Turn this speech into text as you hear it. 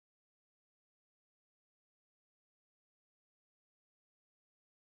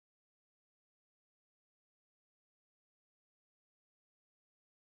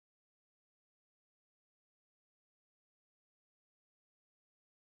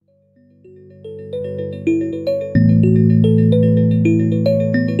Hello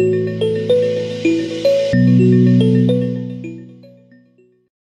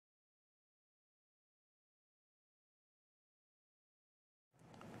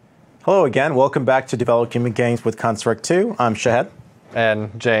again, welcome back to Developing Games with Construct 2. I'm Shahed.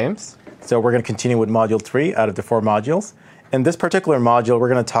 And James. So we're going to continue with Module 3 out of the 4 modules. In this particular module, we're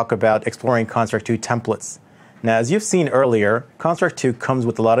going to talk about exploring Construct 2 templates. Now, as you've seen earlier, Construct 2 comes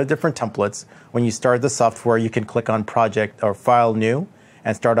with a lot of different templates. When you start the software, you can click on Project or File New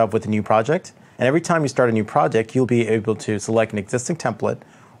and start off with a new project. And every time you start a new project, you'll be able to select an existing template,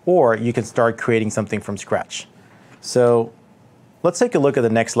 or you can start creating something from scratch. So let's take a look at the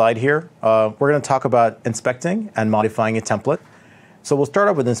next slide here. We're going to talk about inspecting and modifying a template. So we'll start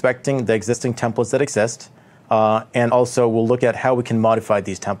off with inspecting the existing templates that exist, and also we'll look at how we can modify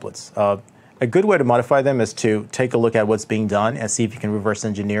these templates. A good way to modify them is to take a look at what's being done and see if you can reverse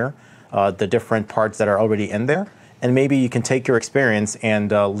engineer the different parts that are already in there. And maybe you can take your experience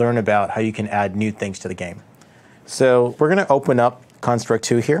and learn about how you can add new things to the game. So we're going to open up Construct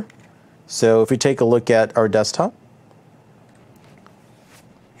 2 here. So if we take a look at our desktop,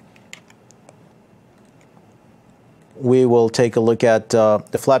 we will take a look at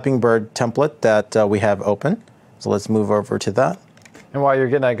the Flapping Bird template that we have open. So let's move over to that. And while you're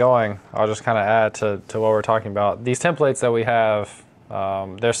getting that going, I'll just kind of add to what we're talking about. These templates that we have,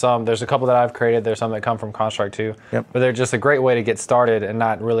 there's a couple that I've created, there's some that come from Construct 2, but they're just a great way to get started and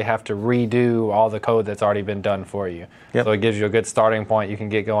not really have to redo all the code that's already been done for you. So it gives you a good starting point. You can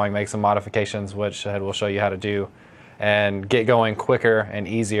get going, make some modifications, which we'll show you how to do, and get going quicker and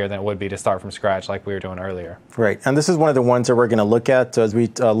easier than it would be to start from scratch like we were doing earlier. Right, and this is one of the ones that we're going to look at. So as we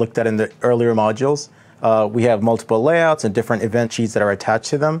looked at in the earlier modules, we have multiple layouts and different event sheets that are attached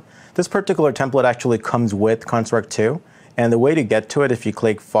to them. This particular template actually comes with Construct 2, and the way to get to it, if you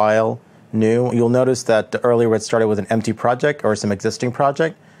click File, New, you'll notice that earlier it started with an empty project or some existing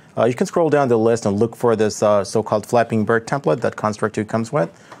project. You can scroll down the list and look for this so-called Flapping Bird template that Construct 2 comes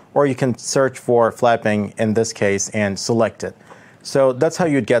with, or you can search for flapping in this case and select it. So that's how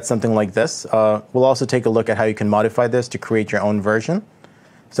you'd get something like this. We'll also take a look at how you can modify this to create your own version.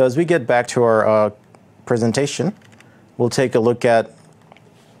 So as we get back to our presentation, we'll take a look at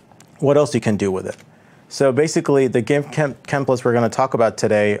what else you can do with it. So basically, the game templates we're going to talk about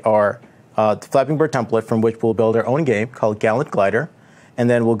today are the Flapping Bird template, from which we'll build our own game called Gallant Glider, and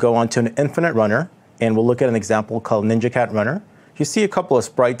then we'll go on to an infinite runner, and we'll look at an example called Ninja Cat Runner. You see a couple of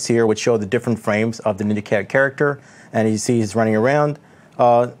sprites here which show the different frames of the Ninja Cat character, and you see he's running around.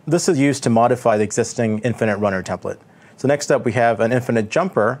 This is used to modify the existing infinite runner template. So next up we have an infinite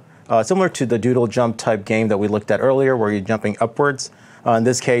jumper, similar to the doodle jump type game that we looked at earlier where you're jumping upwards. In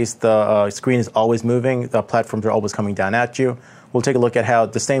this case, the screen is always moving, the platforms are always coming down at you. We'll take a look at how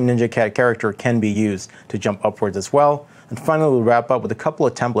the same Ninja Cat character can be used to jump upwards as well. And finally, we'll wrap up with a couple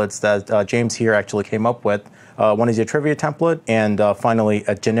of templates that James here actually came up with. One is a trivia template, and finally,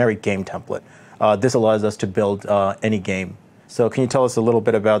 a generic game template. This allows us to build any game. So can you tell us a little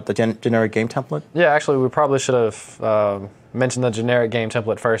bit about the generic game template? Yeah, actually, we probably should have mentioned the generic game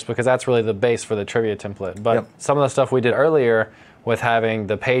template first, because that's really the base for the trivia template. But some of the stuff we did earlier with having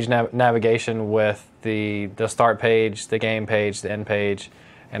the page navigation with the start page, the game page, the end page,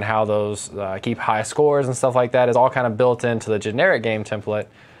 and how those keep high scores and stuff like that is all kind of built into the generic game template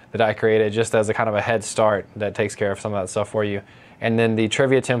that I created just as a kind of a head start that takes care of some of that stuff for you. And then the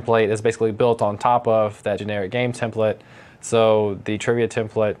trivia template is basically built on top of that generic game template. So the trivia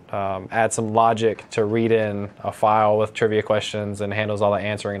template adds some logic to read in a file with trivia questions and handles all the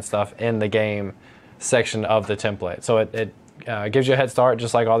answering and stuff in the game section of the template. So it gives you a head start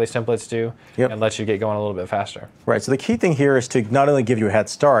just like all these templates do, and lets you get going a little bit faster. Right, so the key thing here is to not only give you a head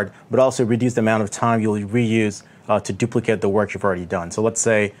start, but also reduce the amount of time you'll reuse to duplicate the work you've already done. So let's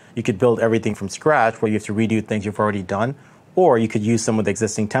say you could build everything from scratch where you have to redo things you've already done, or you could use some of the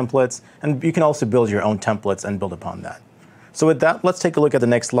existing templates, and you can also build your own templates and build upon that. So with that, let's take a look at the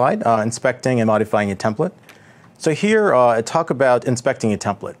next slide, inspecting and modifying a template. So here, I talk about inspecting a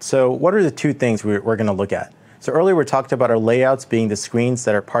template. So what are the two things we're going to look at? So earlier we talked about our layouts being the screens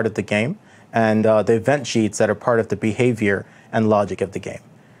that are part of the game, and the event sheets that are part of the behavior and logic of the game.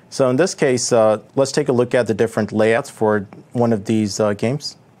 So in this case, let's take a look at the different layouts for one of these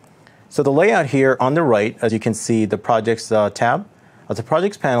games. So the layout here on the right, as you can see, the Projects tab. The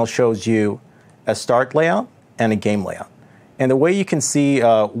Projects panel shows you a start layout and a game layout. And the way you can see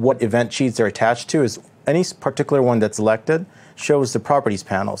what event sheets are attached to is any particular one that's selected shows the Properties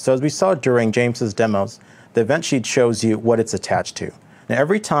panel. So as we saw during James's demos, the event sheet shows you what it's attached to. Now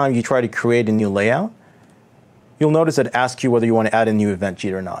every time you try to create a new layout, you'll notice it asks you whether you want to add a new event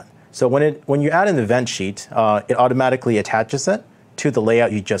sheet or not. So when you add an event sheet, it automatically attaches it to the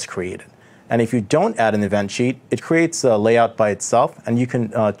layout you just created. And if you don't add an event sheet, it creates a layout by itself, and you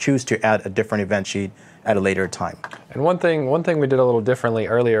can choose to add a different event sheet at a later time. And one thing we did a little differently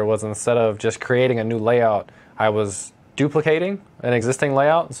earlier was, instead of just creating a new layout, I was duplicating an existing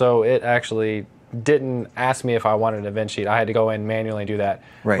layout. So it actually didn't ask me if I wanted an event sheet. I had to go in manually and do that,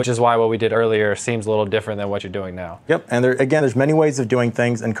 right. Which is why what we did earlier seems a little different than what you're doing now. Yep, and there's many ways of doing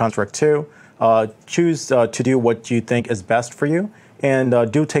things in Construct 2. Choose to do what you think is best for you,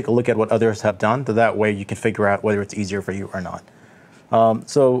 and do take a look at what others have done. So that way you can figure out whether it's easier for you or not.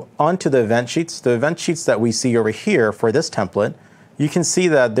 So on to the event sheets. The event sheets that we see over here for this template, you can see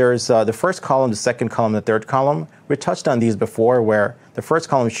that there's the first column, the second column, the third column. We touched on these before, where the first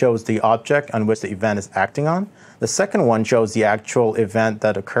column shows the object on which the event is acting on. The second one shows the actual event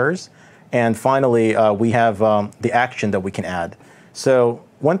that occurs. And finally, we have the action that we can add. So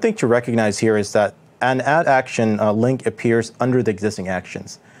one thing to recognize here is that an add action link appears under the existing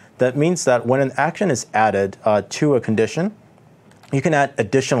actions. That means that when an action is added to a condition, you can add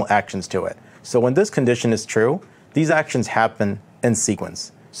additional actions to it. So when this condition is true, these actions happen in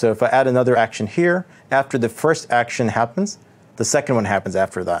sequence. So if I add another action here, after the first action happens, the second one happens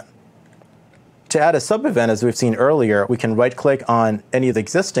after that. To add a sub-event, as we've seen earlier, we can right-click on any of the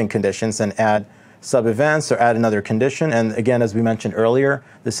existing conditions and add sub-events or add another condition. And again, as we mentioned earlier,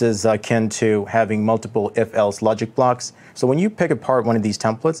 this is akin to having multiple if-else logic blocks. So when you pick apart one of these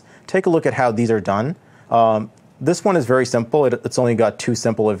templates, take a look at how these are done. This one is very simple. It's only got 2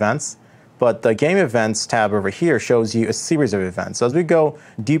 simple events. But the Game Events tab over here shows you a series of events. So as we go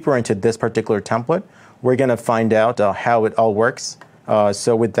deeper into this particular template, we're going to find out how it all works.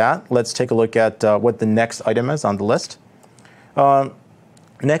 So with that, let's take a look at what the next item is on the list.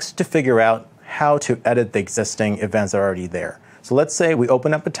 Next, to figure out how to edit the existing events that are already there. So let's say we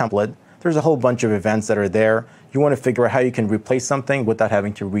open up a template. There's a whole bunch of events that are there. You want to figure out how you can replace something without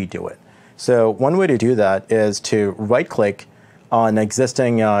having to redo it. So one way to do that is to right-click on an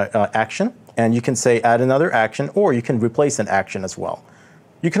existing action, and you can say add another action, or you can replace an action as well.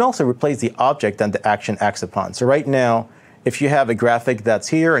 You can also replace the object that the action acts upon. So right now, if you have a graphic that's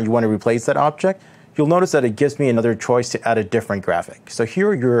here and you want to replace that object, you'll notice that it gives me another choice to add a different graphic. So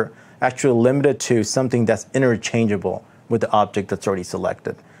here you're actually limited to something that's interchangeable with the object that's already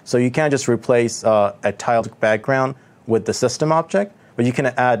selected. So you can't just replace a tiled background with the system object, but you can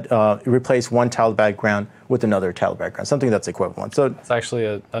replace one tiled background with another tiled background, something that's equivalent. So it's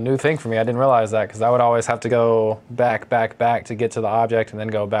actually a new thing for me. I didn't realize that, because I would always have to go back to get to the object, and then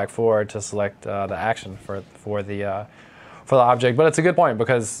go back forward to select the action for the object. But it's a good point,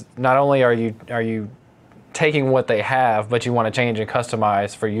 because not only are you taking what they have, but you want to change and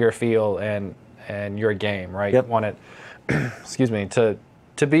customize for your feel and your game, right? Yep. You want it, excuse me, to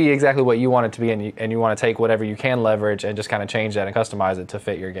be exactly what you want it to be, and you want to take whatever you can leverage and just kind of change that and customize it to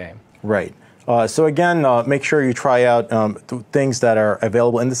fit your game. Right. So again, make sure you try out things that are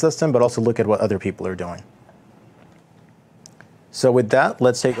available in the system, but also look at what other people are doing. So with that,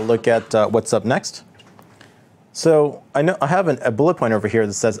 let's take a look at what's up next. So I have a bullet point over here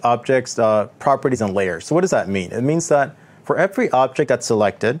that says objects, properties, and layers. So what does that mean? It means that for every object that's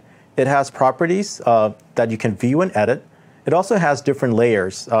selected, it has properties that you can view and edit. It also has different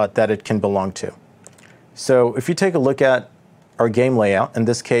layers that it can belong to. So if you take a look at our game layout, in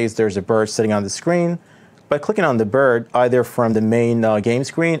this case, there's a bird sitting on the screen. By clicking on the bird, either from the main game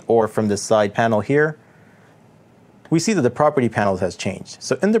screen or from the side panel here, we see that the property panel has changed.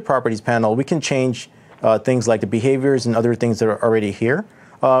 So in the properties panel, we can change things like the behaviors and other things that are already here.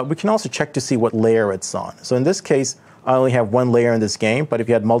 We can also check to see what layer it's on. So in this case, I only have one layer in this game, but if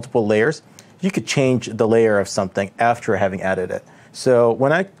you had multiple layers, you could change the layer of something after having added it. So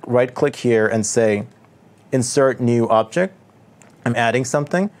when I right-click here and say, Insert New Object, I'm adding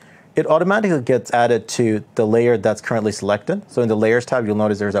something, it automatically gets added to the layer that's currently selected. So in the Layers tab, you'll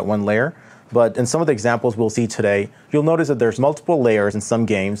notice there's that one layer. But in some of the examples we'll see today, you'll notice that there's multiple layers in some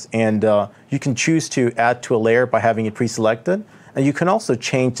games, and you can choose to add to a layer by having it pre-selected. And you can also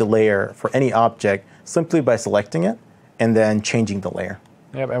change the layer for any object simply by selecting it and then changing the layer.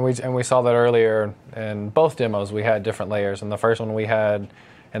 Yep, and we saw that earlier in both demos. We had different layers. In the first one we had,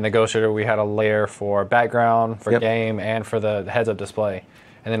 in the Ghost Shooter, we had a layer for background, for game, and for the heads-up display.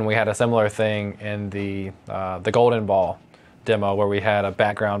 And then we had a similar thing in the Golden Ball demo, where we had a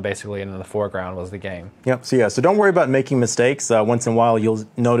background basically, and in the foreground was the game. Yep. So don't worry about making mistakes. Once in a while, you'll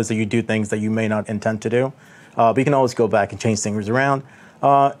notice that you do things that you may not intend to do. But you can always go back and change things around.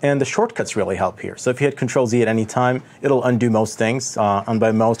 And the shortcuts really help here. So if you hit Control-Z at any time, it'll undo most things. And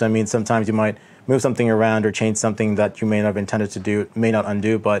by most, I mean sometimes you might move something around or change something that you may not have intended to do, may not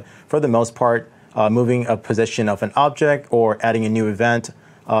undo. But for the most part, moving a position of an object or adding a new event,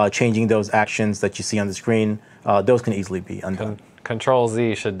 changing those actions that you see on the screen, those can easily be undone. Control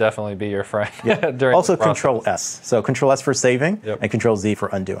Z should definitely be your friend. Yeah. During also Control S. So Control S for saving, yep, and Control Z for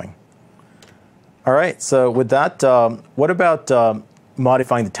undoing. All right, so with that, what about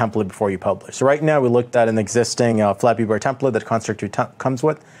modifying the template before you publish? So right now we looked at an existing Flappy Bird template that Construct 2 comes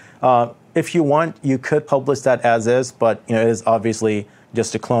with. If you want, you could publish that as is, but it is obviously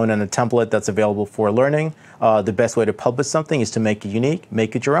just a clone and a template that's available for learning. The best way to publish something is to make it unique,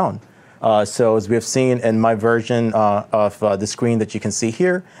 make it your own. So as we have seen in my version of the screen that you can see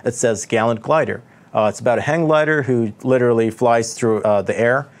here, it says Gallant Glider. It's about a hang glider who literally flies through the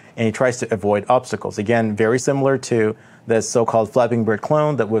air, and he tries to avoid obstacles. Again, very similar to the so-called Flappy Bird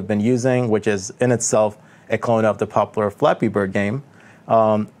clone that we've been using, which is in itself a clone of the popular Flappy Bird game.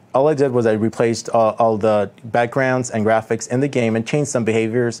 All I did was I replaced all the backgrounds and graphics in the game and changed some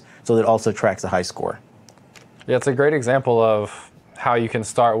behaviors so that it also tracks a high score. Yeah, it's a great example of how you can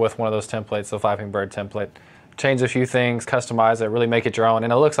start with one of those templates, the Flappy Bird template, change a few things, customize it, really make it your own,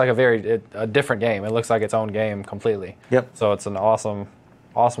 and it looks like a different game. It looks like its own game completely. Yep. So it's an awesome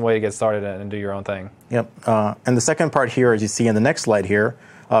way to get started and do your own thing. Yep. And the second part here, as you see in the next slide here,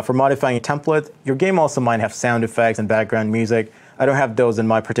 for modifying a template, your game also might have sound effects and background music. I don't have those in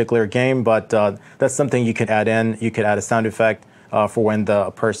my particular game, but that's something you could add in. You could add a sound effect for when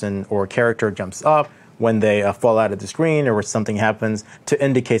the person or character jumps up, when they fall out of the screen, or when something happens to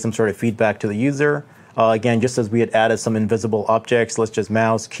indicate some sort of feedback to the user. Again, just as we had added some invisible objects, such as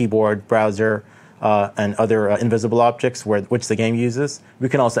mouse, keyboard, browser, and other invisible objects which the game uses, we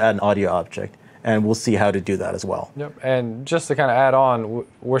can also add an audio object. And we'll see how to do that as well. Yep. And just to kind of add on,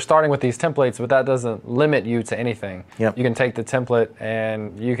 we're starting with these templates, but that doesn't limit you to anything. Yep. You can take the template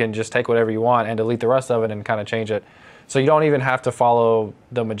and you can just take whatever you want and delete the rest of it and kind of change it. So you don't even have to follow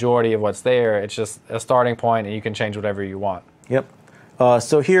the majority of what's there. It's just a starting point, and you can change whatever you want. Yep.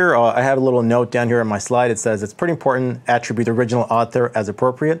 So here, I have a little note down here on my slide. It says it's pretty important to attribute the original author as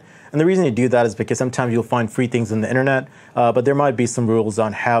appropriate. And the reason you do that is because sometimes you'll find free things on the internet, but there might be some rules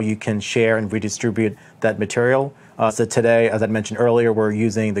on how you can share and redistribute that material. So today, as I mentioned earlier, we're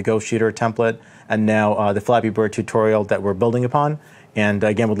using the Ghost Shooter template and now the Flappy Bird tutorial that we're building upon. And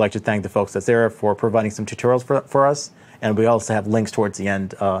again, we'd like to thank the folks at Xara for providing some tutorials for us. And we also have links towards the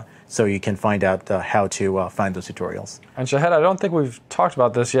end so you can find out how to find those tutorials. And Shahid, I don't think we've talked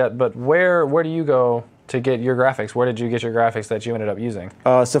about this yet, but where do you go to get your graphics? Where did you get your graphics that you ended up using?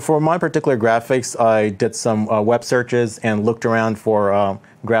 So for my particular graphics, I did some web searches and looked around for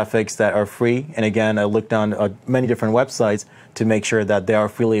graphics that are free. And again, I looked on many different websites to make sure that they are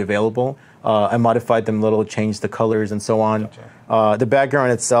freely available. I modified them a little, changed the colors and so on. Gotcha. The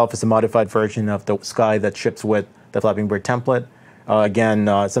background itself is a modified version of the sky that ships with the Flappy Bird template. Again,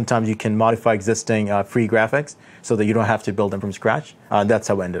 sometimes you can modify existing free graphics so that you don't have to build them from scratch. That's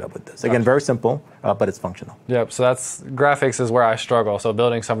how I ended up with this. Again, very simple, but it's functional. Yep, so graphics is where I struggle. So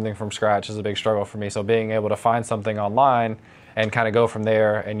building something from scratch is a big struggle for me. So being able to find something online and kind of go from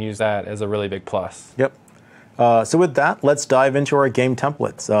there and use that is a really big plus. Yep. So with that, let's dive into our game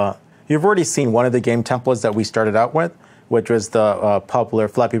templates. You've already seen one of the game templates that we started out with, which was the popular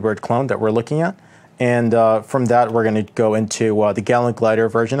Flappy Bird clone that we're looking at. And from that, we're going to go into the Gallant Glider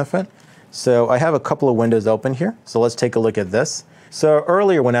version of it. So I have a couple of windows open here. So let's take a look at this. So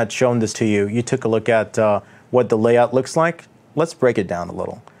earlier when I'd shown this to you, you took a look at what the layout looks like. Let's break it down a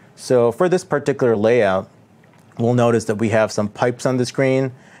little. So for this particular layout, we'll notice that we have some pipes on the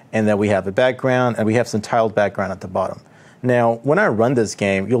screen, and that we have a background, and we have some tiled background at the bottom. Now, when I run this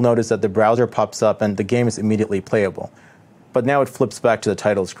game, you'll notice that the browser pops up and the game is immediately playable. But now it flips back to the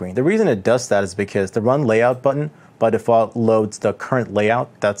title screen. The reason it does that is because the Run Layout button by default loads the current layout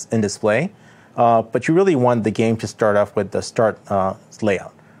that's in display. But you really want the game to start off with the Start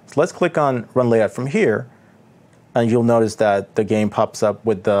layout. So let's click on Run Layout from here, and you'll notice that the game pops up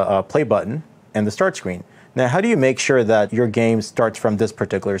with the Play button and the Start screen. Now, how do you make sure that your game starts from this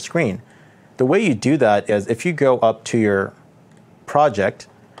particular screen? The way you do that is if you go up to your project,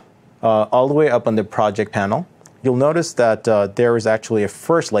 all the way up on the project panel, you'll notice that there is actually a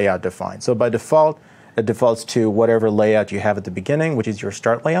first layout defined. So by default, it defaults to whatever layout you have at the beginning, which is your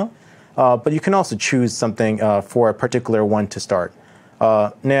start layout. But you can also choose something for a particular one to start.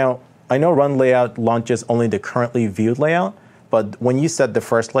 Now, I know Run Layout launches only the currently viewed layout, but when you set the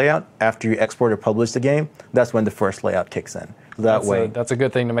first layout after you export or publish the game, that's when the first layout kicks in. That's a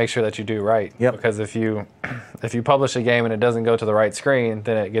good thing to make sure that you do right. Yep. Because if you publish a game and it doesn't go to the right screen,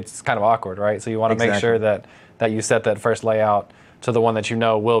 then it gets kind of awkward, right? So you want to make sure that you set that first layout to the one that you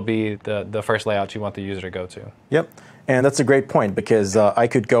know will be the first layout you want the user to go to. Yep, and that's a great point because I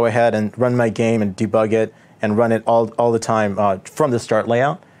could go ahead and run my game and debug it and run it all the time from the start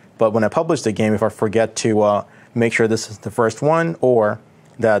layout. But when I publish the game, if I forget to make sure this is the first one or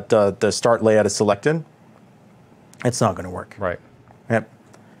that the start layout is selected, it's not going to work. Right. Yep.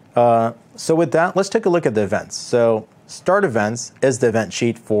 So with that, let's take a look at the events. So start events is the event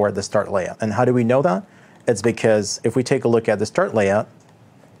sheet for the start layout. And how do we know that? It's because if we take a look at the start layout,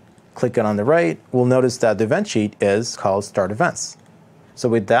 click it on the right, we'll notice that the event sheet is called start events. So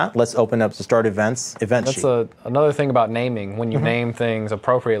with that, let's open up the start events event sheet. That's another thing about naming. When you name things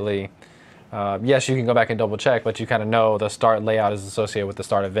appropriately, yes, you can go back and double check, but you kind of know the start layout is associated with the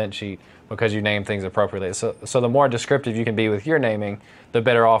start event sheet because you name things appropriately. So the more descriptive you can be with your naming, the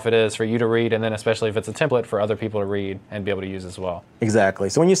better off it is for you to read, and then especially if it's a template for other people to read and be able to use as well. Exactly.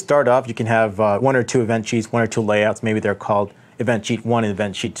 So when you start off, you can have one or two event sheets, one or two layouts. Maybe they're called event sheet 1 and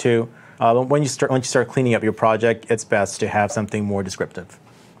event sheet 2. When you start cleaning up your project, it's best to have something more descriptive.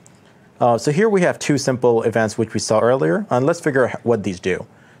 So here we have two simple events which we saw earlier, and let's figure out what these do.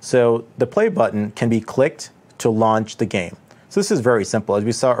 So the play button can be clicked to launch the game. So this is very simple. As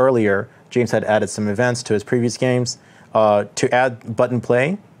we saw earlier, James had added some events to his previous games. To add button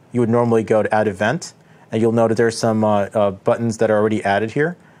play, you would normally go to add event, and you'll notice there's some buttons that are already added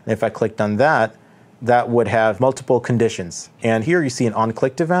here. And if I clicked on that, that would have multiple conditions. And here you see an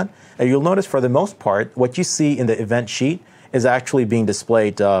on-clicked event, and you'll notice for the most part, what you see in the event sheet is actually being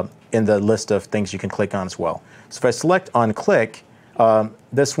displayed in the list of things you can click on as well. So if I select on-click,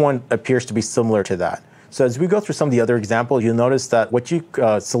 this one appears to be similar to that. So as we go through some of the other examples, you'll notice that what you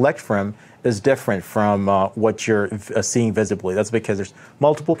select from is different from what you're seeing visibly. That's because there's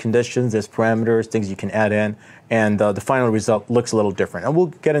multiple conditions, there's parameters, things you can add in, and the final result looks a little different. And we'll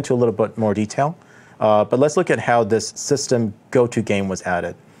get into a little bit more detail. But let's look at how this system go-to game was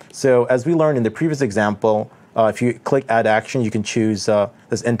added. So as we learned in the previous example, if you click add action, you can choose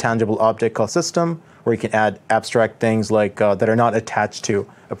this intangible object called system, where you can add abstract things like that are not attached to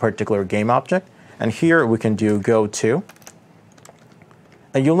a particular game object. And here we can do go to.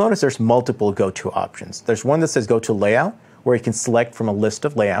 And you'll notice there's multiple go to options. There's one that says go to layout, where you can select from a list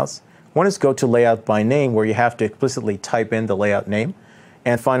of layouts. One is go to layout by name, where you have to explicitly type in the layout name.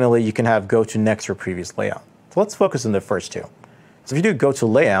 And finally, you can have go to next or previous layout. So let's focus on the first two. So if you do go to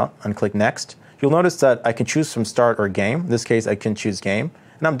layout and click next, you'll notice that I can choose from start or game. In this case, I can choose game,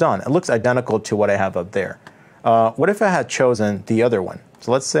 and I'm done. It looks identical to what I have up there. What if I had chosen the other one?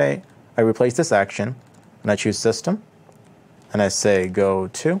 So let's say I replace this action, and I choose system, and I say go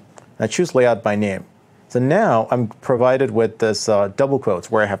to, and I choose layout by name. So now I'm provided with this double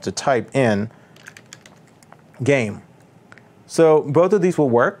quotes where I have to type in game. So both of these will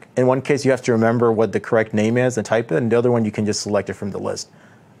work. In one case, you have to remember what the correct name is and type it, and the other one you can just select it from the list.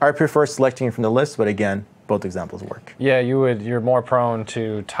 I prefer selecting it from the list, but again, both examples work. Yeah, you're more prone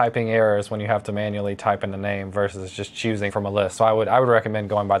to typing errors when you have to manually type in the name versus just choosing from a list. So I would recommend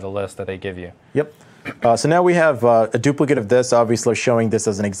going by the list that they give you. Yep. So now we have a duplicate of this, obviously showing this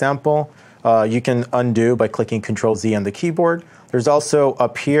as an example. You can undo by clicking Control-Z on the keyboard. There's also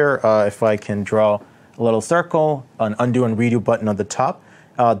up here, if I can draw a little circle, an undo and redo button on the top.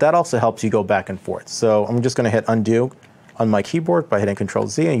 That also helps you go back and forth. So I'm just going to hit undo on my keyboard by hitting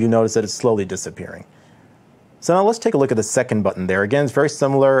Control-Z, and you notice that it's slowly disappearing. So now let's take a look at the second button there. Again, it's very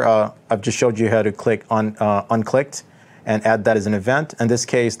similar. I've just showed you how to click on unclicked and add that as an event. In this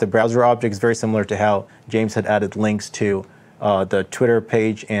case, the browser object is very similar to how James had added links to the Twitter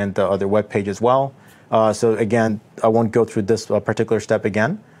page and the other web page as well. So again, I won't go through this particular step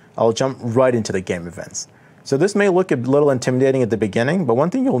again. I'll jump right into the game events. So this may look a little intimidating at the beginning, but one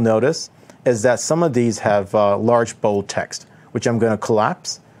thing you'll notice is that some of these have large bold text, which I'm going to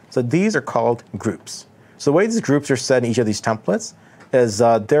collapse. So these are called groups. So the way these groups are set in each of these templates is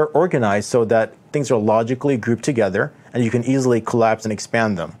they're organized so that things are logically grouped together, and you can easily collapse and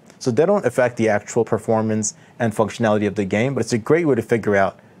expand them. So they don't affect the actual performance and functionality of the game, but it's a great way to figure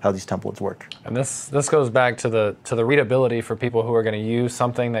out how these templates work. And this goes back to the readability for people who are going to use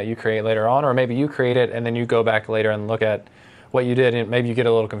something that you create later on, or maybe you create it and then you go back later and look at what you did, and maybe you get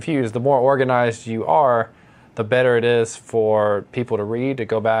a little confused. The more organized you are, the better it is for people to read, to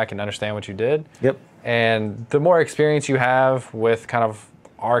go back and understand what you did. Yep. And the more experience you have with kind of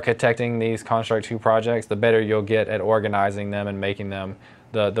architecting these Construct 2 projects, the better you'll get at organizing them and making them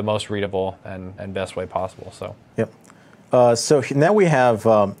the most readable and best way possible. So. Yep. So now we have,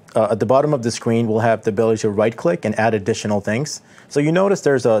 at the bottom of the screen, we'll have the ability to right-click and add additional things. So you notice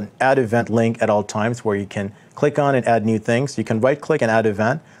there's an add event link at all times where you can click on and add new things. You can right-click and add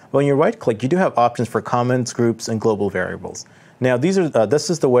event. When you right-click, you do have options for comments, groups, and global variables. Now, this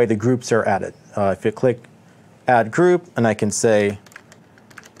is the way the groups are added. If you click Add Group, and I can say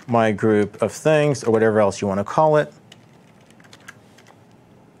my group of things, or whatever else you want to call it,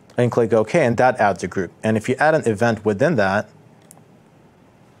 and click OK, and that adds a group. And if you add an event within that,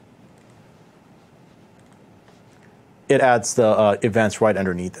 it adds the events right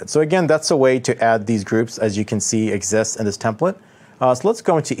underneath it. So again, that's a way to add these groups, as you can see, exists in this template. So let's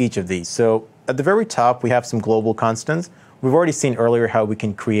go into each of these. So at the very top, we have some global constants. We've already seen earlier how we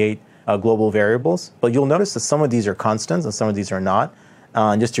can create global variables, but you'll notice that some of these are constants and some of these are not.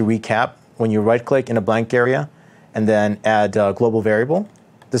 Just to recap, when you right-click in a blank area and then add global variable,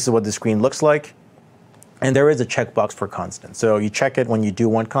 this is what the screen looks like. And there is a checkbox for constant. So you check it when you do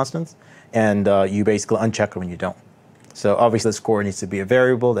want constants, and you basically uncheck it when you don't. So obviously the score needs to be a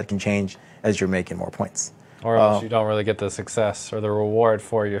variable that can change as you're making more points. Or else you don't really get the success or the reward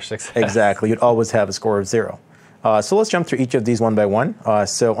for your success. Exactly. You'd always have a score of 0. So let's jump through each of these one by one.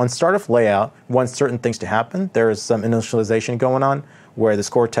 So on start of layout, we want certain things to happen. There is some initialization going on where the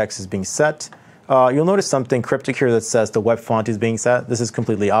score text is being set. You'll notice something cryptic here that says the web font is being set. This is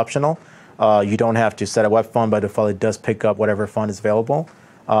completely optional. You don't have to set a web font. By default, it does pick up whatever font is available.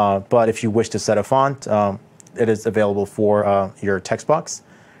 But if you wish to set a font, it is available for your text box.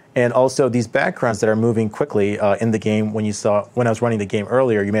 And also these backgrounds that are moving quickly in the game, when I was running the game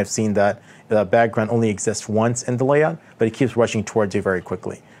earlier, you may have seen that the background only exists once in the layout, but it keeps rushing towards you very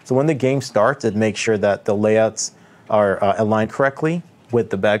quickly. So when the game starts, it makes sure that the layouts are aligned correctly with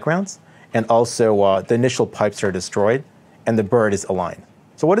the backgrounds, and also the initial pipes are destroyed, and the bird is aligned.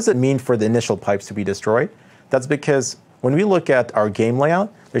 So what does it mean for the initial pipes to be destroyed? That's because when we look at our game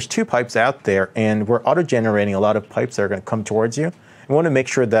layout, there's 2 pipes out there, and we're auto-generating a lot of pipes that are going to come towards you. We want to make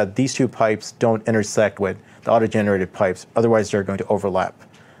sure that these 2 pipes don't intersect with the auto-generated pipes. Otherwise, they're going to overlap.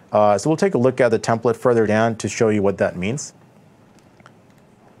 So we'll take a look at the template further down to show you what that means.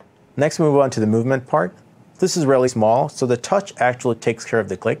 Next, we move on to the movement part. This is really small, so the touch actually takes care of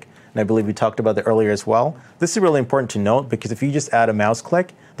the click. And I believe we talked about that earlier as well. This is really important to note because if you just add a mouse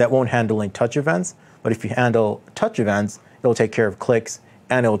click, that won't handle any touch events. But if you handle touch events, it'll take care of clicks,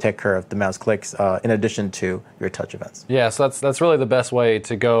 and it will take care of the mouse clicks in addition to your touch events. Yeah, so that's really the best way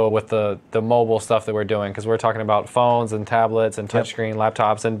to go with the mobile stuff that we're doing, because we're talking about phones and tablets and touchscreen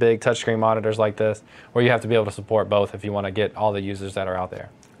laptops and big touchscreen monitors like this, where you have to be able to support both if you want to get all the users that are out there.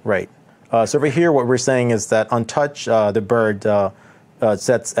 Right. So over here, what we're saying is that on touch, the bird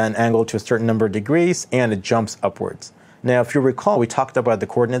sets an angle to a certain number of degrees, and it jumps upwards. Now, if you recall, we talked about the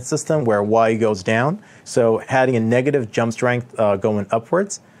coordinate system where y goes down. So having a negative jump strength going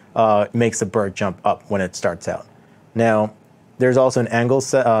upwards makes the bird jump up when it starts out. Now, there's also an angle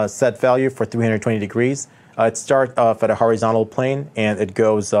set value for 320 degrees. It starts off at a horizontal plane, and it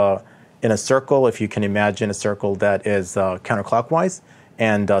goes in a circle, if you can imagine a circle that is counterclockwise.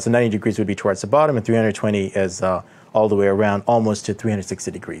 And so 90 degrees would be towards the bottom, and 320 is all the way around, almost to 360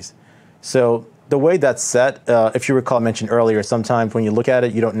 degrees. So the way that's set, if you recall, I mentioned earlier, sometimes when you look at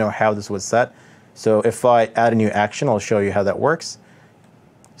it, you don't know how this was set. So if I add a new action, I'll show you how that works.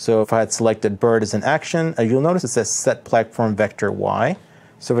 So if I had selected bird as an action, you'll notice it says set platform vector y.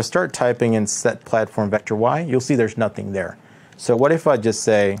 So if I start typing in set platform vector y, you'll see there's nothing there. So what if I just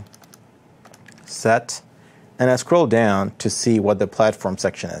say set, and I scroll down to see what the platform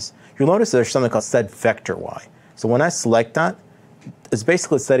section is? You'll notice there's something called set vector y. So when I select that, it's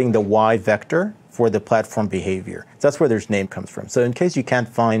basically setting the y vector for the platform behavior. So that's where their name comes from. So in case you can't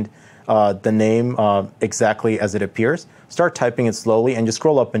find the name exactly as it appears, start typing it slowly and just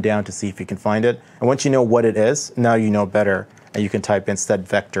scroll up and down to see if you can find it. And once you know what it is, now you know better, and you can type in set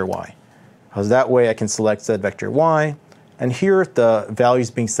vector y. So that way I can select set vector y. And here the value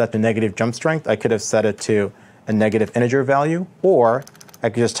is being set to negative jump strength. I could have set it to a negative integer value, or I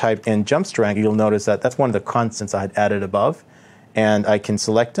could just type in jump strength. You'll notice that that's one of the constants I had added above. And I can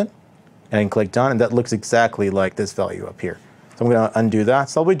select it, and I can click done, and that looks exactly like this value up here. So I'm going to undo that.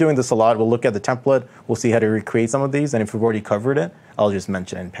 So I'll be doing this a lot. We'll look at the template. We'll see how to recreate some of these, and if we've already covered it, I'll just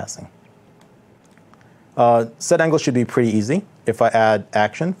mention it in passing. Set angle should be pretty easy. If I add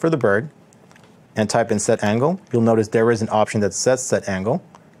action for the bird and type in set angle, you'll notice there is an option that says set angle.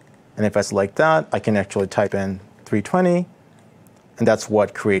 And if I select that, I can actually type in 320, and that's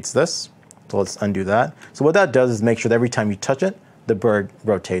what creates this. So let's undo that. So what that does is make sure that every time you touch it, the bird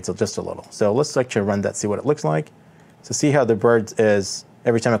rotates just a little. So let's actually run that, see what it looks like. So see how the bird is,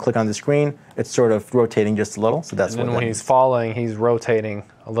 every time I click on the screen, it's sort of rotating just a little. So that's what that means. And then when he's falling, he's rotating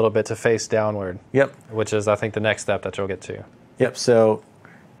a little bit to face downward. Yep. Which is, I think, the next step that you'll get to. Yep. So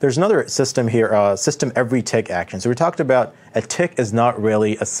There's another system here, system every tick action. So we talked about a tick is not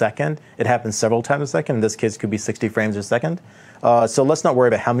really a second. It happens several times a second. In this case, it could be 60 frames a second. So let's not worry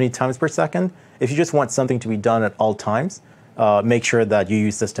about how many times per second. If you just want something to be done at all times, make sure that you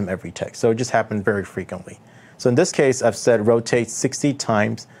use system every tick. So it just happens very frequently. So in this case, I've said rotate 60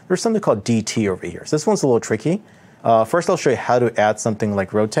 times. There's something called DT over here. So this one's a little tricky. First, I'll show you how to add something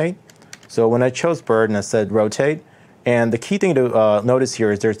like rotate. So when I chose bird and I said rotate, and the key thing to notice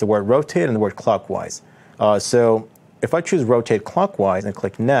here is there's the word rotate and the word clockwise. So if I choose rotate clockwise and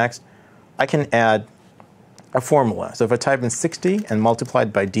click next, I can add a formula. So if I type in 60 and multiply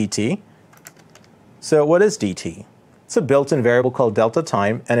it by dt, so what is dt? It's a built-in variable called delta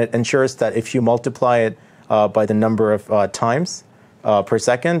time, and it ensures that if you multiply it by the number of times per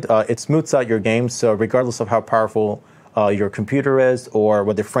second, it smooths out your game. So regardless of how powerful your computer is or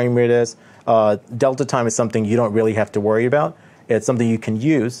what the frame rate is, delta time is something you don't really have to worry about. It's something you can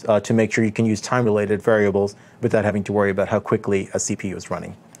use to make sure you can use time-related variables without having to worry about how quickly a CPU is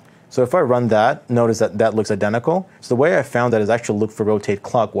running. So if I run that, notice that that looks identical. So the way I found that is actually look for rotate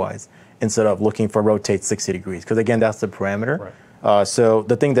clockwise instead of looking for rotate 60 degrees, because again, that's the parameter. Right. So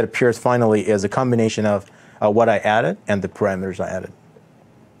the thing that appears finally is a combination of what I added and the parameters I added.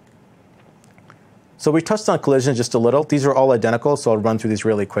 So we touched on collisions just a little. These are all identical, so I'll run through these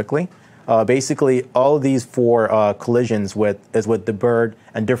really quickly. Basically, all of these four collisions is with the bird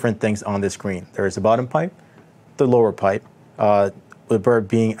and different things on the screen. There's the bottom pipe, the lower pipe, the bird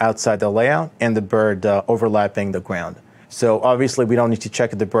being outside the layout, and the bird overlapping the ground. So obviously, we don't need to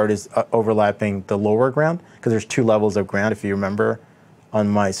check if the bird is overlapping the lower ground, because there's two levels of ground. If you remember on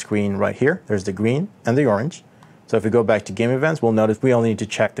my screen right here, there's the green and the orange. So if we go back to game events, we'll notice we only need to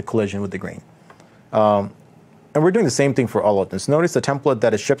check the collision with the green. And we're doing the same thing for all of them. So notice the template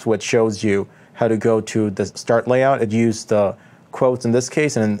that it ships with shows you how to go to the start layout. It used the quotes in this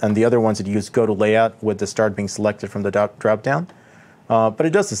case, and the other ones it used go to layout with the start being selected from the drop down. But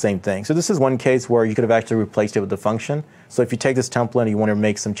it does the same thing. So this is one case where you could have actually replaced it with the function. So if you take this template and you want to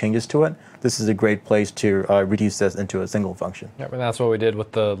make some changes to it, this is a great place to reduce this into a single function. Yep, and that's what we did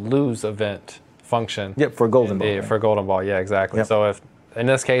with the lose event function. Yep, for golden ball. Right? For golden ball, yeah, exactly. Yep. So if in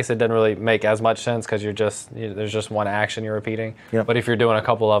this case, it didn't really make as much sense because there's just one action you're repeating. Yep. But if you're doing a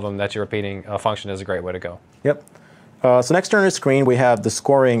couple of them that you're repeating, a function is a great way to go. Yep. So next on the screen, we have the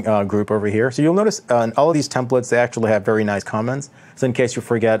scoring group over here. So you'll notice in all of these templates, they actually have very nice comments. So in case you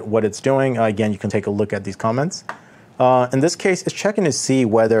forget what it's doing, again, you can take a look at these comments. In this case, it's checking to see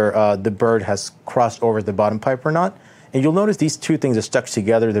whether the bird has crossed over the bottom pipe or not. And you'll notice these two things are stuck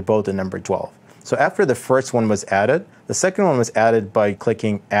together. They're both at number 12. So after the first one was added, the second one was added by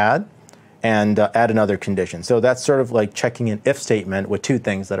clicking add and add another condition. So that's sort of like checking an if statement with two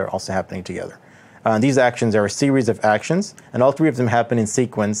things that are also happening together. These actions are a series of actions, and all three of them happen in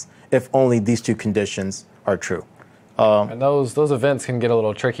sequence if only these two conditions are true. And those events can get a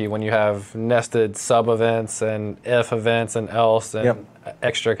little tricky when you have nested sub-events and if events and else and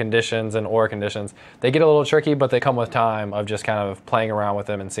extra conditions and or conditions. They get a little tricky, but they come with time of just kind of playing around with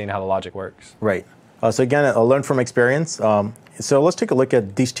them and seeing how the logic works. Right. So again, I'll learn from experience. So let's take a look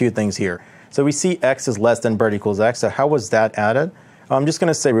at these two things here. So we see x is less than bird equals x. So how was that added? I'm just going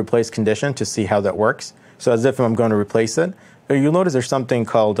to say replace condition to see how that works. So as if I'm going to replace it, you'll notice there's something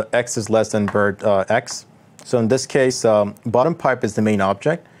called x is less than bird x. So in this case, bottom pipe is the main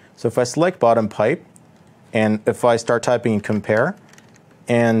object. So if I select bottom pipe, and if I start typing in compare,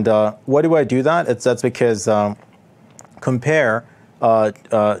 and why do I do that? That's because compare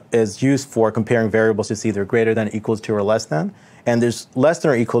is used for comparing variables to see either greater than, equals to, or less than. And there's less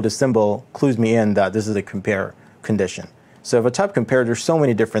than or equal to symbol clues me in that this is a compare condition. So if I type compare, there's so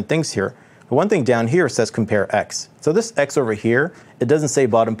many different things here. But one thing down here says compare x. So this x over here, it doesn't say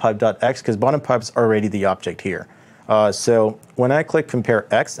bottom pipe.x because bottom pipe is already the object here. So when I click compare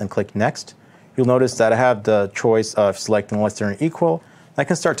x and click next, you'll notice that I have the choice of selecting less than or equal. I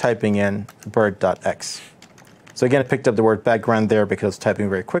can start typing in bird.x. So again, I picked up the word background there because I was typing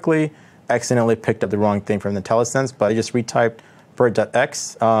very quickly. Accidentally picked up the wrong thing from the IntelliSense, but I just retyped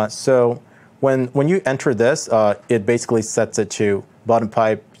bird.x. So when you enter this, it basically sets it to bottom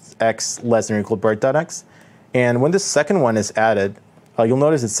pipe x less than or equal bird.x. And when this second one is added, you'll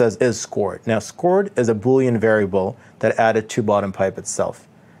notice it says is scored. Now, scored is a Boolean variable that added to bottom pipe itself.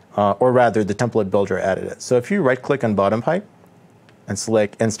 Or rather, the template builder added it. So if you right-click on bottom pipe and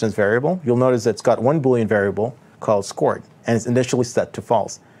select instance variable, you'll notice it's got one Boolean variable called scored, and it's initially set to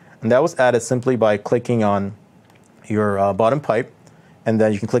false. And that was added simply by clicking on your bottom pipe, and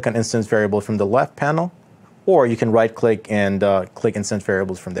then you can click on instance variable from the left panel, or you can right-click and click instance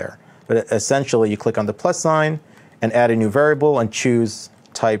variables from there. But essentially, you click on the plus sign and add a new variable and choose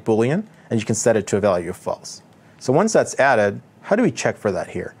type Boolean, and you can set it to a value of false. So once that's added, how do we check for that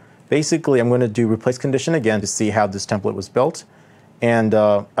here? Basically, I'm going to do replace condition again to see how this template was built. And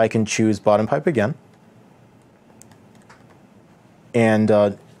I can choose bottom pipe again. And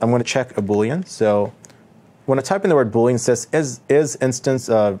I'm going to check a Boolean. So when I type in the word Boolean, it says is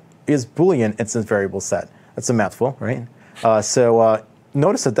Boolean instance variable set. That's a mouthful, right?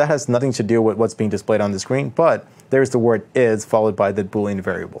 Notice that has nothing to do with what's being displayed on the screen, but there's the word is followed by the Boolean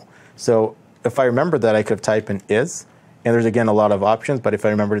variable. So if I remember that, I could have typed in is, and there's again a lot of options, but if I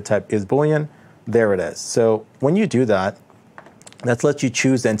remember to type is Boolean, there it is. So when you do that, that lets you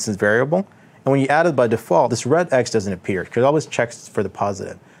choose the instance variable. And when you add it by default, this red X doesn't appear, because it always checks for the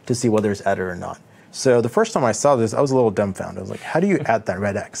positive to see whether it's added or not. So the first time I saw this, I was a little dumbfounded. I was like, how do you add that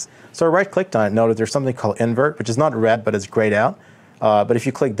red X? So I right-clicked on it, noted there's something called invert, which is not red, but it's grayed out. But if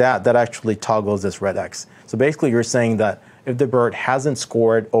you click that, that actually toggles this red X. So basically, you're saying that if the bird hasn't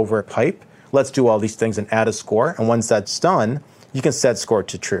scored over a pipe, let's do all these things and add a score. And once that's done, you can set score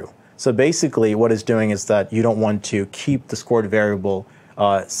to true. So basically, what it's doing is that you don't want to keep the scored variable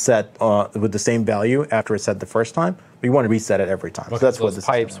set with the same value after it's set the first time. But you want to reset it every time. Because so that's what this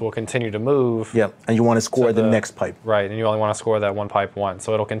pipes will continue to move. Yep, and you want to score the next pipe. Right, and you only want to score that one pipe once.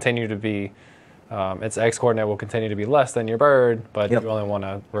 So it'll continue to be, its X coordinate will continue to be less than your bird, but you only want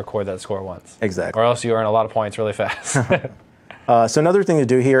to record that score once. Exactly. Or else you earn a lot of points really fast. So another thing to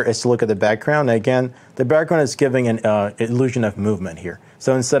do here is to look at the background. And again, the background is giving an illusion of movement here.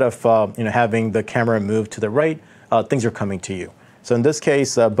 So instead of having the camera move to the right, things are coming to you. So in this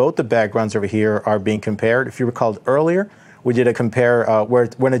case, both the backgrounds over here are being compared. If you recalled earlier, we did a compare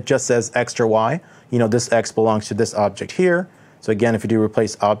when it just says X or Y, this X belongs to this object here. So again, if you do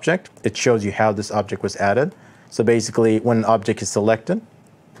replace object, it shows you how this object was added. So basically, when an object is selected,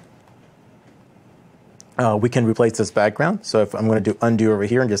 we can replace this background. So if I'm going to do undo over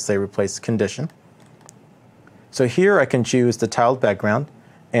here and just say replace condition. So here I can choose the tiled background,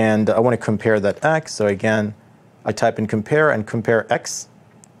 and I want to compare that X. So again, I type in compare and compare X.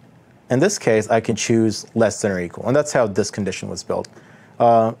 In this case, I can choose less than or equal, and that's how this condition was built.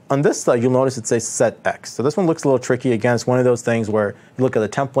 On this slide, you'll notice it says set X. So this one looks a little tricky. Again, it's one of those things where you look at the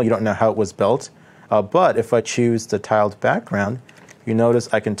template, you don't know how it was built. But if I choose the tiled background, you notice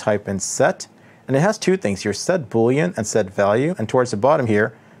I can type in set, and it has two things here, set Boolean and set value, and towards the bottom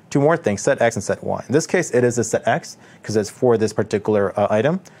here, two more things, set X and set Y. In this case, it is a set X because it's for this particular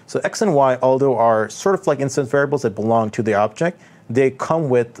item. So X and Y, although are sort of like instance variables that belong to the object, they come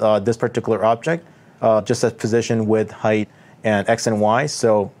with this particular object, just as position, width, height, and X and Y.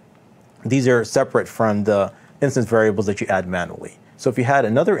 So these are separate from the instance variables that you add manually. So if you had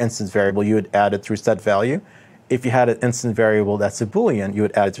another instance variable, you would add it through set value. If you had an instance variable that's a Boolean, you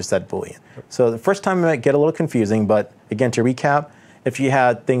would add it through set Boolean. So the first time it might get a little confusing, but again, to recap, if you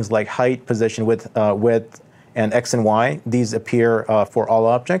had things like height, position, width, and X and Y, these appear for all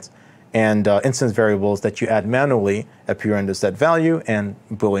objects. And instance variables that you add manually appear under set value, and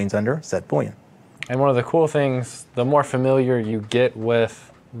Booleans under set Boolean. And one of the cool things, the more familiar you get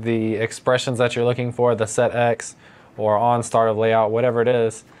with the expressions that you're looking for, the set X or on start of layout, whatever it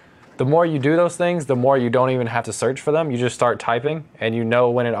is, the more you do those things, the more you don't even have to search for them. You just start typing, and you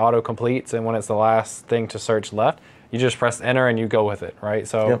know when it auto-completes and when it's the last thing to search left. You just press enter and you go with it, right?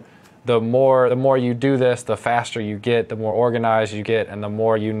 So the more you do this, the faster you get, the more organized you get, and the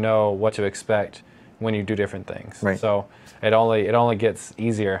more you know what to expect when you do different things. Right. So it only gets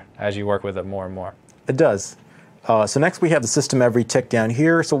easier as you work with it more and more. It does. So next we have the system every tick down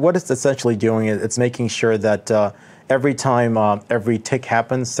here. So what it's essentially doing is it's making sure that every time every tick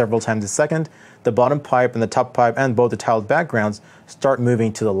happens several times a second, the bottom pipe and the top pipe and both the tiled backgrounds start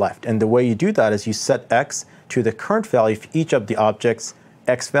moving to the left. And the way you do that is you set X to the current value of each of the objects'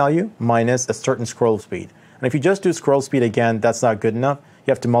 X value minus a certain scroll speed. And if you just do scroll speed again, that's not good enough.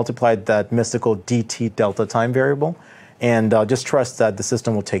 You have to multiply that mystical dt delta time variable, and just trust that the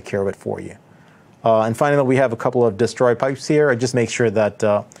system will take care of it for you. And finally, we have a couple of destroy pipes here. Just make sure that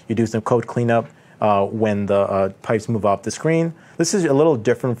you do some code cleanup when the pipes move off the screen. This is a little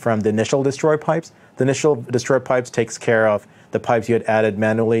different from the initial destroy pipes. The initial destroy pipes takes care of the pipes you had added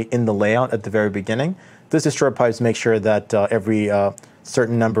manually in the layout at the very beginning. This destroy pipes make sure that every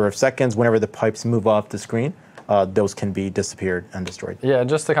certain number of seconds, whenever the pipes move off the screen, those can be disappeared and destroyed. Yeah,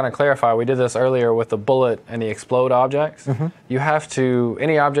 just to kind of clarify, we did this earlier with the bullet and the explode objects. You have to,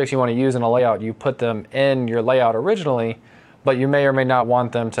 any objects you want to use in a layout, you put them in your layout originally, but you may or may not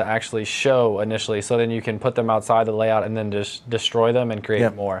want them to actually show initially, so then you can put them outside the layout and then just destroy them and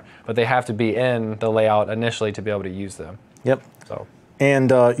create more. But they have to be in the layout initially to be able to use them. Yep. So.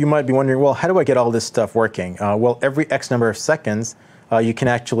 And you might be wondering, well, how do I get all this stuff working? Well, every X number of seconds, you can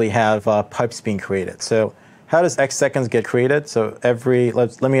actually have pipes being created. So how does X seconds get created? So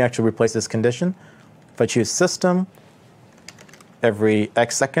let me actually replace this condition. If I choose system, every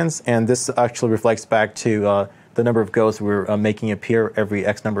X seconds, and this actually reflects back to the number of goes we're making appear every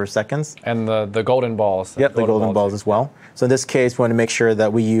X number of seconds. And the golden balls. Yep, the golden balls as well. So in this case, we want to make sure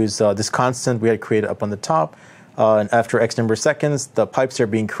that we use this constant we had created up on the top. And after X number of seconds, the pipes are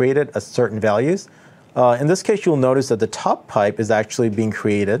being created at certain values. In this case, you'll notice that the top pipe is actually being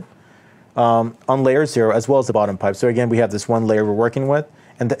created on layer 0 as well as the bottom pipe. So again, we have this one layer we're working with.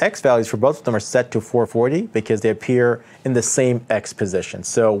 And the X values for both of them are set to 440 because they appear in the same X position.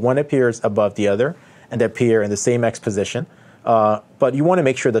 So one appears above the other and they appear in the same X position. But you want to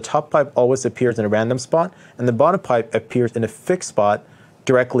make sure the top pipe always appears in a random spot and the bottom pipe appears in a fixed spot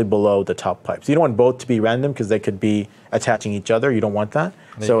directly below the top pipe. So you don't want both to be random because they could be attaching each other. You don't want that.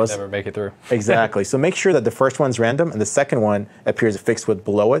 So you never make it through. Exactly. So make sure that the first one's random and the second one appears fixed with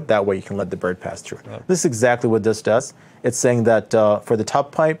below it. That way you can let the bird pass through. Yep. This is exactly what this does. It's saying that for the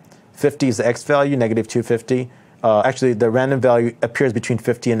top pipe, 50 is the X value, negative 250. Actually, the random value appears between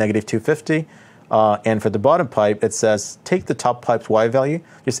 50 and negative 250. And for the bottom pipe, it says take the top pipe's Y value,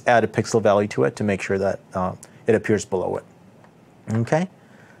 just add a pixel value to it to make sure that it appears below it. Okay.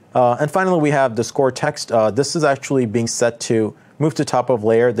 And finally, we have the score text. This is actually being set to move to top of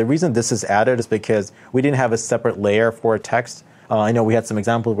layer. The reason this is added is because we didn't have a separate layer for text. I know we had some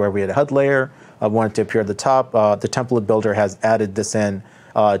examples where we had a HUD layer, wanted to appear at the top. The template builder has added this in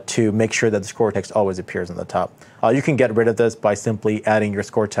to make sure that the score text always appears on the top. You can get rid of this by simply adding your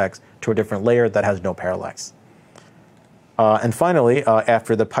score text to a different layer that has no parallax. And finally,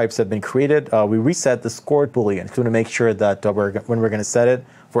 after the pipes have been created, we reset the scored Boolean. So we want to make sure that when we're going to set it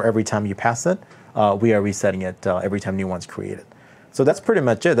for every time you pass it, we are resetting it every time new one's created. So that's pretty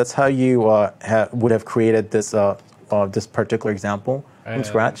much it. That's how you would have created this this particular example from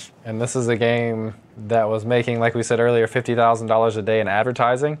scratch. And this is a game that was making, like we said earlier, $50,000 a day in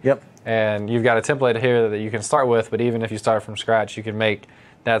advertising. Yep. And you've got a template here that you can start with, but even if you start from scratch, you can make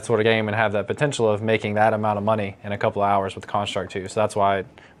that sort of game and have that potential of making that amount of money in a couple of hours with Construct 2. So that's why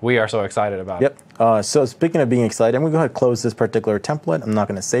we are so excited about it. Yep. So speaking of being excited, I'm going to go ahead and close this particular template. I'm not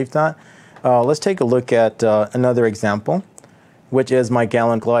going to save that. Let's take a look at another example, which is my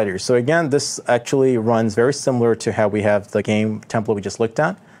Gallon glider. So again, this actually runs very similar to how we have the game template we just looked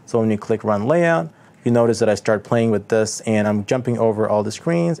at. So when you click Run Layout, you notice that I start playing with this, and I'm jumping over all the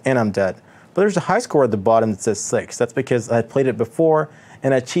screens, and I'm dead. But there's a high score at the bottom that says 6. That's because I played it before,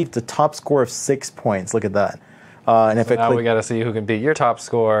 and I achieved the top score of 6 points. Look at that. And if so now we got to see who can beat your top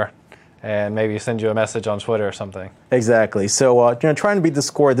score, and maybe send you a message on Twitter or something. Exactly. So trying to beat the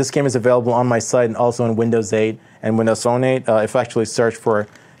score. This game is available on my site and also in Windows 8 and Windows Phone 8. If I actually search for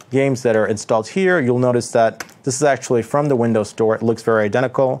games that are installed here, you'll notice that this is actually from the Windows Store. It looks very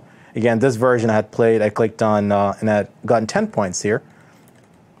identical. Again, this version I had played, I clicked on and I had gotten 10 points here.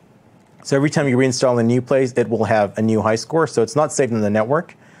 So every time you reinstall a new place, it will have a new high score. So it's not saved in the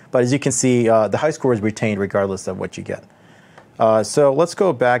network. But as you can see, the high score is retained regardless of what you get. So let's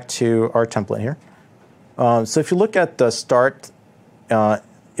go back to our template here. So if you look at the start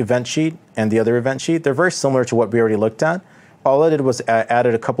event sheet and the other event sheet, they're very similar to what we already looked at. All I did was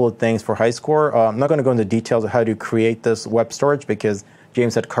added a couple of things for high score. I'm not going to go into details of how to create this web storage because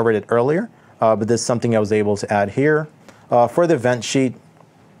James had covered it earlier. But this is something I was able to add here. For the event sheet,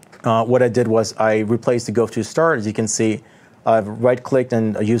 what I did was I replaced the go to start. As you can see, I've right-clicked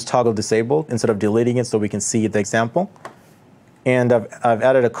and used toggle disabled instead of deleting it so we can see the example. And I've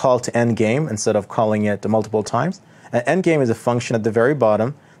added a call to end game instead of calling it multiple times. And end game is a function at the very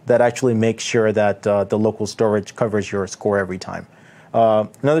bottom that actually makes sure that the local storage covers your score every time.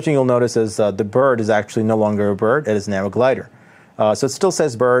 Another thing you'll notice is the bird is actually no longer a bird. It is now a glider. So it still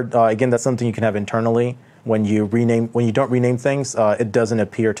says bird. Again, that's something you can have internally. When you don't rename things, it doesn't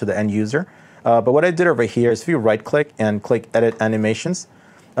appear to the end user. But what I did over here is if you right-click and click Edit Animations,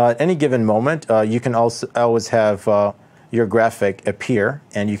 at any given moment, you can also always have your graphic appear,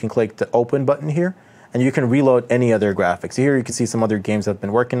 and you can click the Open button here, and you can reload any other graphics. So here you can see some other games I've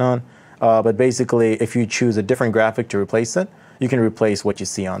been working on, but basically, if you choose a different graphic to replace it, you can replace what you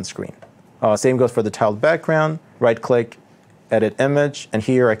see on screen. Same goes for the tiled background. Right-click, Edit Image, and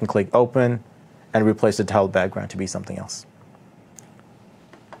here I can click Open and replace the tiled background to be something else.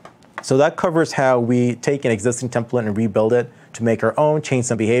 So that covers how we take an existing template and rebuild it to make our own, change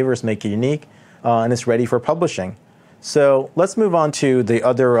some behaviors, make it unique, and it's ready for publishing. So let's move on to the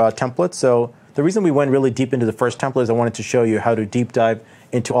other templates. So The reason we went really deep into the first template is I wanted to show you how to deep dive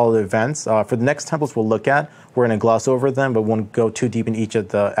into all the events. For the next templates we'll look at, we're going to gloss over them, but won't go too deep in each of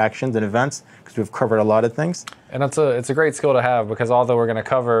the actions and events because we've covered a lot of things. And it's a great skill to have because although we're going to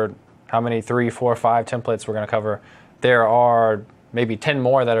cover how many 3, 4, 5 templates we're going to cover, there are maybe 10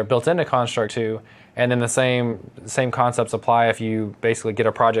 more that are built into Construct 2. And then the same concepts apply if you basically get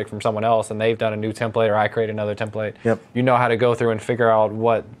a project from someone else and they've done a new template or I create another template. Yep. You know how to go through and figure out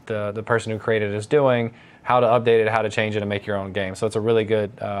what the person who created it is doing, how to update it, how to change it, and make your own game. So it's a really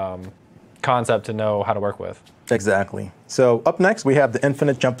good concept to know how to work with. Exactly. So up next, we have the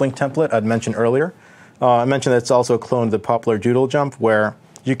infinite jump link template I'd mentioned earlier. I mentioned that it's also a clone of the popular doodle jump where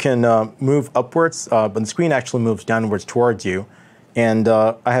you can move upwards, but the screen actually moves downwards towards you. And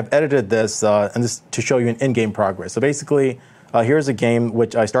I have edited this, and this to show you an in-game progress. So basically, here's a game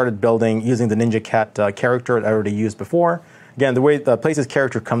which I started building using the Ninja Cat character that I already used before. Again, the way the place this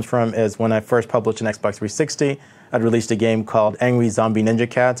character comes from is when I first published an Xbox 360, I'd released a game called Angry Zombie Ninja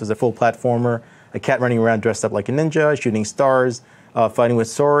Cats. It was a full platformer, a cat running around dressed up like a ninja, shooting stars, fighting with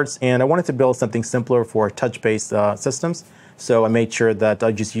swords. And I wanted to build something simpler for touch-based systems. So I made sure that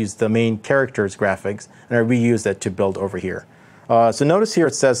I just used the main character's graphics, and I reused it to build over here. So notice here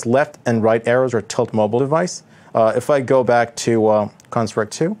it says left and right arrows or tilt mobile device. If I go back to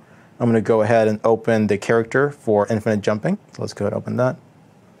Construct 2, I'm going to go ahead and open the character for infinite jumping. So let's go ahead and open that.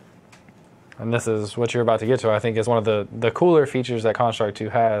 And this is what you're about to get to, I think, is one of the cooler features that Construct 2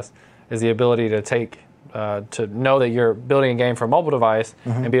 has, is the ability to to know that you're building a game for a mobile device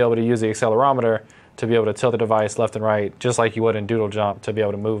and be able to use the accelerometer to be able to tilt the device left and right, just like you would in Doodle Jump, to be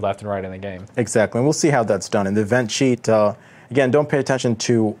able to move left and right in the game. Exactly, and we'll see how that's done. In the event sheet, again, don't pay attention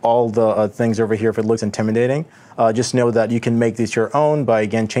to all the things over here if it looks intimidating. Just know that you can make these your own by,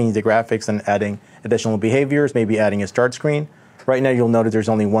 again, changing the graphics and adding additional behaviors, maybe adding a start screen. Right now, you'll notice there's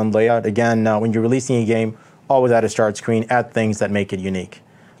only one layout. Again, when you're releasing a game, always add a start screen, add things that make it unique.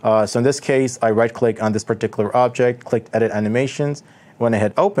 So in this case, I right-click on this particular object, clicked Edit Animations. When I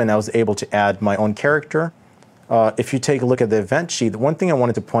hit Open, I was able to add my own character. If you take a look at the event sheet, the one thing I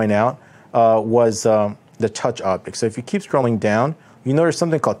wanted to point out was the touch object. So if you keep scrolling down, you notice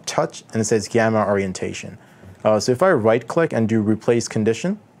something called touch, and it says gamma orientation. So if I right-click and do replace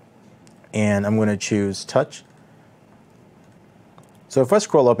condition, and I'm going to choose touch. So if I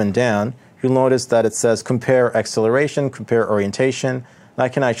scroll up and down, you'll notice that it says compare acceleration, compare orientation. And I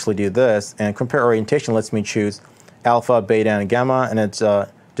can actually do this, and compare orientation lets me choose alpha, beta, and gamma, and it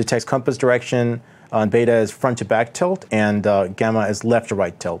detects compass direction. Beta is front to back tilt, and gamma is left to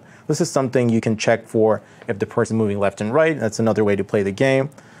right tilt. This is something you can check for if the person moving left and right. That's another way to play the game.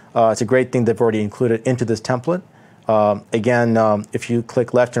 It's a great thing they've already included into this template. Again, if you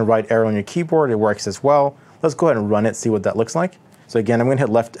click left and right arrow on your keyboard, it works as well. Let's go ahead and run it, see what that looks like. So again, I'm going to hit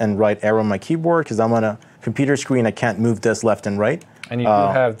left and right arrow on my keyboard because I'm on a computer screen. I can't move this left and right. And you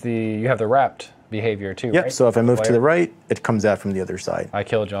have the wrapped behavior too, yep, right? so if I move to the right, it comes out from the other side. I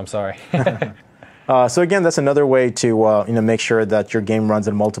killed you, I'm sorry. So again, that's another way to make sure that your game runs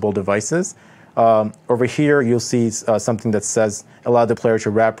on multiple devices. Over here, you'll see something that says allow the player to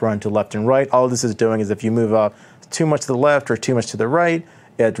wrap run to left and right. All this is doing is if you move too much to the left or too much to the right,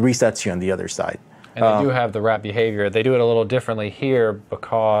 it resets you on the other side. And they do have the wrap behavior. They do it a little differently here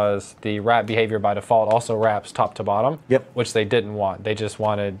because the wrap behavior by default also wraps top to bottom, yep, which they didn't want. They just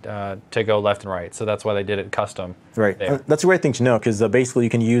wanted to go left and right. So that's why they did it custom. Right. That's a great thing to know because basically you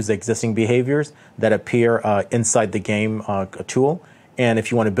can use existing behaviors that appear inside the game tool. And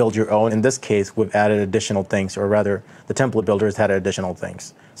if you want to build your own, in this case, we've added additional things, or rather, the template builder has added additional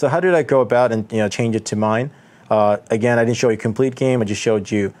things. So how did I go about and change it to mine? Again, I didn't show you a complete game. I just showed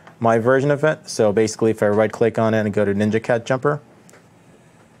you my version of it. So basically, if I right-click on it and go to Ninja Cat Jumper,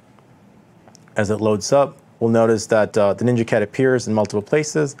 as it loads up, we'll notice that the Ninja Cat appears in multiple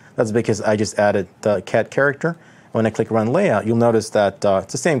places. That's because I just added the cat character. When I click Run Layout, you'll notice that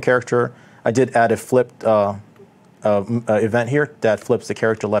it's the same character. I did add a flipped event here that flips the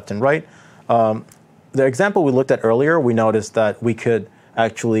character left and right. The example we looked at earlier, we noticed that we could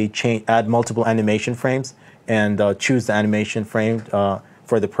actually add multiple animation frames and choose the animation frame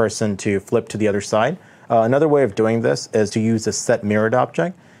for the person to flip to the other side. Another way of doing this is to use a set mirrored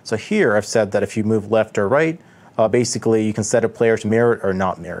object. So here I've said that if you move left or right, basically you can set a player to mirrored or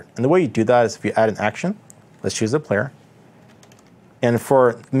not mirrored. And the way you do that is if you add an action, let's choose a player. And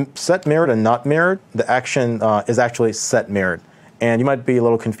for set mirrored and not mirrored, the action is actually set mirrored. And you might be a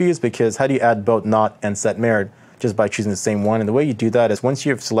little confused because how do you add both not and set mirrored just by choosing the same one? And the way you do that is once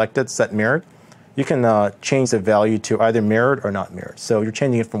you've selected set mirrored, you can change the value to either mirrored or not mirrored. So you're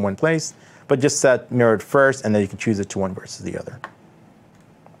changing it from one place, but just set mirrored first, and then you can choose it to one versus the other.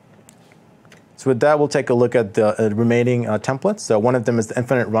 So with that, we'll take a look at the remaining templates. So one of them is the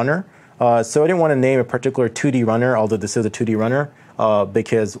Infinite Runner. So I didn't want to name a particular 2D runner, although this is a 2D runner,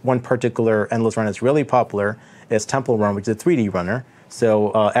 because one particular endless run that's really popular is Temple Run, which is a 3D runner.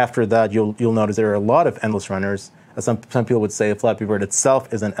 So after that, you'll notice there are a lot of endless runners. Some people would say Flappy Bird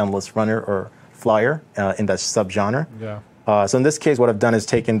itself is an endless runner or flyer in that subgenre. Yeah. So in this case, what I've done is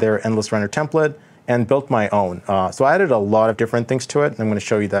taken their endless runner template and built my own. So I added a lot of different things to it, and I'm going to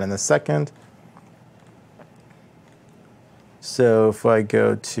show you that in a second. So if I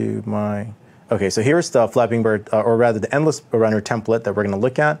go to my, okay, so here's the Flapping Bird, or rather the endless runner template that we're going to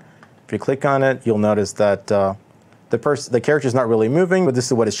look at. If you click on it, you'll notice that the character is not really moving, but this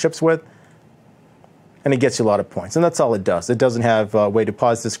is what it ships with. And it gets you a lot of points. And that's all it does. It doesn't have a way to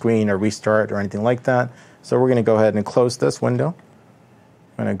pause the screen or restart or anything like that. So we're going to go ahead and close this window.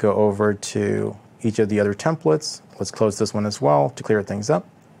 I'm going to go over to each of the other templates. Let's close this one as well to clear things up.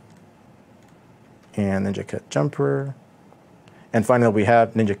 And Ninja Cat Jumper. And finally, we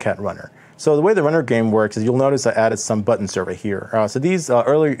have Ninja Cat Runner. So the way the runner game works is you'll notice I added some buttons over here. So these,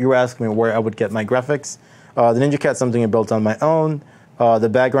 earlier you were asking me where I would get my graphics. The Ninja Cat is something I built on my own. The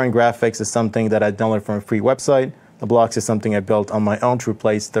background graphics is something that I downloaded from a free website. The blocks is something I built on my own to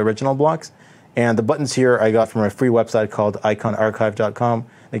replace the original blocks. And the buttons here I got from a free website called iconarchive.com.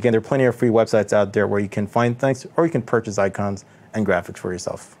 Again, there are plenty of free websites out there where you can find things, or you can purchase icons and graphics for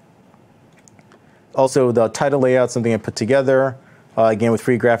yourself. Also, the title layout, something I put together, again with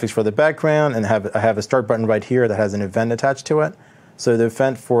free graphics for the background, and I have a start button right here that has an event attached to it. So the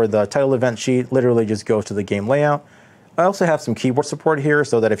event for the title event sheet literally just goes to the game layout. I also have some keyboard support here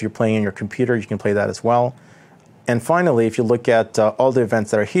so that if you're playing on your computer, you can play that as well. And finally, if you look at all the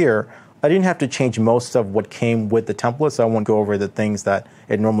events that are here, I didn't have to change most of what came with the template, so I won't go over the things that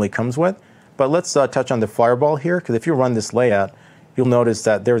it normally comes with. But let's touch on the fireball here, because if you run this layout, you'll notice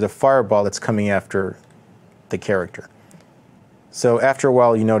that there's a fireball that's coming after the character. So after a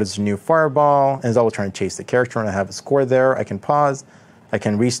while, you notice a new fireball, and it's always trying to chase the character, and I have a score there. I can pause, I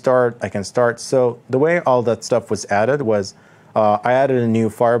can restart, I can start. So the way all that stuff was added was I added a new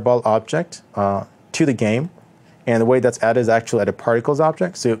fireball object to the game, and the way that's added is actually added particles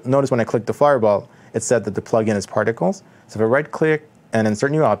object. So notice when I click the fireball, it said that the plugin is particles. So if I right-click and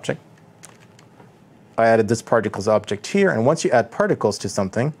insert new object, I added this particles object here, and once you add particles to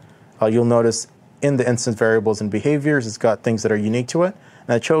something, you'll notice in the instance variables and behaviors, it's got things that are unique to it,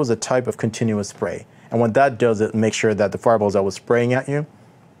 and I chose a type of continuous spray. And what that does, it makes sure that the fireball is always spraying at you,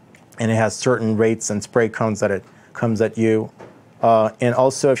 and it has certain rates and spray cones that it comes at you. And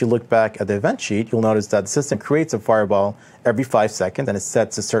also, if you look back at the event sheet, you'll notice that the system creates a fireball every 5 seconds, and it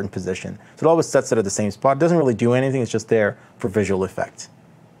sets a certain position. So it always sets it at the same spot. It doesn't really do anything. It's just there for visual effect.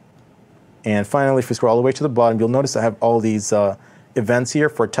 And finally, if we scroll all the way to the bottom, you'll notice I have all these events here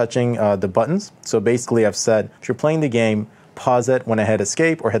for touching the buttons. So basically, I've said, if you're playing the game, pause it when I hit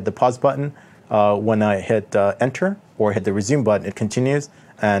escape or hit the pause button. When I hit enter or hit the resume button, it continues,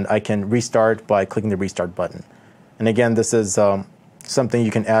 and I can restart by clicking the restart button. And again, this is something you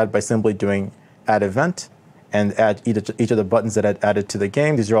can add by simply doing add event and add each of the buttons that I added to the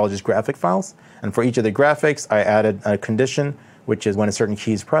game. These are all just graphic files. And for each of the graphics, I added a condition, which is when a certain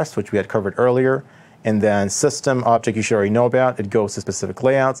key is pressed, which we had covered earlier. And then system object you should already know about. It goes to specific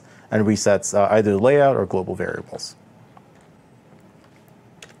layouts and resets either the layout or global variables.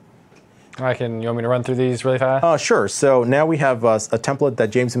 You want me to run through these really fast? Sure. So now we have a template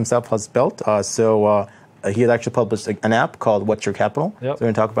that James himself has built. He had actually published an app called What's Your Capital? Yep. So we're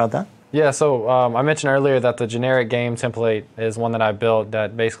going to talk about that. Yeah, so I mentioned earlier that the generic game template is one that I built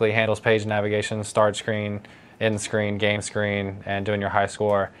that basically handles page navigation, start screen, end screen, game screen, and doing your high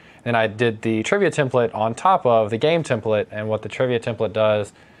score. Then I did the trivia template on top of the game template, and what the trivia template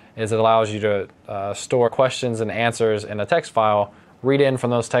does is it allows you to store questions and answers in a text file, read in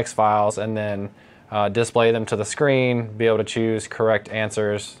from those text files, and then display them to the screen, be able to choose correct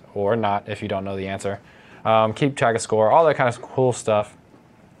answers or not if you don't know the answer, keep track of score, all that kind of cool stuff.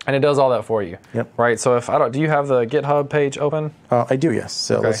 And it does all that for you. Yep. Right. So do you have the GitHub page open? I do, yes.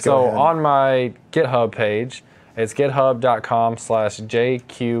 So okay. Let's go ahead. On my GitHub page, it's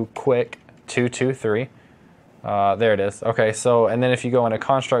github.com/jqquick223. There it is. Okay. So and then if you go into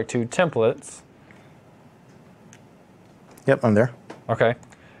Construct 2 templates. Yep, I'm there. Okay.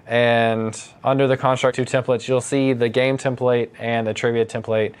 And under the Construct 2 templates, you'll see the game template and the trivia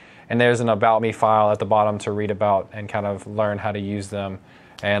template, and there's an About Me file at the bottom to read about and kind of learn how to use them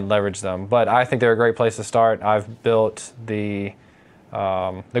and leverage them. But I think they're a great place to start. I've built the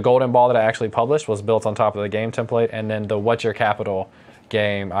golden ball that I actually published was built on top of the game template, and then the What's Your Capital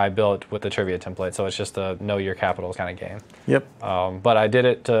game I built with the trivia template. So it's just a know your capitals kind of game. Yep. But I did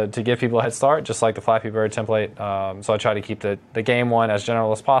it to give people a head start, just like the Flappy Bird template. So I try to keep the game one as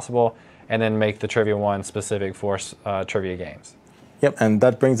general as possible, and then make the trivia one specific for trivia games. Yep, and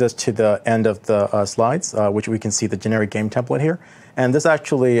that brings us to the end of the slides, which we can see the generic game template here. And this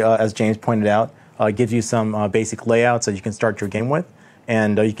actually, as James pointed out, gives you some basic layouts that you can start your game with.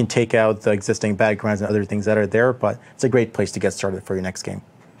 And you can take out the existing backgrounds and other things that are there, but it's a great place to get started for your next game.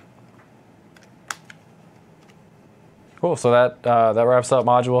 Cool, so that wraps up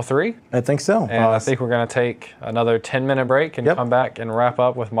Module 3. I think so. And I think we're going to take another 10-minute break and come back and wrap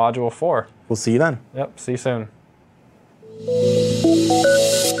up with Module 4. We'll see you then. Yep, see you soon.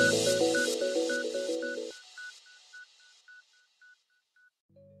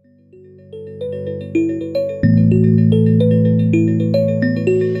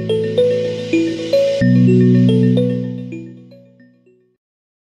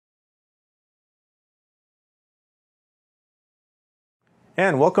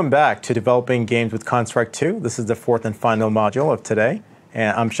 And welcome back to Developing Games with Construct 2. This is the fourth and final module of today.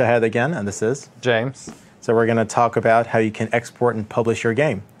 And I'm Shahid again, and this is James. So we're going to talk about how you can export and publish your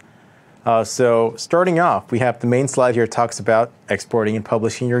game. So starting off, we have the main slide here talks about exporting and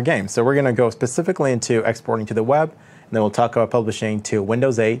publishing your game. So we're going to go specifically into exporting to the web, and then we'll talk about publishing to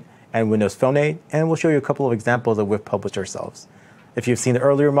Windows 8 and Windows Phone 8, and we'll show you a couple of examples that we've published ourselves. If you've seen the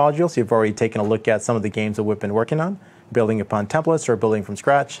earlier modules, you've already taken a look at some of the games that we've been working on, building upon templates or building from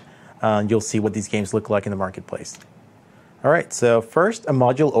scratch. You'll see what these games look like in the marketplace. All right, so first, a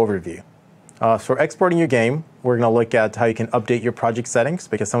module overview. For exporting your game, we're going to look at how you can update your project settings,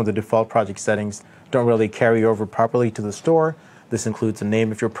 because some of the default project settings don't really carry over properly to the store. This includes the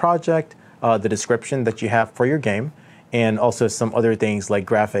name of your project, the description that you have for your game, and also some other things like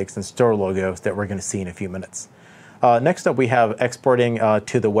graphics and store logos that we're going to see in a few minutes. Next up, we have exporting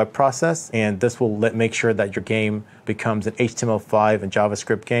to the web process, and this will make sure that your game becomes an HTML5 and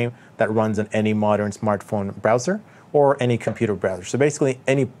JavaScript game that runs on any modern smartphone browser or any computer browser. So basically,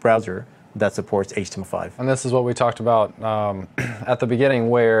 any browser that supports HTML5. And this is what we talked about at the beginning,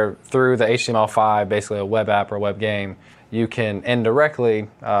 where through the HTML5, basically a web app or web game, you can indirectly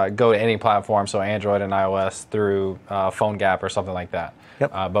go to any platform, so Android and iOS, through PhoneGap or something like that.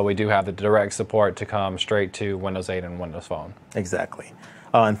 Yep. But we do have the direct support to come straight to Windows 8 and Windows Phone. Exactly.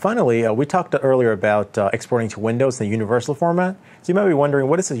 And finally, we talked earlier about exporting to Windows in a universal format. So you might be wondering,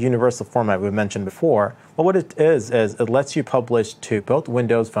 what is a universal format we mentioned before? Well, what it is it lets you publish to both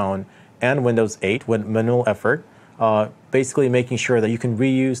Windows Phone and Windows 8 with minimal effort, basically making sure that you can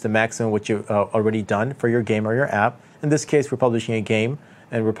reuse the maximum what you've already done for your game or your app. In this case, we're publishing a game,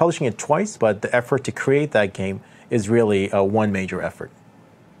 and we're publishing it twice, but the effort to create that game is really one major effort.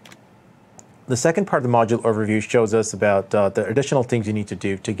 The second part of the module overview shows us about the additional things you need to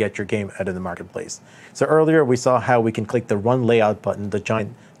do to get your game out of the marketplace. So earlier we saw how we can click the Run Layout button, the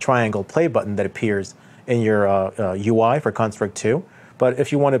giant triangle play button that appears in your UI for Construct 2. But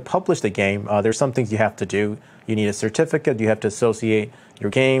if you want to publish the game, there's some things you have to do. You need a certificate. You have to associate your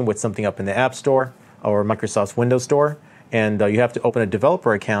game with something up in the App Store or Microsoft's Windows Store. And you have to open a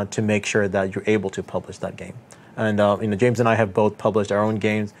developer account to make sure that you're able to publish that game. And James and I have both published our own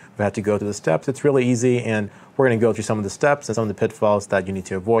games. We've had to go through the steps. It's really easy, and we're going to go through some of the steps and some of the pitfalls that you need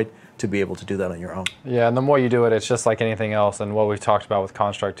to avoid to be able to do that on your own. Yeah, and the more you do it, it's just like anything else, and what we've talked about with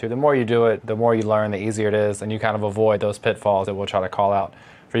Construct 2. The more you do it, the more you learn, the easier it is, and you kind of avoid those pitfalls that we'll try to call out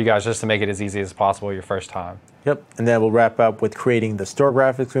for you guys just to make it as easy as possible your first time. Yep, and then we'll wrap up with creating the store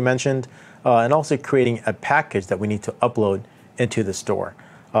graphics we mentioned, and also creating a package that we need to upload into the store.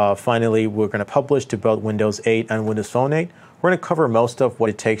 Finally, we're going to publish to both Windows 8 and Windows Phone 8. We're going to cover most of what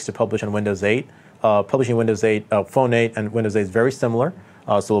it takes to publish on Windows 8. Publishing Windows 8, Phone 8, and Windows 8 is very similar,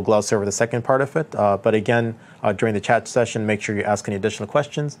 so we'll gloss over the second part of it. But again, during the chat session, make sure you ask any additional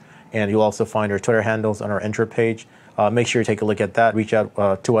questions, and you'll also find our Twitter handles on our intro page. Make sure you take a look at that. Reach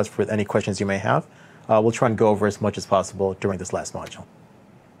out to us with any questions you may have. We'll try and go over as much as possible during this last module.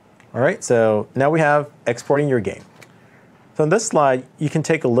 All right, so now we have exporting your game. So in this slide, you can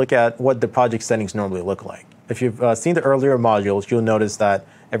take a look at what the project settings normally look like. If you've seen the earlier modules, you'll notice that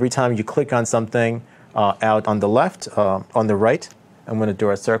every time you click on something out on the left, on the right, I'm going to do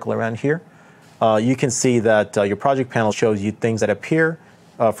a circle around here, you can see that your project panel shows you things that appear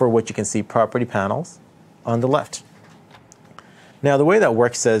for which you can see property panels on the left. Now, the way that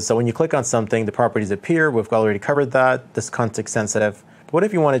works is, so when you click on something, the properties appear. We've already covered that. This is context sensitive. But what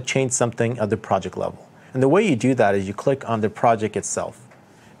if you want to change something at the project level? And the way you do that is you click on the project itself.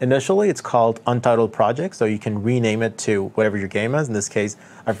 Initially, it's called Untitled Project, so you can rename it to whatever your game is. In this case,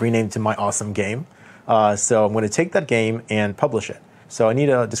 I've renamed it to My Awesome Game. So I'm going to take that game and publish it. So I need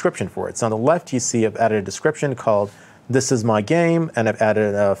a description for it. So on the left, you see I've added a description called "This is my game," and I've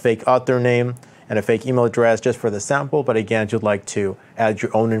added a fake author name and a fake email address just for the sample. But again, if you'd like to add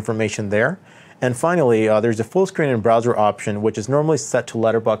your own information there. And finally, there's a full screen in browser option, which is normally set to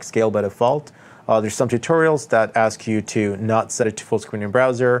letterbox scale by default. There's some tutorials that ask you to not set it to full screen in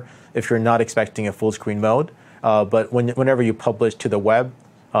browser if you're not expecting a full screen mode. But whenever you publish to the web,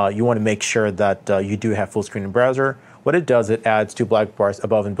 you want to make sure that you do have full screen in browser. What it does, it adds 2 black bars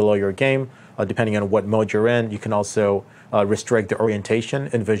above and below your game, depending on what mode you're in. You can also restrict the orientation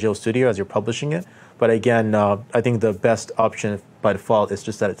in Visual Studio as you're publishing it. But again, I think the best option by default is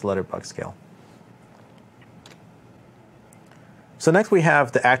to set it to letterbox scale. So next we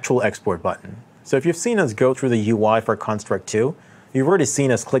have the actual export button. So if you've seen us go through the UI for Construct 2, you've already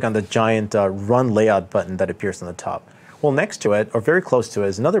seen us click on the giant Run Layout button that appears on the top. Well, next to it, or very close to it,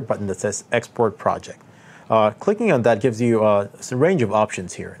 is another button that says Export Project. Clicking on that gives you a range of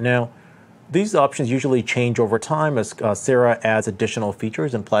options here. Now, these options usually change over time as Sera adds additional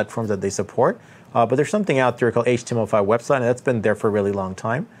features and platforms that they support. But there's something out there called HTML5 website, and that's been there for a really long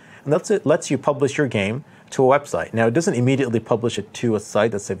time. And it lets you publish your game to a website. Now, it doesn't immediately publish it to a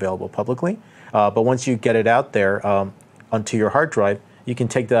site that's available publicly, but once you get it out there onto your hard drive, you can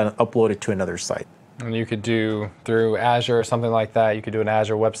take that and upload it to another site. And you could do through Azure or something like that. You could do an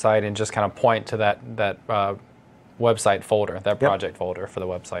Azure website and just kind of point to that website folder, that project folder for the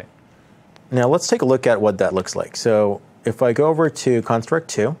website. Now, let's take a look at what that looks like. So if I go over to Construct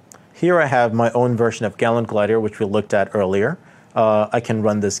 2, here I have my own version of Gallant Glider, which we looked at earlier. I can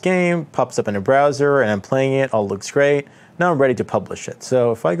run this game, pops up in a browser, and I'm playing it, all looks great. Now I'm ready to publish it.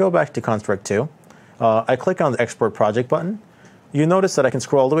 So if I go back to Construct 2, I click on the Export Project button. You notice that I can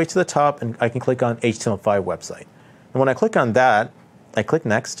scroll all the way to the top, and I can click on HTML5 website. And when I click on that, I click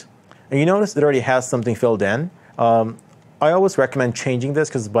Next, and you notice it already has something filled in. I always recommend changing this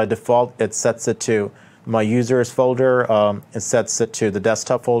because by default, it sets it to my users folder, it sets it to the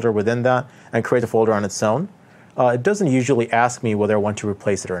desktop folder within that, and creates a folder on its own. It doesn't usually ask me whether I want to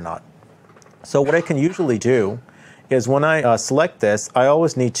replace it or not. So what I can usually do is when I select this, I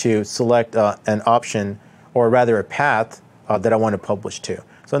always need to select an option, or rather a path, that I want to publish to.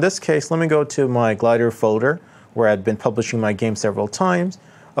 So in this case, let me go to my Glider folder where I've been publishing my game several times.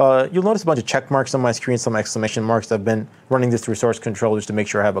 You'll notice a bunch of check marks on my screen, some exclamation marks. I've been running this through Source Control just to make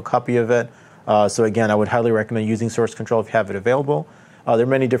sure I have a copy of it. So again, I would highly recommend using Source Control if you have it available. There are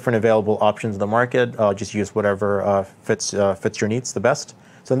many different available options in the market. Just use whatever fits your needs the best.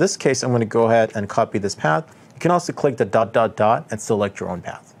 So in this case, I'm going to go ahead and copy this path. You can also click the ... and select your own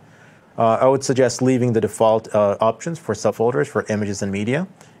path. I would suggest leaving the default options for subfolders for images and media,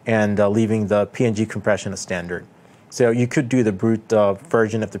 and leaving the PNG compression as standard. So you could do the brute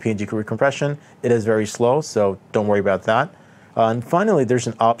version of the PNG compression. It is very slow, so don't worry about that. And finally, there's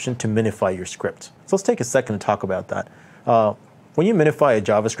an option to minify your script. So let's take a second to talk about that. When you minify a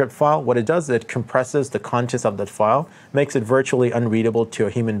JavaScript file, what it does is it compresses the contents of that file, makes it virtually unreadable to a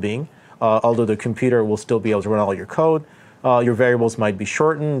human being, although the computer will still be able to run all your code. Your variables might be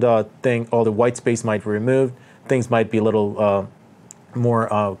shortened, all the white space might be removed, things might be a little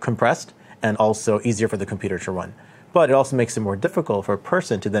more compressed, and also easier for the computer to run. But it also makes it more difficult for a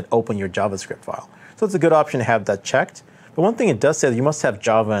person to then open your JavaScript file. So it's a good option to have that checked. But one thing it does say is you must have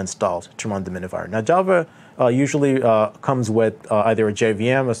Java installed to run the minifier. Now, Java usually comes with either a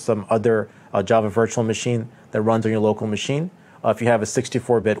JVM or some other Java virtual machine that runs on your local machine. If you have a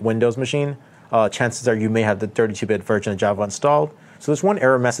 64-bit Windows machine, chances are you may have the 32-bit version of Java installed. So there's one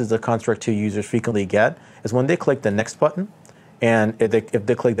error message that Construct 2 users frequently get is when they click the Next button, and if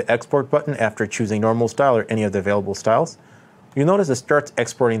they click the Export button after choosing normal style or any of the available styles, you notice it starts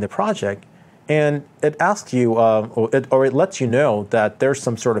exporting the project, and it asks you, or it lets you know that there's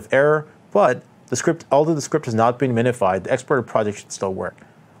some sort of error, but the script, although the script has not been minified, the exported project should still work.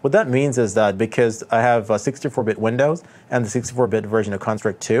 What that means is that because I have a 64-bit Windows and the 64-bit version of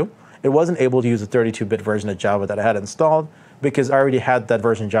Construct 2, it wasn't able to use the 32-bit version of Java that I had installed because I already had that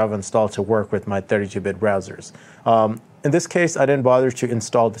version of Java installed to work with my 32-bit browsers. In this case, I didn't bother to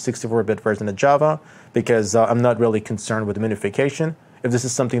install the 64-bit version of Java because I'm not really concerned with minification. If this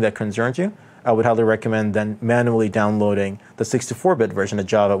is something that concerns you, I would highly recommend then manually downloading the 64-bit version of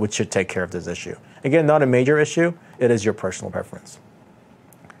Java, which should take care of this issue. Again, not a major issue. It is your personal preference.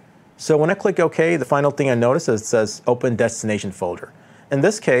 So when I click OK, the final thing I notice is it says Open Destination Folder. In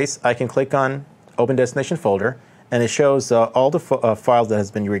this case, I can click on Open Destination Folder, and it shows all the files that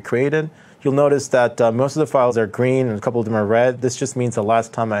has been recreated. You'll notice that most of the files are green and a couple of them are red. This just means the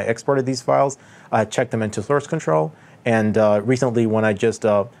last time I exported these files, I checked them into Source Control. And recently, when I just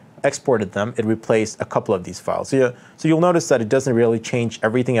exported them, it replaced a couple of these files. So you'll notice that it doesn't really change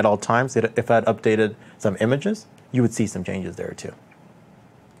everything at all times. If I had updated some images, you would see some changes there too.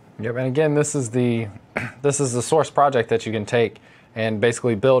 Yep, and again, this is the source project that you can take and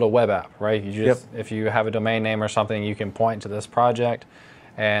basically build a web app, right? You just, if you have a domain name or something, you can point to this project,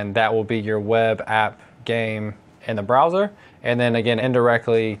 and that will be your web app game in the browser. And then again,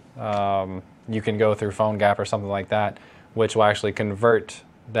 indirectly, you can go through PhoneGap or something like that, which will actually convert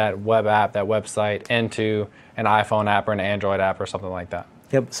that web app, that website, into an iPhone app or an Android app or something like that.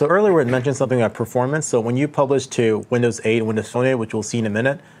 Yep. So earlier we had mentioned something about performance. So when you publish to Windows 8 and Windows Phone 8, which we'll see in a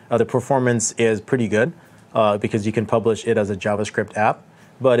minute, the performance is pretty good because you can publish it as a JavaScript app.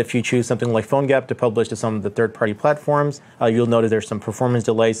 But if you choose something like PhoneGap to publish to some of the third-party platforms, you'll notice there's some performance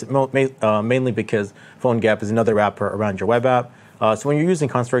delays, mainly because PhoneGap is another wrapper around your web app. So when you're using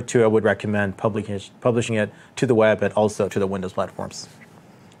Construct 2, I would recommend publishing it to the web and also to the Windows platforms.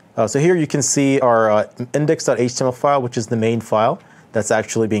 So here you can see our index.html file, which is the main file that's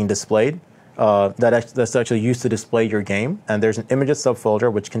actually being displayed. That's actually used to display your game. And there's an images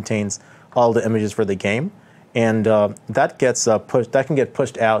subfolder which contains all the images for the game. And that can get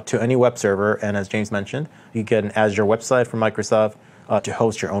pushed out to any web server. And as James mentioned, you get an Azure website from Microsoft to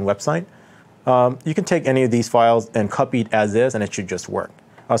host your own website. You can take any of these files and copy it as is, and it should just work.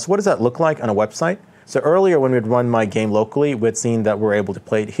 So what does that look like on a website? So earlier when we'd run my game locally, we'd seen that we're able to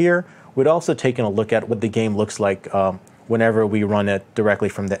play it here. We'd also taken a look at what the game looks like whenever we run it directly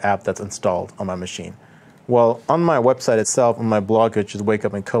from the app that's installed on my machine. Well, on my website itself, on my blog, which is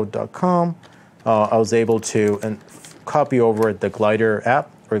wakeupandcode.com, I was able to copy over the Glider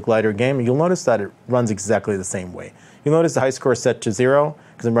app or Glider game, and you'll notice that it runs exactly the same way. You'll notice the high score is set to 0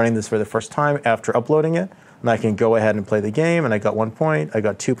 because I'm running this for the first time after uploading it, and I can go ahead and play the game, and I got 1 point, I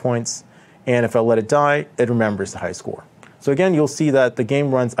got 2 points, and if I let it die, it remembers the high score. So again, you'll see that the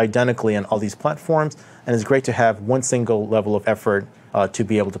game runs identically on all these platforms, and it's great to have one single level of effort to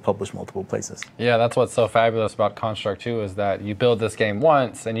be able to publish multiple places. Yeah, that's what's so fabulous about Construct 2 is that you build this game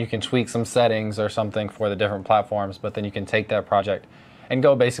once and you can tweak some settings or something for the different platforms, but then you can take that project and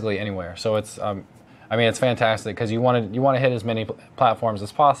go basically anywhere. So it's, I mean, it's fantastic because you want to hit as many platforms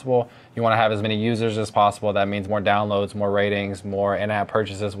as possible. You want to have as many users as possible. That means more downloads, more ratings, more in-app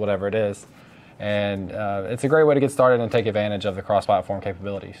purchases, whatever it is. And it's a great way to get started and take advantage of the cross-platform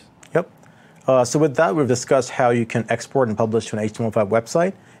capabilities. Yep. So with that, we've discussed how you can export and publish to an HTML5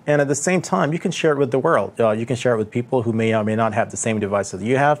 website. And at the same time, you can share it with the world. You can share it with people who may or may not have the same device that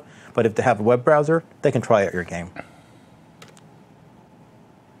you have. But if they have a web browser, they can try out your game.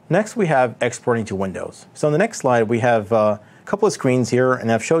 Next, we have exporting to Windows. So on the next slide, we have a couple of screens here.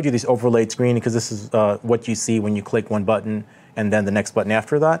 And I've showed you this overlaid screen because this is what you see when you click one button and then the next button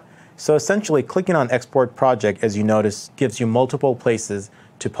after that. So essentially, clicking on Export Project, as you notice, gives you multiple places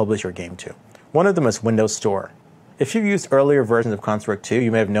to publish your game to. One of them is Windows Store. If you've used earlier versions of Construct 2,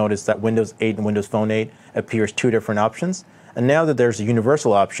 you may have noticed that Windows 8 and Windows Phone 8 appears 2 different options. And now that there's a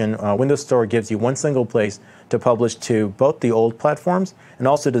universal option, Windows Store gives you one single place to publish to both the old platforms and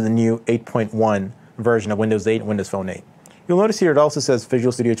also to the new 8.1 version of Windows 8 and Windows Phone 8. You'll notice here it also says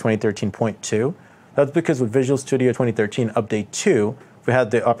Visual Studio 2013.2. That's because with Visual Studio 2013 Update 2, we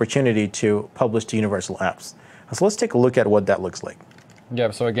had the opportunity to publish to universal apps. So let's take a look at what that looks like. Yeah,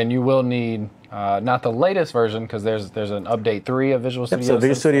 so again, you will need not the latest version because there's an update 3 of Visual Studio. So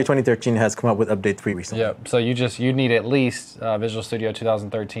Visual Studio 2013 has come up with update 3 recently. Yep. So you need at least Visual Studio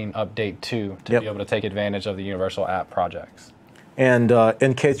 2013 update 2 to be able to take advantage of the universal app projects. And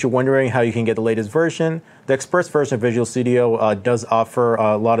in case you're wondering how you can get the latest version, the Express version of Visual Studio does offer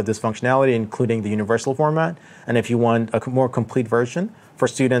a lot of this functionality, including the universal format. And if you want a more complete version, for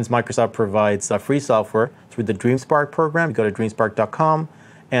students, Microsoft provides free software through the DreamSpark program. You go to dreamspark.com.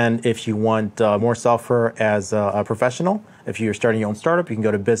 And if you want more software as a professional, if you're starting your own startup, you can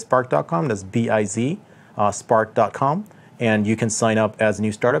go to bizspark.com. That's B-I-Z, spark.com. And you can sign up as a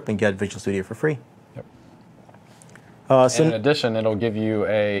new startup and get Visual Studio for free. So in addition, it'll give you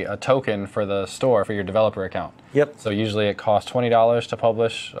a token for the store for your developer account. Yep. So usually it costs $20 to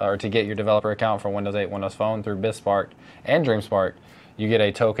publish or to get your developer account for Windows 8, Windows Phone through BizSpark and DreamSpark. You get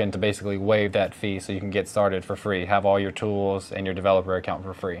a token to basically waive that fee so you can get started for free, have all your tools and your developer account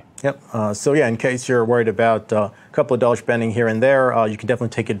for free. Yep. So yeah, in case you're worried about a couple of dollars spending here and there, you can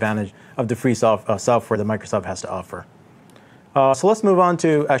definitely take advantage of the free software that Microsoft has to offer. So let's move on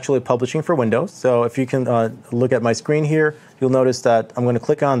to actually publishing for Windows. So if you can look at my screen here, you'll notice that I'm going to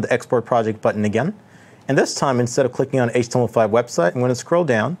click on the Export Project button again. And this time, instead of clicking on HTML5 website, I'm going to scroll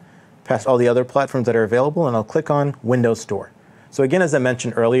down past all the other platforms that are available, and I'll click on Windows Store. So again, as I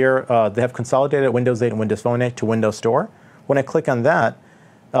mentioned earlier, they have consolidated Windows 8 and Windows Phone 8 to Windows Store. When I click on that,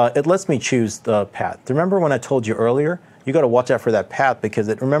 it lets me choose the path. Remember when I told you earlier, you got to watch out for that path because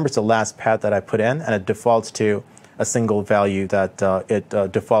it remembers the last path that I put in, and it defaults to a single value that it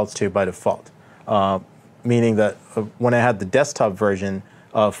defaults to by default. Meaning that when I had the desktop version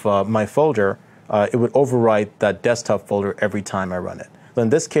of my folder, it would overwrite that desktop folder every time I run it. So in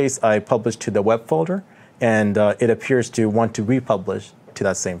this case, I published to the web folder, and it appears to want to republish to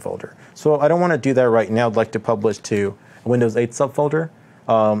that same folder. So I don't want to do that right now. I'd like to publish to a Windows 8 subfolder.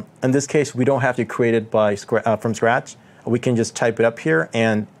 In this case, we don't have to create it from scratch. We can just type it up here,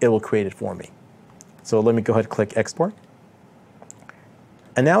 and it will create it for me. So let me go ahead and click Export.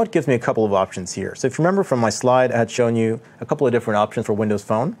 And now it gives me a couple of options here. So if you remember from my slide, I had shown you a couple of different options for Windows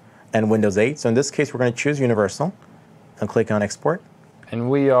Phone and Windows 8. So in this case, we're going to choose Universal and click on Export. And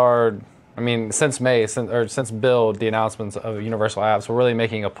we are, I mean, since Build, the announcements of Universal Apps, we're really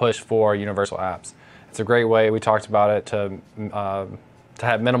making a push for Universal Apps. It's a great way, we talked about it, to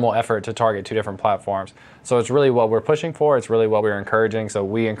have minimal effort to target 2 different platforms. So it's really what we're pushing for, it's really what we're encouraging. So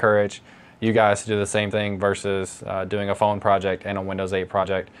we encourage you guys to do the same thing versus doing a phone project and a Windows 8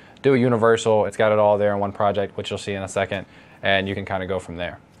 project. Do a Universal, it's got it all there in one project, which you'll see in a second, and you can kind of go from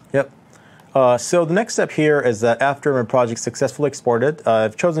there. Yep. So the next step here is that after my project successfully exported,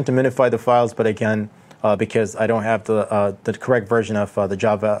 I've chosen to minify the files, but again, because I don't have the correct version of the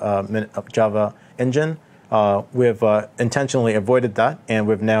Java engine, we've intentionally avoided that, and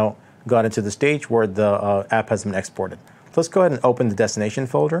we've now got into the stage where the app has been exported. So let's go ahead and open the destination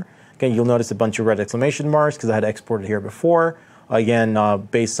folder. Again, you'll notice a bunch of red exclamation marks because I had exported here before. Again,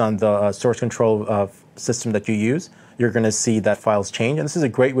 based on the source control system that you use, you're going to see that files change. And this is a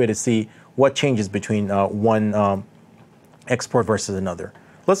great way to see what changes between one export versus another.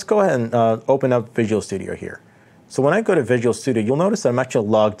 Let's go ahead and open up Visual Studio here. So when I go to Visual Studio, you'll notice that I'm actually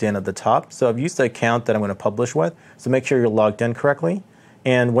logged in at the top. So I've used the account that I'm going to publish with. So make sure you're logged in correctly.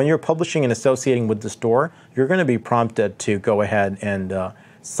 And when you're publishing and associating with the store, you're going to be prompted to go ahead and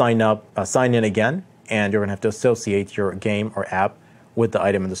sign in again, and you're going to have to associate your game or app with the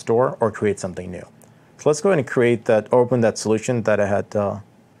item in the store or create something new. So let's go ahead and open that solution that I had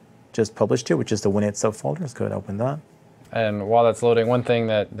just published to, which is the Win8 subfolder. Let's go ahead and open that. And while that's loading, one thing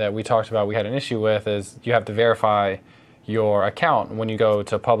that we talked about we had an issue with is you have to verify your account when you go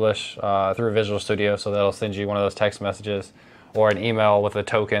to publish through Visual Studio, so that'll send you one of those text messages or an email with a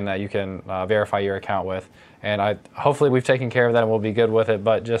token that you can verify your account with. And hopefully we've taken care of that and we'll be good with it,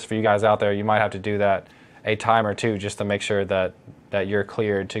 but just for you guys out there, you might have to do that a time or two just to make sure that you're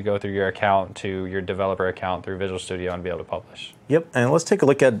cleared to go through your account to your developer account through Visual Studio and be able to publish. Yep, and let's take a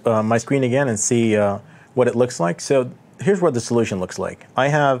look at my screen again and see what it looks like. So here's what the solution looks like. I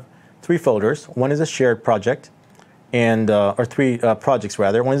have 3 folders. One is a shared project, or 3 projects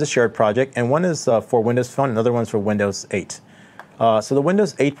rather. One is a shared project, and one is for Windows Phone, another one's for Windows 8. So the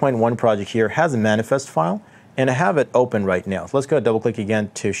Windows 8.1 project here has a manifest file, and I have it open right now. So let's go double click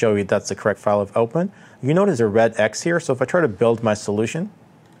again to show you that's the correct file I've opened. You notice a red X here, so if I try to build my solution,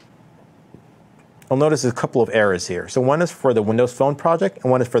 I'll notice a couple of errors here. So one is for the Windows Phone project,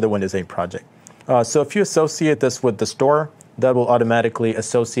 and one is for the Windows 8 project. So if you associate this with the store, that will automatically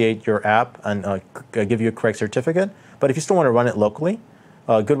associate your app and give you a correct certificate. But if you still want to run it locally,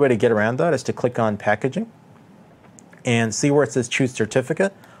 a good way to get around that is to click on Packaging and see where it says Choose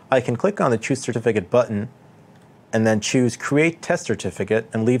Certificate. I can click on the Choose Certificate button and then choose Create Test Certificate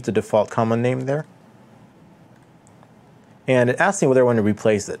and leave the default common name there. And it asks me whether I want to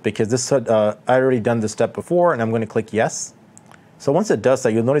replace it because this I already done this step before, and I'm going to click Yes. So once it does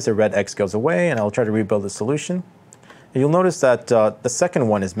that, you'll notice the red X goes away, and I'll try to rebuild the solution. And you'll notice that the second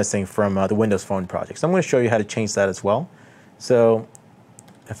one is missing from the Windows Phone project. So I'm going to show you how to change that as well. So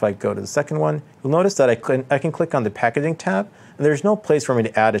if I go to the second one, you'll notice that I can click on the Packaging tab, and there's no place for me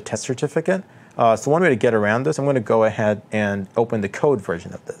to add a test certificate. So one way to get around this, I'm going to go ahead and open the code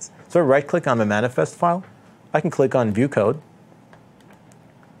version of this. So I right-click on the manifest file. I can click on View Code.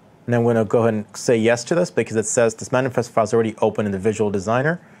 And I'm going to go ahead and say yes to this because it says this manifest file is already open in the Visual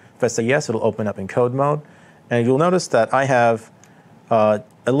Designer. If I say yes, it'll open up in code mode. And you'll notice that I have a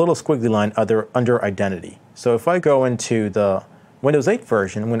little squiggly line under Identity. So if I go into the Windows 8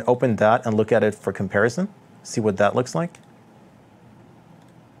 version, I'm going to open that and look at it for comparison, see what that looks like.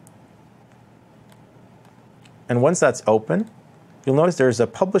 And once that's open, you'll notice there's a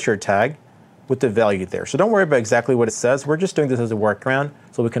publisher tag with the value there. So don't worry about exactly what it says. We're just doing this as a workaround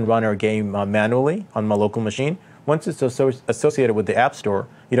so we can run our game manually on my local machine. Once it's associated with the App Store,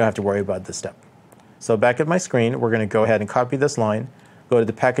 you don't have to worry about this step. So back at my screen, we're going to go ahead and copy this line, go to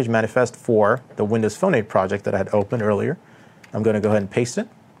the package manifest for the Windows Phone 8 project that I had opened earlier. I'm going to go ahead and paste it.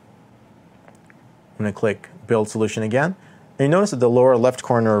 I'm going to click Build Solution again. And you notice at the lower left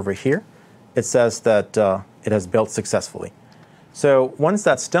corner over here, it says that it has built successfully. So once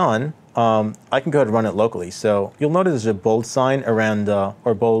that's done, I can go ahead and run it locally. So you'll notice there's a bold sign around,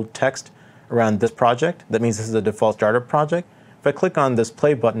 or bold text around this project. That means this is a default startup project. If I click on this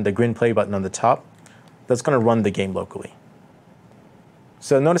play button, the green play button on the top, that's going to run the game locally.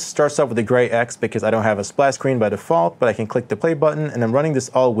 So notice it starts off with a gray X because I don't have a splash screen by default, but I can click the play button, and I'm running this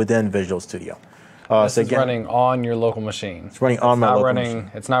all within Visual Studio. This is running on your local machine. It's running on my local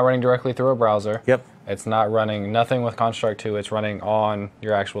machine. It's not running directly through a browser. Yep. It's not running nothing with Construct 2. It's running on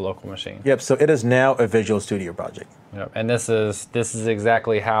your actual local machine. Yep. So it is now a Visual Studio project. Yep. And this is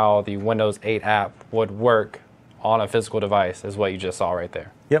exactly how the Windows 8 app would work on a physical device, is what you just saw right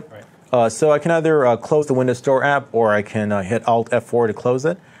there. Yep. Right. So I can either close the Windows Store app, or I can hit Alt F4 to close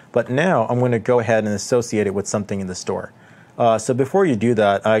it. But now I'm going to go ahead and associate it with something in the store. So before you do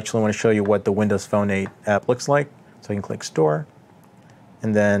that, I actually want to show you what the Windows Phone 8 app looks like. So I can click Store,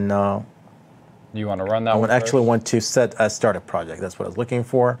 and then you want to run that one I actually want to set a startup project. That's what I was looking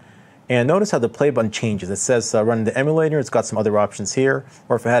for. And notice how the play button changes. It says run the emulator. It's got some other options here.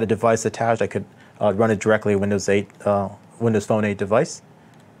 Or if I had a device attached, I could run it directly Windows Phone 8 device.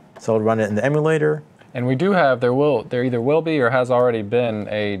 So I'll run it in the emulator. And we do have, there either will be or has already been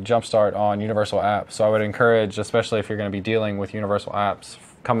a jumpstart on Universal Apps. So I would encourage, especially if you're going to be dealing with Universal Apps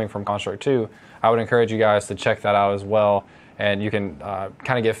coming from Construct 2, I would encourage you guys to check that out as well. And you can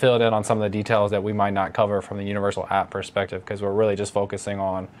kind of get filled in on some of the details that we might not cover from the Universal App perspective, because we're really just focusing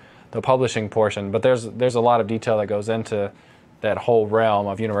on the publishing portion. But there's a lot of detail that goes into that whole realm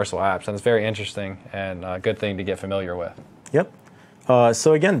of Universal Apps, and it's very interesting and a good thing to get familiar with. Yep.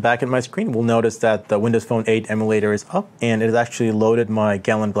 So again, back at my screen, we'll notice that the Windows Phone 8 emulator is up, and it has actually loaded my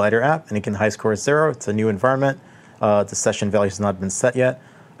Gallon Glider app, and it can high score 0. It's a new environment. The session value has not been set yet.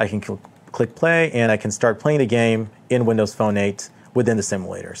 I can click play, and I can start playing the game in Windows Phone 8 within the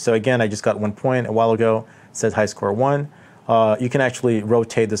simulator. So again, I just got 1 point a while ago. It says high score 1. You can actually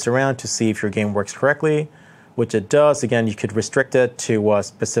rotate this around to see if your game works correctly, which it does. Again, you could restrict it to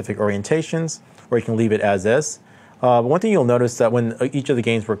specific orientations, or you can leave it as is. But one thing you'll notice that when each of the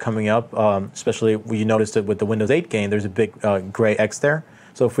games were coming up, especially when you noticed it with the Windows 8 game, there's a big gray X there.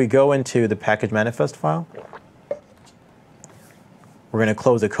 So if we go into the package manifest file, we're going to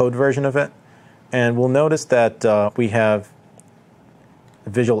close the code version of it, and we'll notice that we have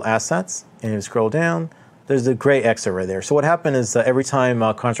visual assets, and you scroll down, there's a gray X over there. So what happened is every time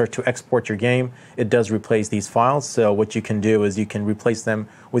Construct 2 exports your game, it does replace these files. So what you can do is you can replace them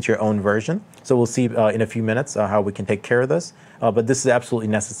with your own version. So we'll see in a few minutes how we can take care of this. But this is absolutely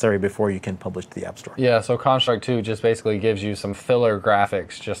necessary before you can publish to the App Store. Yeah, so Construct 2 just basically gives you some filler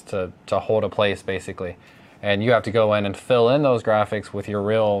graphics just to hold a place, basically. And you have to go in and fill in those graphics with your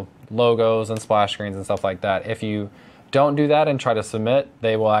real logos and splash screens and stuff like that. If you don't do that and try to submit,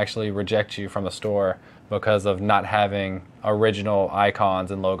 they will actually reject you from the store because of not having original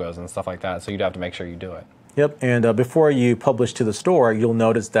icons and logos and stuff like that. So you'd have to make sure you do it. Yep, and before you publish to the store, you'll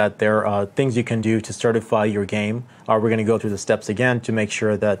notice that there are things you can do to certify your game. We're going to go through the steps again to make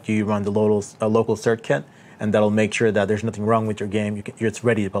sure that you run the local cert kit, and that'll make sure that there's nothing wrong with your game. It's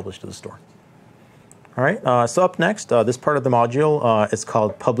ready to publish to the store. All right, so up next, this part of the module is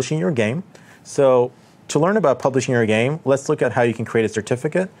called Publishing Your Game. So to learn about publishing your game, let's look at how you can create a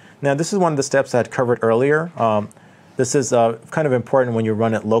certificate. Now, this is one of the steps I had covered earlier. This is kind of important when you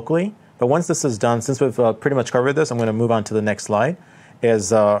run it locally. But once this is done, since we've pretty much covered this, I'm going to move on to the next slide, is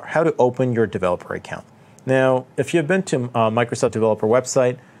how to open your developer account. Now, if you've been to Microsoft Developer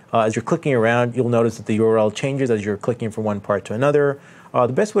website, as you're clicking around, you'll notice that the URL changes as you're clicking from one part to another.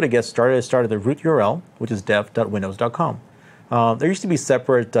 The best way to get started is start at the root URL, which is dev.windows.com. There used to be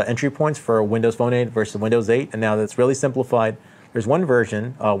separate entry points for Windows Phone 8 versus Windows 8, and now that's really simplified. There's one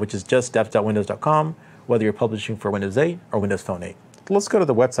version, which is just dev.windows.com, whether you're publishing for Windows 8 or Windows Phone 8. So let's go to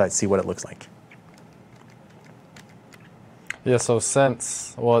the website, see what it looks like. Yeah, so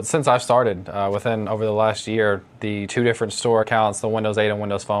since I've started, over the last year, the two different store accounts, the Windows 8 and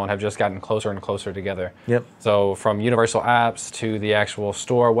Windows Phone, have just gotten closer and closer together. Yep. So from Universal Apps to the actual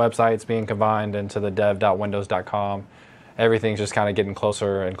store websites being combined into the dev.windows.com, everything's just kind of getting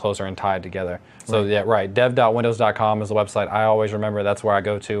closer and closer and tied together. So yeah, right, dev.windows.com is the website I always remember. That's where I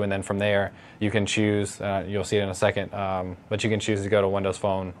go to, and then from there you can choose, you'll see it in a second, but you can choose to go to Windows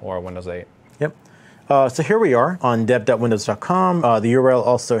Phone or Windows 8. Yep. So here we are on dev.windows.com. The URL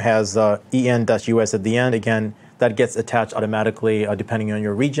also has en-us at the end. Again, that gets attached automatically depending on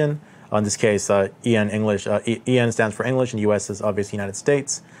your region. In this case, EN English. EN stands for English, and US is obviously United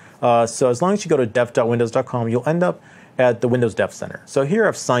States. So as long as you go to dev.windows.com, you'll end up at the Windows Dev Center. So here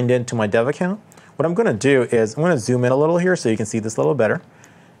I've signed in to my dev account. what I'm going to do is I'm going to zoom in a little here so you can see this a little better.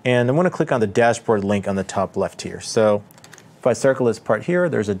 And I'm going to click on the dashboard link on the top left here. So if I circle this part here,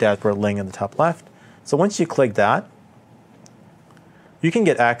 there's a dashboard link in the top left. So once you click that, you can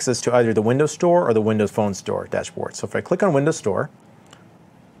get access to either the Windows Store or the Windows Phone Store dashboard. So if I click on Windows Store,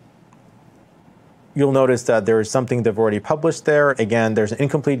 you'll notice that there is something they've already published there. Again, there's an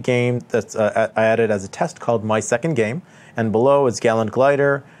incomplete game that's I added as a test called My Second Game. And below is Gallant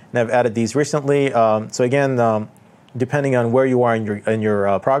Glider. And I've added these recently. So again, depending on where you are in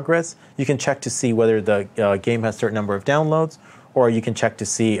your progress, you can check to see whether the game has a certain number of downloads, or you can check to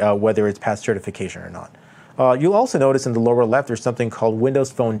see whether it's passed certification or not. You'll also notice in the lower left there's something called Windows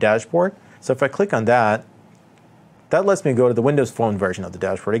Phone Dashboard. So if I click on that, that lets me go to the Windows Phone version of the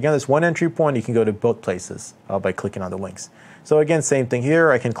dashboard. Again, there's one entry point. You can go to both places by clicking on the links. So again, same thing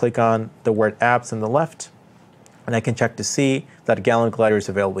here. I can click on the word apps on the left, and I can check to see that Gallant Glider is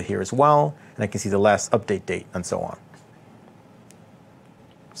available here as well, and I can see the last update date and so on.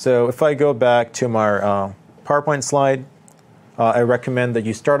 So if I go back to my PowerPoint slide, I recommend that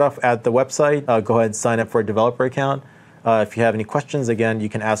you start off at the website. Go ahead and sign up for a developer account. If you have any questions, again, you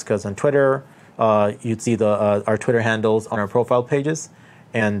can ask us on Twitter. You'd see our Twitter handles on our profile pages.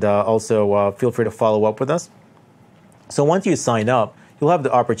 And also feel free to follow up with us. So once you sign up, you'll have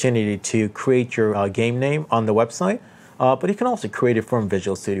the opportunity to create your game name on the website. But you can also create it from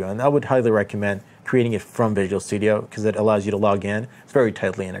Visual Studio. And I would highly recommend creating it from Visual Studio because it allows you to log in. It's very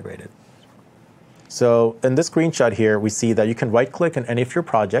tightly integrated. So in this screenshot here, we see that you can right-click on any of your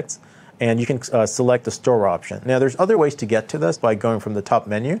projects, and you can select the store option. Now, there's other ways to get to this by going from the top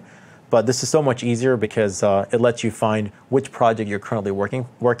menu, but this is so much easier because it lets you find which project you're currently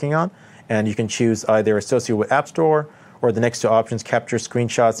working on, and you can choose either associate with App Store or the next two options, capture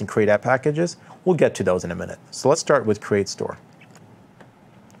screenshots and create app packages. We'll get to those in a minute. So let's start with Create Store.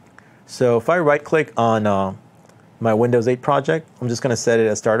 So if I right-click on my Windows 8 project, I'm just going to set it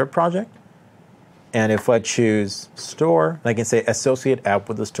as Startup Project. And if I choose Store, I can say Associate App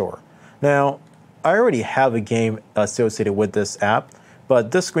with the Store. Now, I already have a game associated with this app,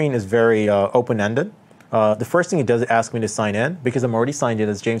 but this screen is very open-ended. The first thing it does is ask me to sign in. Because I'm already signed in,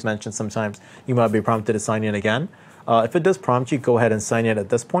 as James mentioned, sometimes you might be prompted to sign in again. If it does prompt you, go ahead and sign in at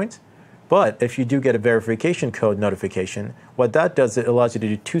this point. But if you do get a verification code notification, what that does, it allows you to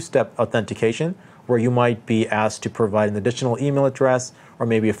do two-step authentication, where you might be asked to provide an additional email address or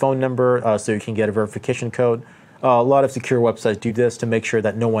maybe a phone number so you can get a verification code. A lot of secure websites do this to make sure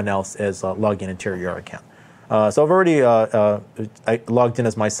that no one else is logging into your account. So I've already logged in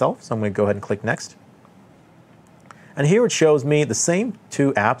as myself, so I'm going to go ahead and click Next. And here it shows me the same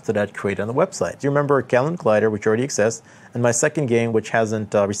two apps that I'd created on the website. Do you remember Gallant Glider, which already exists, and My Second Game, which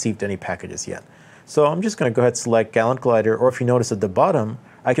hasn't received any packages yet. So I'm just going to go ahead and select Gallant Glider, or if you notice at the bottom,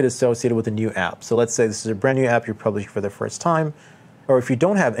 I could associate it with a new app. So let's say this is a brand new app you're publishing for the first time, or if you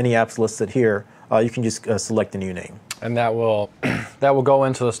don't have any apps listed here, you can just select a new name. And that will go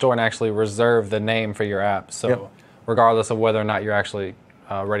into the store and actually reserve the name for your app. So regardless of whether or not you're actually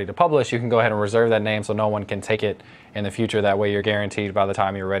ready to publish, you can go ahead and reserve that name so no one can take it in the future. That way you're guaranteed by the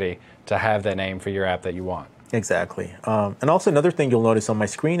time you're ready to have that name for your app that you want. Exactly. And also another thing you'll notice on my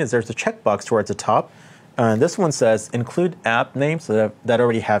screen is there's a checkbox towards the top. This one says include app names that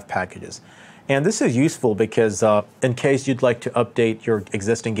already have packages. And this is useful because in case you'd like to update your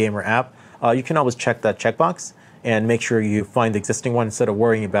existing game or app, you can always check that checkbox and make sure you find the existing one instead of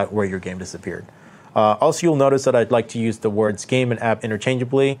worrying about where your game disappeared. Also, you'll notice that I'd like to use the words game and app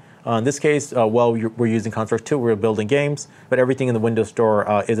interchangeably. In this case, we're using Construct 2, we're building games, but everything in the Windows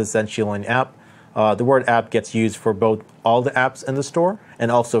Store is essentially an app. The word app gets used for both all the apps in the store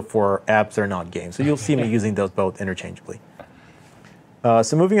and also for apps that are not games. So you'll see me using those both interchangeably.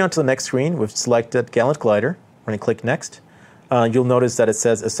 So moving on to the next screen, we've selected Gallant Glider. When I click Next, you'll notice that it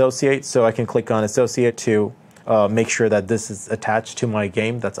says Associate, so I can click on Associate to make sure that this is attached to my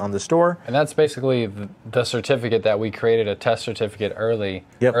game that's on the store. And that's basically the certificate that we created, a test certificate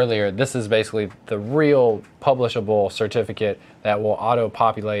earlier. This is basically the real publishable certificate that will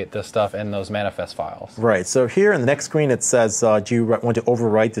auto-populate this stuff in those manifest files. Right, so here in the next screen it says, do you want to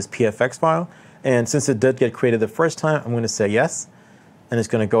overwrite this PFX file? And since it did get created the first time, I'm going to say yes. And it's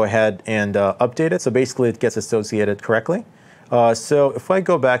going to go ahead and update it. So basically it gets associated correctly. So if I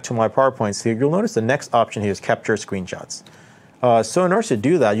go back to my PowerPoints here, you'll notice the next option here is capture screenshots. So in order to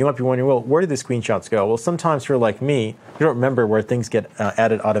do that, you might be wondering, well, where did the screenshots go? Well, sometimes if you're like me, you don't remember where things get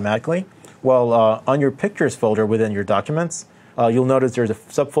added automatically. Well, on your pictures folder within your documents, you'll notice there's a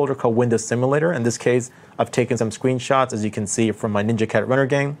subfolder called Windows Simulator. In this case, I've taken some screenshots, as you can see, from my Ninja Cat Runner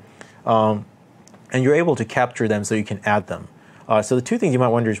game. And you're able to capture them so you can add them. So the two things you might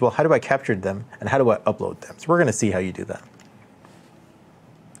wonder is, well, how do I capture them and how do I upload them? So we're going to see how you do that.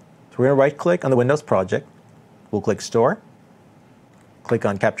 So we're going to right-click on the Windows project. We'll click Store. Click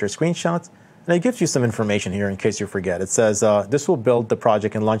on Capture Screenshots. And it gives you some information here in case you forget. It says this will build the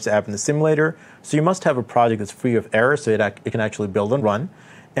project and launch the app in the simulator. So you must have a project that's free of errors so it can actually build and run.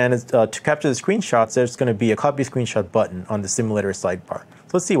 And to capture the screenshots, there's going to be a copy screenshot button on the simulator sidebar.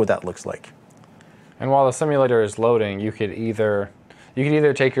 So let's see what that looks like. And while the simulator is loading, you could either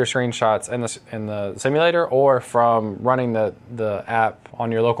take your screenshots in the simulator, or from running the app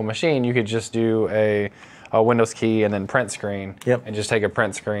on your local machine, you could just do a Windows key and then print screen, and just take a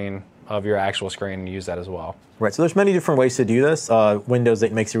print screen of your actual screen and use that as well. Right, so there's many different ways to do this. Windows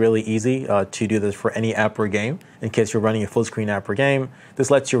 8 makes it really easy to do this for any app or game. In case you're running a full screen app or game,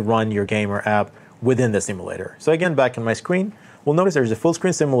 this lets you run your game or app within the simulator. So again, back on my screen, we'll notice there's a full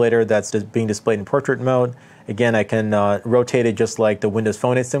screen simulator that's being displayed in portrait mode. Again, I can rotate it just like the Windows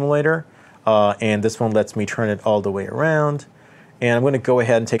Phone 8 simulator, and this one lets me turn it all the way around. And I'm going to go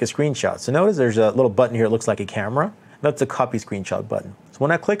ahead and take a screenshot. So notice there's a little button here that looks like a camera. That's a copy screenshot button. So when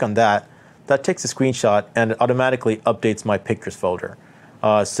I click on that, that takes a screenshot and it automatically updates my pictures folder.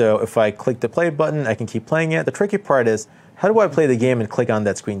 So if I click the play button, I can keep playing it. The tricky part is, how do I play the game and click on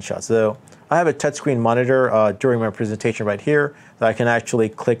that screenshot? So I have a touchscreen monitor during my presentation right here that I can actually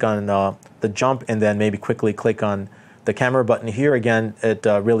click on the jump and then maybe quickly click on the camera button here. Again, it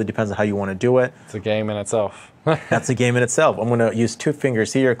really depends on how you want to do it. It's a game in itself. That's a game in itself. I'm going to use two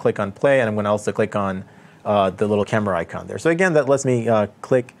fingers here, click on play, and I'm going to also click on the little camera icon there. So again, that lets me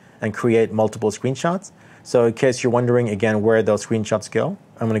click and create multiple screenshots. So in case you're wondering, again, where those screenshots go,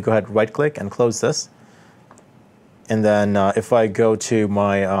 I'm going to go ahead and right-click and close this. And then if I go to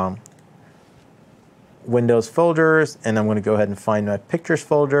my Windows folders, and I'm going to go ahead and find my Pictures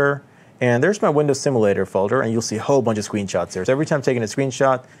folder, and there's my Windows Simulator folder, and you'll see a whole bunch of screenshots there. So every time I'm taking a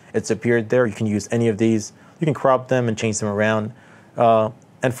screenshot, it's appeared there. You can use any of these. You can crop them and change them around.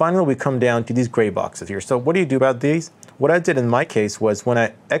 And finally, we come down to these gray boxes here. So what do you do about these? What I did in my case was when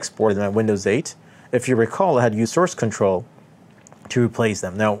I exported my Windows 8, if you recall, I had used source control to replace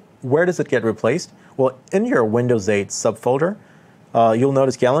them. Now, where does it get replaced? Well, in your Windows 8 subfolder, you'll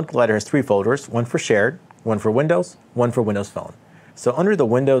notice Gallant Glider has three folders, one for shared, one for Windows, one for Windows Phone. So under the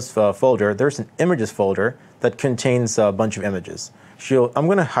Windows folder, there's an images folder that contains a bunch of images. So I'm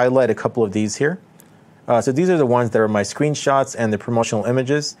going to highlight a couple of these here. So these are the ones that are my screenshots and the promotional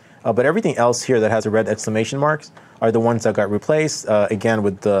images. But everything else here that has a red exclamation marks are the ones that got replaced, again,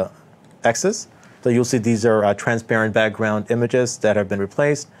 with the X's. So you'll see these are transparent background images that have been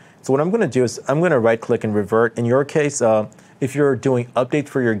replaced. So what I'm going to do is I'm going to right-click and revert. In your case, if you're doing update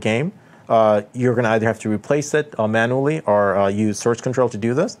for your game, you're going to either have to replace it manually or use source control to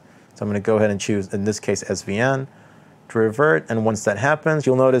do this. So I'm going to go ahead and choose, in this case, SVN to revert. And once that happens,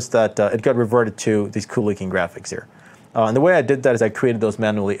 you'll notice that it got reverted to these cool-looking graphics here. And the way I did that is I created those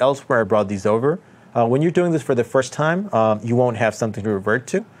manually elsewhere. I brought these over. When you're doing this for the first time, you won't have something to revert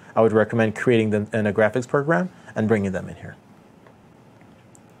to. I would recommend creating them in a graphics program and bringing them in here.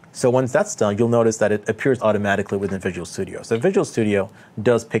 So once that's done, you'll notice that it appears automatically within Visual Studio. So Visual Studio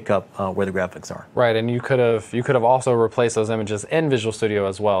does pick up where the graphics are. Right, and you could have also replaced those images in Visual Studio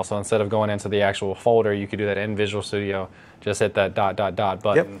as well. So instead of going into the actual folder, you could do that in Visual Studio. Just hit that ...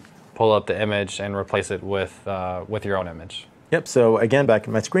 button, pull up the image, and replace it with your own image. Yep. So again, back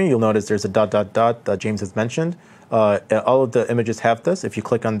in my screen, you'll notice there's a ... that James has mentioned. All of the images have this. If you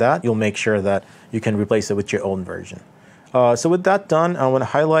click on that, you'll make sure that you can replace it with your own version. So with that done, I want to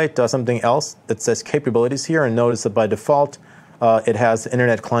highlight something else that says capabilities here, and notice that by default, it has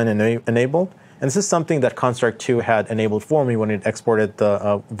Internet Client enabled. And this is something that Construct 2 had enabled for me when it exported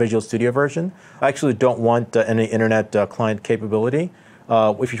the Visual Studio version. I actually don't want any Internet Client capability.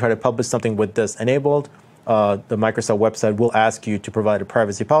 If you try to publish something with this enabled, the Microsoft website will ask you to provide a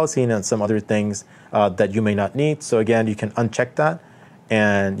privacy policy and some other things that you may not need. So again, you can uncheck that,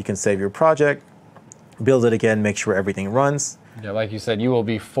 and you can save your project, build it again, make sure everything runs. Yeah, like you said, you will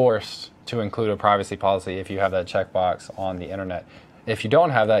be forced to include a privacy policy if you have that checkbox on the internet. If you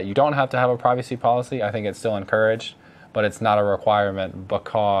don't have that, you don't have to have a privacy policy. I think it's still encouraged, but it's not a requirement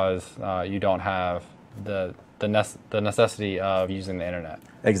because you don't have the necessity of using the internet.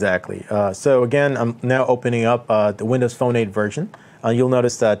 Exactly. So again, I'm now opening up the Windows Phone 8 version. You'll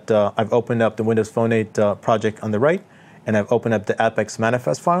notice that I've opened up the Windows Phone 8 project on the right, and I've opened up the Apex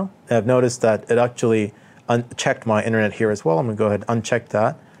manifest file. And I've noticed that it actually unchecked my internet here as well. I'm going to go ahead and uncheck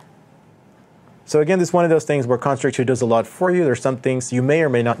that. So again, this is one of those things where Construct 2 does a lot for you. There's some things you may or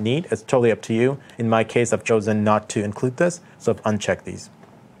may not need. It's totally up to you. In my case, I've chosen not to include this, so I've unchecked these.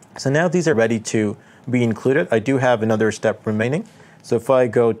 So now these are ready to be included. I do have another step remaining. So if I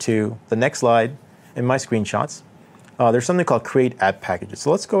go to the next slide in my screenshots, there's something called create app packages.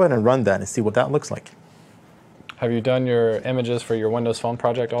 So let's go ahead and run that and see what that looks like. Have you done your images for your Windows Phone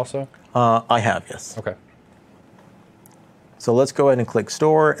project also? I have, yes. Okay. So let's go ahead and click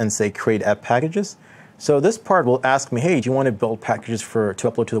Store and say Create App Packages. So this part will ask me, hey, do you want to build packages to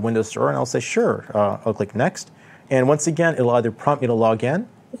upload to the Windows Store? And I'll say, sure. I'll click Next. And once again, it'll either prompt me to log in,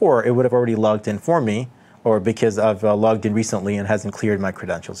 or it would have already logged in for me, or because I've logged in recently and hasn't cleared my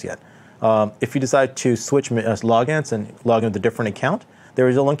credentials yet. If you decide to switch logins and log in with a different account, there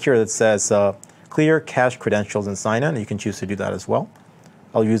is a link here that says Clear Cache Credentials and Sign In. You can choose to do that as well.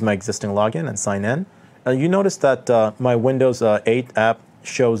 I'll use my existing login and sign in. You notice that my Windows 8 app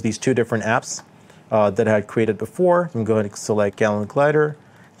shows these two different apps that I had created before. I'm going to select Gallon Glider,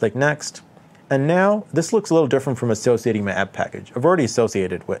 click Next. And now this looks a little different from associating my app package. I've already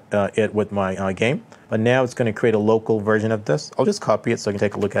associated it with my game, but now it's going to create a local version of this. I'll just copy it so I can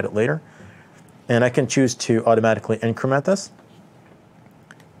take a look at it later. And I can choose to automatically increment this.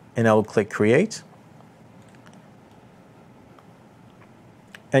 And I will click Create.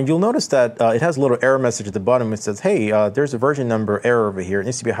 And you'll notice that it has a little error message at the bottom. It says, hey, there's a version number error over here. It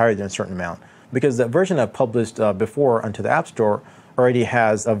needs to be higher than a certain amount. Because the version I published before onto the App Store already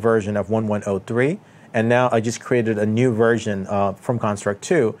has a version of 1103. And now I just created a new version from Construct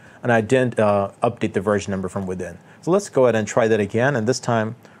 2. And I didn't update the version number from within. So let's go ahead and try that again. And this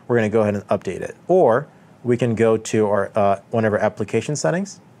time, we're going to go ahead and update it. Or we can go to our one of our application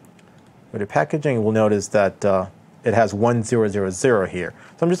settings. Go to packaging. We'll notice that it has 1000 here.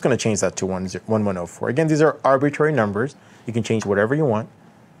 So I'm just going to change that to 1104. Again, these are arbitrary numbers. You can change whatever you want.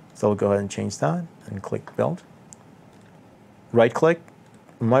 So we'll go ahead and change that and click Build. Right-click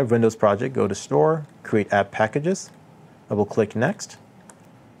my Windows project, go to Store, Create App Packages. I will click Next.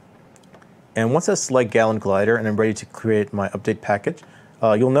 And once I select Gallon Glider and I'm ready to create my update package,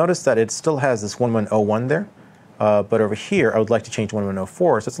 you'll notice that it still has this 1101 there. But over here, I would like to change to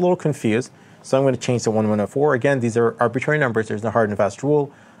 1104. So it's a little confused. So I'm going to change to 1104. Again, these are arbitrary numbers. There's no hard and fast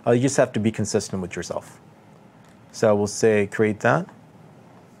rule. You just have to be consistent with yourself. So we'll say create that.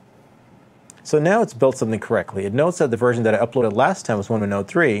 So now it's built something correctly. It notes that the version that I uploaded last time was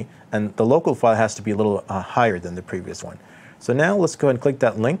 1103, and the local file has to be a little higher than the previous one. So now let's go ahead and click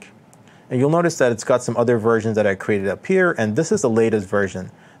that link. And you'll notice that it's got some other versions that I created up here, and this is the latest version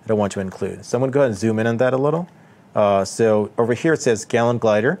that I want to include. So I'm going to go ahead and zoom in on that a little. So over here it says Gallon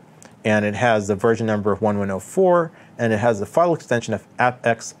Glider, and it has the version number of 1104, and it has the file extension of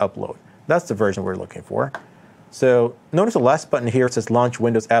AppX Upload. That's the version we're looking for. So notice the last button here, it says Launch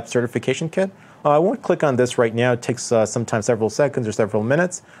Windows App Certification Kit. I won't click on this right now. It takes sometimes several seconds or several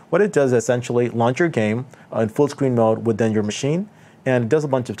minutes. What it does is essentially launch your game in full screen mode within your machine, and it does a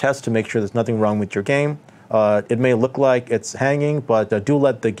bunch of tests to make sure there's nothing wrong with your game. It may look like it's hanging, but do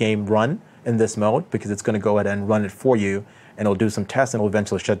let the game run in this mode, because it's going to go ahead and run it for you, and it'll do some tests, and it'll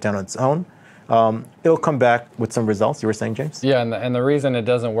eventually shut down on its own. It'll come back with some results. You were saying, James? Yeah, and the reason it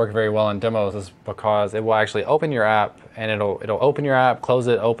doesn't work very well in demos is because it will actually open your app, and it'll open your app, close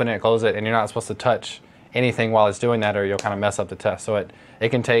it, open it, close it, and you're not supposed to touch anything while it's doing that, or you'll kind of mess up the test. So it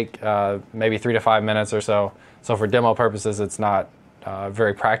can take maybe 3 to 5 minutes or so. So for demo purposes, it's not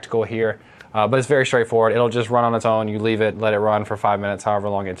very practical here, but it's very straightforward. It'll just run on its own. You leave it, let it run for 5 minutes, however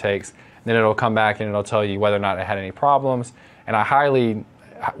long it takes. Then it'll come back and it'll tell you whether or not it had any problems. And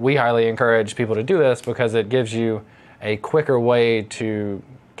we highly encourage people to do this because it gives you a quicker way to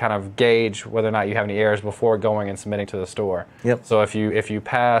kind of gauge whether or not you have any errors before going and submitting to the store. Yep. So if you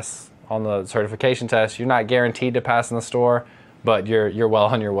pass on the certification test, you're not guaranteed to pass in the store, but you're well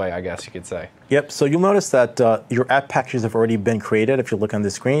on your way, I guess you could say. Yep, so you'll notice that your app packages have already been created if you look on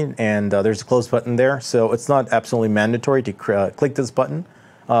the screen, and there's a close button there. So it's not absolutely mandatory to click this button,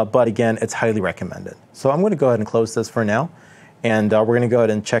 but again, it's highly recommended. So I'm going to go ahead and close this for now, and we're going to go ahead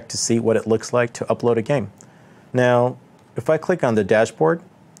and check to see what it looks like to upload a game. Now, if I click on the dashboard,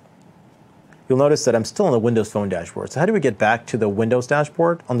 you'll notice that I'm still on the Windows Phone dashboard. So how do we get back to the Windows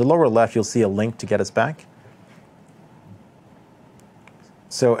dashboard? On the lower left, you'll see a link to get us back.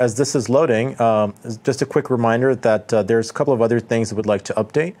 So as this is loading, just a quick reminder that there's a couple of other things that we'd like to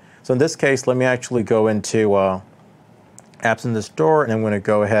update. So in this case, let me actually go into Apps in the Store, and I'm going to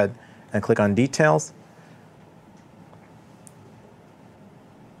go ahead and click on Details.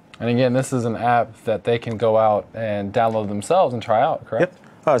 And again, this is an app that they can go out and download themselves and try out, correct?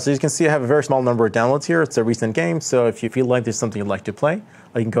 Yep. So you can see I have a very small number of downloads here. It's a recent game, so if you feel like there's something you'd like to play,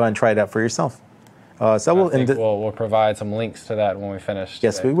 you can go ahead and try it out for yourself. We'll provide some links to that when we finish today.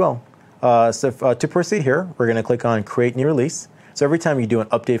 Yes, we will. To proceed here, we're going to click on Create New Release. So every time you do an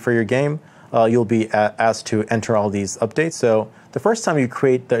update for your game, you'll be asked to enter all these updates. So the first time you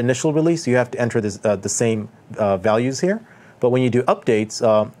create the initial release, you have to enter this, the same values here. But when you do updates,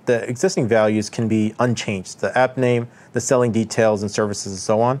 the existing values can be unchanged. The app name, the selling details and services and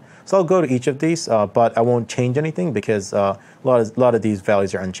so on. So I'll go to each of these, but I won't change anything because a lot of these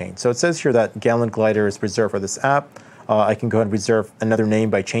values are unchanged. So it says here that Gallon Glider is reserved for this app. I can go ahead and reserve another name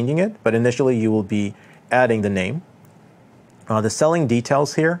by changing it, but initially you will be adding the name. The selling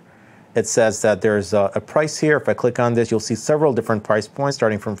details here, it says that there's a price here. If I click on this, you'll see several different price points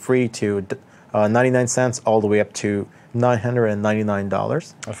starting from free to 99 cents all the way up to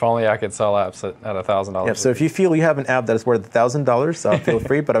 $999. If only I could sell apps at $1,000. Yeah, so if you feel you have an app that is worth $1,000, feel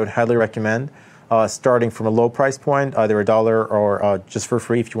free, but I would highly recommend starting from a low price point, either $1 or just for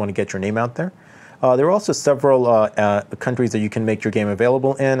free if you want to get your name out there. There are also several countries that you can make your game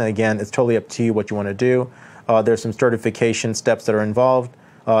available in. And again, it's totally up to you what you want to do. There's some certification steps that are involved.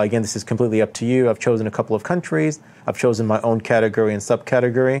 Again, this is completely up to you. I've chosen a couple of countries. I've chosen my own category and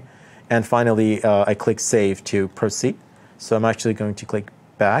subcategory. And finally, I click Save to proceed. So I'm actually going to click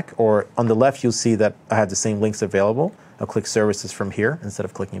back. Or on the left, you'll see that I have the same links available. I'll click Services from here instead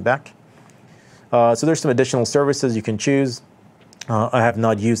of clicking back. So there's some additional services you can choose. I have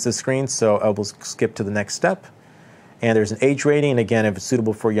not used this screen, so I will skip to the next step. And there's an age rating. And again, if it's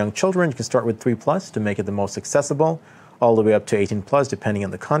suitable for young children, you can start with 3+ to make it the most accessible, all the way up to 18+, depending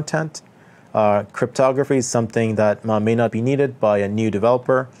on the content. Cryptography is something that may not be needed by a new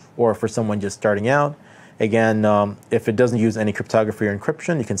developer or for someone just starting out. Again, if it doesn't use any cryptography or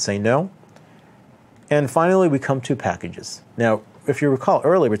encryption, you can say no. And finally, we come to packages. Now, if you recall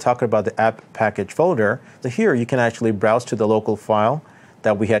earlier, we were talking about the app package folder. So here, you can actually browse to the local file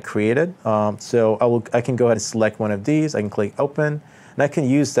that we had created. So I can go ahead and select one of these. I can click Open, and I can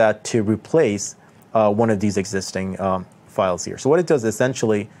use that to replace one of these existing files here. So what it does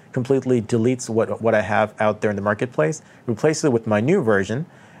essentially completely deletes what I have out there in the marketplace, replaces it with my new version,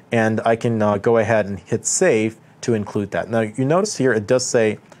 and I can go ahead and hit Save to include that. Now, you notice here it does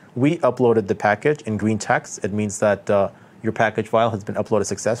say, we uploaded the package in green text. It means that your package file has been uploaded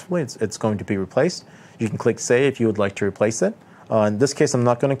successfully. It's going to be replaced. You can click Save if you would like to replace it. In this case, I'm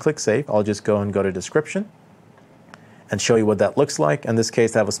not going to click Save. I'll just go to Description and show you what that looks like. In this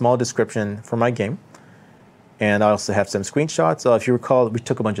case, I have a small description for my game. And I also have some screenshots. If you recall, we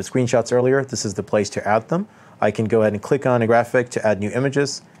took a bunch of screenshots earlier. This is the place to add them. I can go ahead and click on a graphic to add new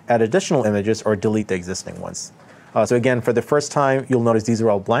images, add additional images, or delete the existing ones. So again, for the first time, you'll notice these are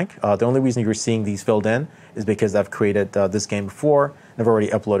all blank. The only reason you're seeing these filled in is because I've created this game before, and I've already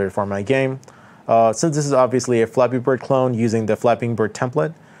uploaded it for my game. Since this is obviously a Flappy Bird clone using the Flappy Bird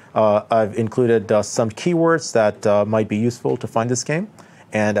template, I've included some keywords that might be useful to find this game.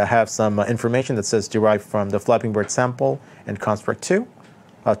 And I have some information that says derived from the Flappy Bird sample and Construct 2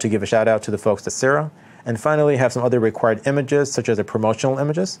 to give a shout out to the folks at Sarah. And finally, I have some other required images, such as the promotional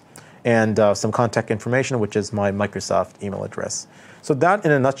images, and some contact information, which is my Microsoft email address. So that,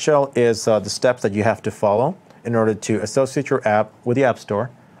 in a nutshell, is the steps that you have to follow in order to associate your app with the App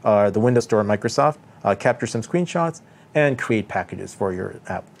Store, the Windows Store, Microsoft, capture some screenshots, and create packages for your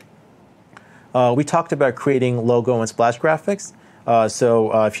app. We talked about creating logo and splash graphics.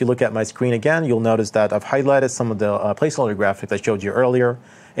 So if you look at my screen again, you'll notice that I've highlighted some of the placeholder graphics I showed you earlier.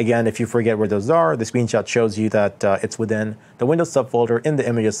 Again, if you forget where those are, the screenshot shows you that it's within the Windows subfolder in the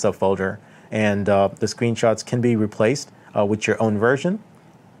Images subfolder, and the screenshots can be replaced with your own version.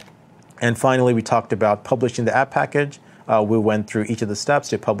 And finally, we talked about publishing the app package. We went through each of the steps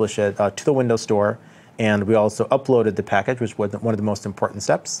to publish it to the Windows Store, and we also uploaded the package, which was one of the most important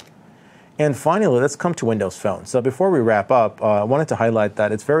steps. And finally, let's come to Windows Phone. So before we wrap up, I wanted to highlight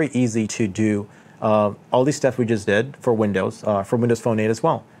that it's very easy to do all these steps we just did for Windows Phone 8 as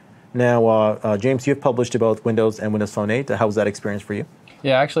well. Now, James, you've published to both Windows and Windows Phone 8. How was that experience for you?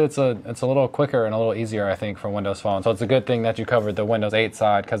 Yeah, actually, it's a little quicker and a little easier, I think, for Windows Phone. So it's a good thing that you covered the Windows 8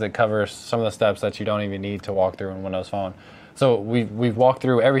 side, because it covers some of the steps that you don't even need to walk through in Windows Phone. So we've walked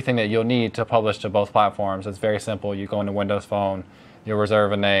through everything that you'll need to publish to both platforms. It's very simple. You go into Windows Phone, you'll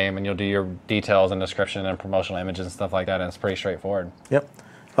reserve a name, and you'll do your details and description and promotional images and stuff like that, and it's pretty straightforward. Yep.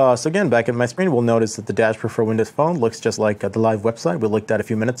 So again, back at my screen, we'll notice that the dashboard for Windows Phone looks just like the live website we looked at a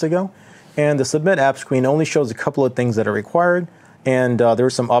few minutes ago. And the Submit App screen only shows a couple of things that are required, and there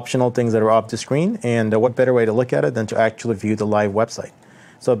are some optional things that are off the screen, and what better way to look at it than to actually view the live website.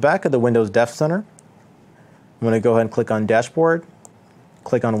 So back at the Windows Dev Center, I'm going to go ahead and click on Dashboard,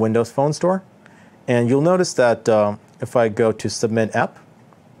 click on Windows Phone Store, and you'll notice that if I go to Submit App,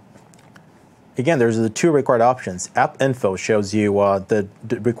 again, there's the two required options. App Info shows you the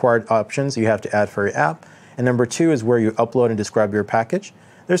required options you have to add for your app. And number 2 is where you upload and describe your package.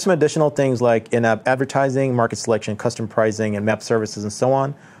 There's some additional things like in-app advertising, market selection, custom pricing, and map services, and so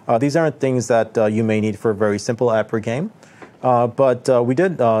on. These aren't things that you may need for a very simple app or game. But we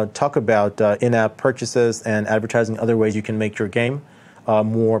did talk about in-app purchases and advertising, other ways you can make your game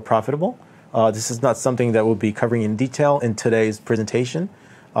more profitable. This is not something that we'll be covering in detail in today's presentation,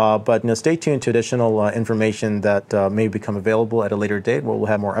 but stay tuned to additional information that may become available at a later date where we'll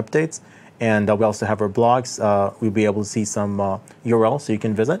have more updates. And we also have our blogs. We'll be able to see some URLs so you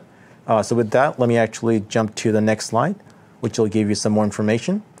can visit. So with that, let me actually jump to the next slide, which will give you some more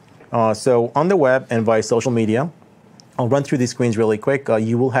information. So on the web and via social media, I'll run through these screens really quick.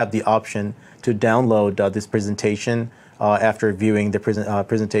 You will have the option to download this presentation after viewing the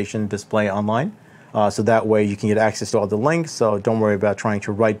presentation display online. So that way you can get access to all the links. So don't worry about trying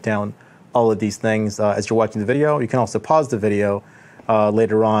to write down all of these things as you're watching the video. You can also pause the video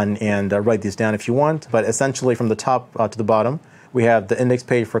later on and write these down if you want. But essentially from the top to the bottom, we have the index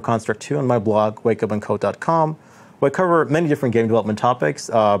page for Construct 2 on my blog, wakeupandcode.com. We cover many different game development topics,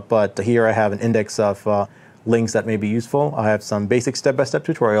 but here I have an index of links that may be useful. I have some basic step-by-step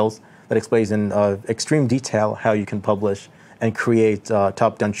tutorials that explains in extreme detail how you can publish and create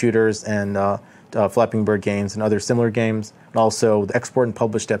top-down shooters and Flapping Bird games and other similar games. And also the export and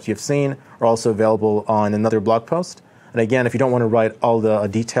publish steps you've seen are also available on another blog post. And again, if you don't want to write all the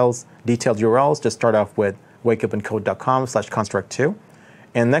detailed URLs, just start off with wakeupandcode.com/construct2.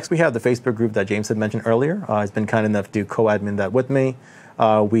 And next we have the Facebook group that James had mentioned earlier. He's been kind enough to co-admin that with me.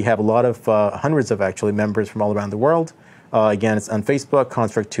 We have a lot of, hundreds of actually members from all around the world. Again, it's on Facebook,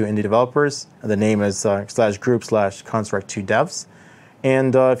 Construct2 Indie Developers. The name is /group/Construct2Devs.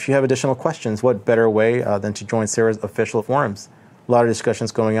 And if you have additional questions, what better way than to join Sierra's official forums? A lot of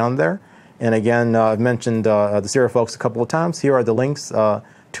discussions going on there. And again, I've mentioned the Sierra folks a couple of times. Here are the links to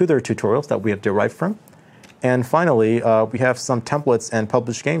their tutorials that we have derived from. And finally, we have some templates and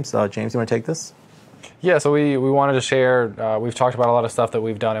published games. James, you want to take this? Yeah, so we wanted to share, we've talked about a lot of stuff that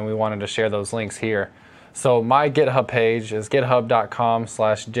we've done, and we wanted to share those links here. So my GitHub page is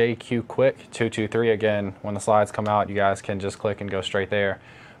github.com/jqquick223. Again, when the slides come out, you guys can just click and go straight there.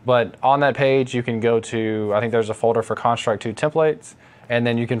 But on that page, you can go to, I think there's a folder for Construct 2 templates, and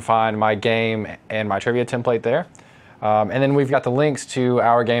then you can find my game and my trivia template there. And then we've got the links to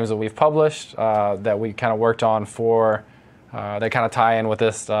our games that we've published that we kind of worked on for, that kind of tie in with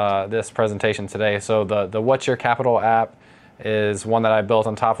this this presentation today. So the What's Your Capital app is one that I built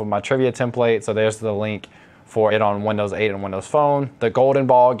on top of my trivia template. So there's the link for it on Windows 8 and Windows Phone. The Golden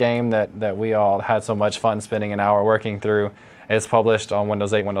Ball game that we all had so much fun spending an hour working through is published on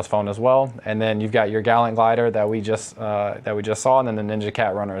Windows 8, Windows Phone as well. And then you've got your Gallant Glider that we just saw, and then the Ninja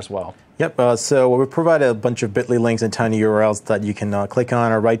Cat Runner as well. Yep. So we provide a bunch of bit.ly links and tiny URLs that you can click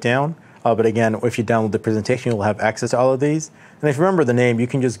on or write down. But again, if you download the presentation, you'll have access to all of these. And if you remember the name, you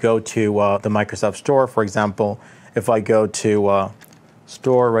can just go to the Microsoft Store. For example, if I go to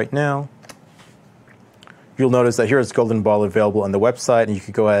Store right now, you'll notice that here is Golden Ball available on the website, and you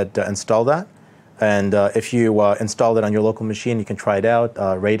can go ahead and install that. And if you install it on your local machine, you can try it out,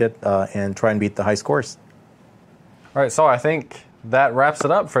 rate it, and try and beat the high scores. All right, so I think that wraps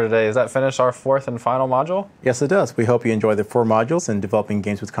it up for today. Does that finish our fourth and final module? Yes, it does. We hope you enjoy the 4 modules in developing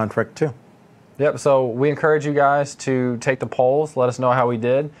games with Construct 2. Yep, so we encourage you guys to take the polls. Let us know how we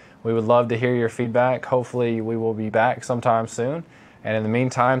did. We would love to hear your feedback. Hopefully we will be back sometime soon. And in the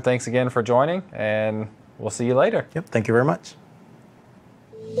meantime, thanks again for joining, and we'll see you later. Yep, thank you very much.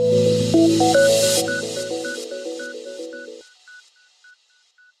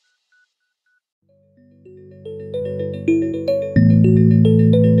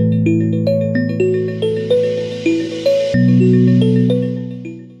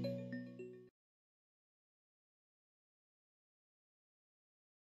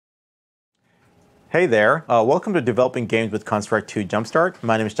 Hey there, welcome to Developing Games with Construct 2 Jumpstart.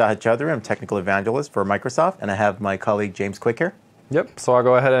 My name is Shahid Chaudhary. I'm Technical Evangelist for Microsoft, and I have my colleague James Quick here. Yep, so I'll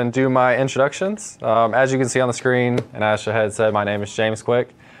go ahead and do my introductions. As you can see on the screen, and as Shahid said, my name is James Quick.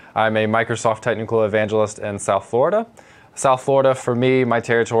 I'm a Microsoft Technical Evangelist in South Florida. South Florida, for me, my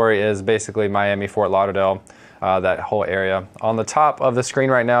territory is basically Miami, Fort Lauderdale, that whole area. On the top of the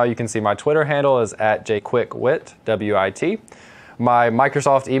screen right now, you can see my Twitter handle is @jquickwit, W-I-T. My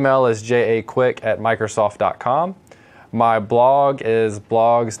Microsoft email is jaquick@microsoft.com. My blog is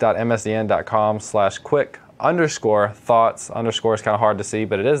blogs.msdn.com/quick_thoughts. Underscore is kind of hard to see,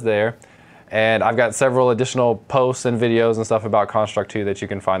 but it is there. And I've got several additional posts and videos and stuff about Construct 2 that you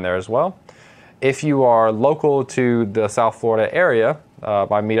can find there as well. If you are local to the South Florida area,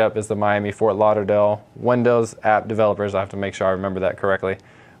 my meetup is the Miami Fort Lauderdale Windows App Developers. I have to make sure I remember that correctly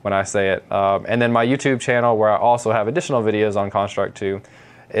when I say it. And then my YouTube channel, where I also have additional videos on Construct 2,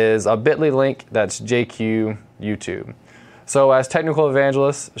 is a bit.ly link that's JQ YouTube. So as technical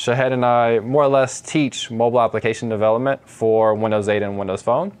evangelists, Shahed and I more or less teach mobile application development for Windows 8 and Windows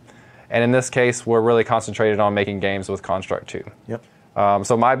Phone. And in this case, we're really concentrated on making games with Construct 2. Yep.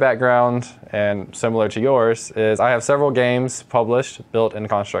 So my background, and similar to yours, is I have several games published, built in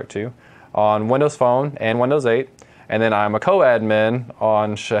Construct 2, on Windows Phone and Windows 8. And then I'm a co-admin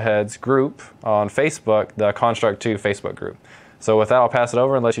on Shahed's group on Facebook, the Construct 2 Facebook group. So with that, I'll pass it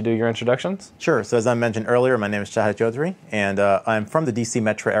over and let you do your introductions. Sure. So as I mentioned earlier, my name is Shahed Chaudhry, and I'm from the DC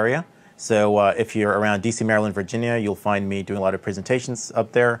metro area. So if you're around DC, Maryland, Virginia, you'll find me doing a lot of presentations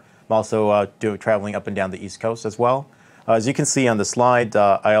up there. I'm also traveling up and down the East Coast as well. As you can see on the slide,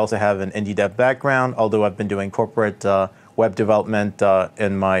 I also have an indie dev background, although I've been doing corporate web development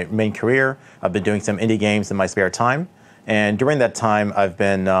in my main career. I've been doing some indie games in my spare time. And during that time, I've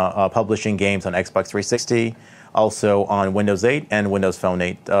been publishing games on Xbox 360, also on Windows 8 and Windows Phone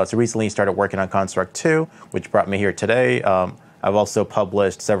 8. So recently started working on Construct 2, which brought me here today. I've also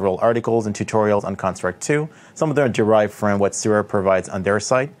published several articles and tutorials on Construct 2. Some of them are derived from what Sierra provides on their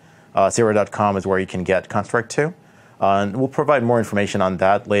site. Sierra.com is where you can get Construct 2. And we'll provide more information on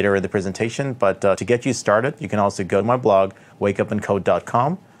that later in the presentation, but to get you started, you can also go to my blog,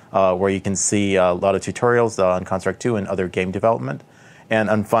 wakeupandcode.com, where you can see a lot of tutorials on Construct 2 and other game development.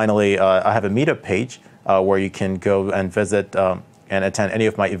 And finally, I have a meetup page where you can go and visit and attend any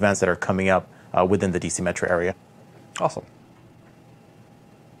of my events that are coming up within the DC metro area. Awesome.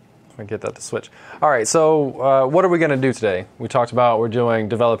 Let me get that to switch. All right, so what are we going to do today? We talked about we're doing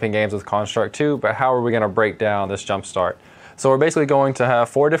developing games with Construct 2, but how are we going to break down this jumpstart? So we're basically going to have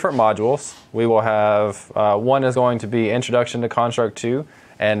 4 different modules. We will have, one is going to be Introduction to Construct 2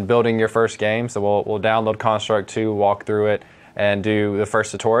 and building your first game. So we'll download Construct 2, walk through it, and do the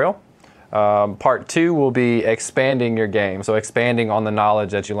first tutorial. Part 2 will be expanding your game, so expanding on the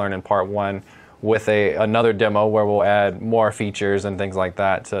knowledge that you learned in Part 1 with another demo where we'll add more features and things like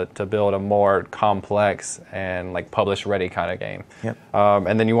that to build a more complex and like publish-ready kind of game. Yep.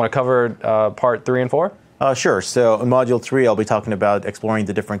 And then you want to cover Part 3 and 4? Sure. So in Module 3, I'll be talking about exploring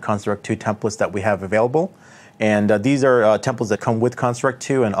the different Construct 2 templates that we have available. And these are templates that come with Construct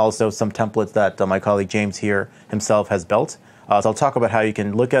 2 and also some templates that my colleague James here himself has built. So I'll talk about how you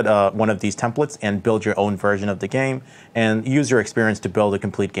can look at one of these templates and build your own version of the game and use your experience to build a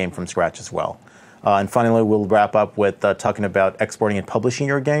complete game from scratch as well. And finally, we'll wrap up with talking about exporting and publishing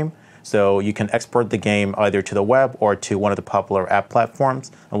your game. So you can export the game either to the web or to one of the popular app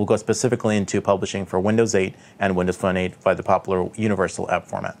platforms. And we'll go specifically into publishing for Windows 8 and Windows Phone 8 by the popular Universal App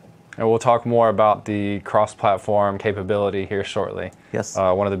Format. And we'll talk more about the cross-platform capability here shortly. Yes.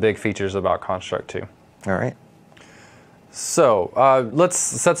 One of the big features about Construct 2. All right. So let's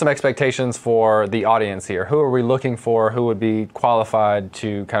set some expectations for the audience here. Who are we looking for? Who would be qualified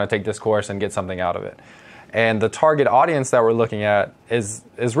to kind of take this course and get something out of it? And the target audience that we're looking at is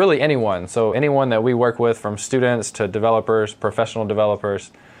really anyone. So anyone that we work with, from students to developers, professional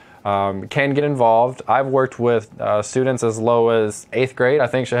developers, can get involved. I've worked with students as low as 8th grade. I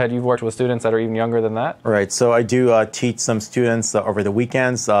think, Shahed, you've worked with students that are even younger than that? Right. So I do teach some students over the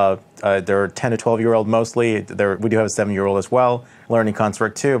weekends. They're 10 to 12-year-old mostly. We do have a 7-year-old as well, learning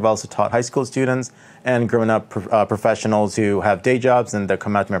Construct 2. I've also taught high school students and grown up professionals who have day jobs and that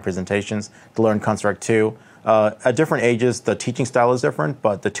come out to my presentations to learn Construct 2. At different ages, the teaching style is different,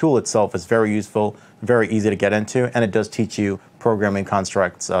 but the tool itself is very useful, very easy to get into, and it does teach you programming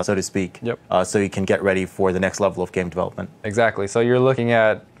constructs, so to speak, yep. So you can get ready for the next level of game development. Exactly. So you're looking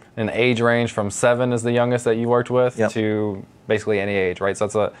at an age range from 7 is the youngest that you worked with, yep. to basically any age, right? So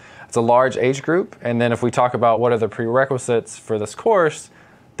it's a large age group. And then if we talk about what are the prerequisites for this course,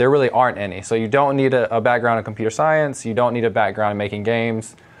 there really aren't any. So you don't need a background in computer science. You don't need a background in making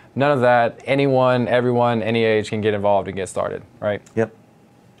games. None of that. Anyone, everyone, any age can get involved and get started, right? Yep.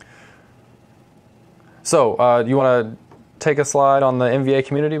 So you want to take a slide on the MVA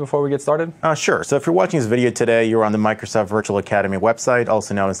community before we get started? Sure. So if you're watching this video today, you're on the Microsoft Virtual Academy website,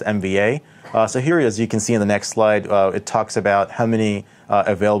 also known as MVA. So here, as you can see in the next slide, it talks about how many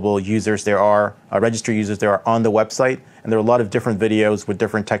available users there are, registered users there are on the website. And there are a lot of different videos with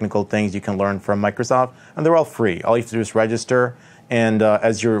different technical things you can learn from Microsoft. And they're all free. All you have to do is register. And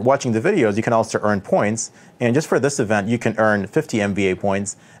as you're watching the videos, you can also earn points. And just for this event, you can earn 50 MVA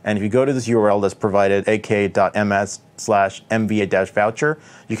points. And if you go to this URL that's provided, ak.ms/MVA-voucher,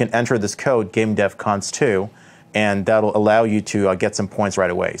 you can enter this code, GameDevCons2, and that'll allow you to get some points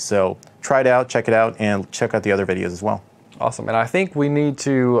right away. So try it out, and check out the other videos as well. Awesome. And I think we need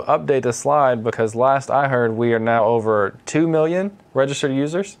to update the slide because last I heard we are now over 2 million registered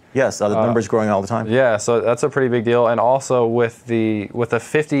users. Yes, the number's growing all the time. Yeah, so that's a pretty big deal. And also with the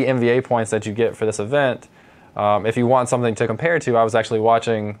 50 MVA points that you get for this event, if you want something to compare to, I was actually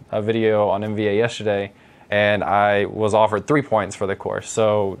watching a video on MVA yesterday, and I was offered 3 points for the course.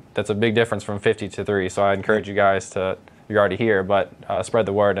 So that's a big difference from 50 to 3. So I encourage you guys to, you're already here, but spread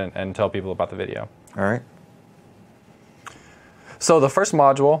the word and tell people about the video. All right. So the first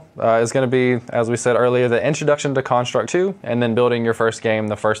module is going to be, as we said earlier, the introduction to Construct 2, and then building your first game,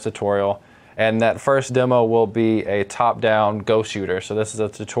 the first tutorial. And that first demo will be a top-down Go shooter. So this is a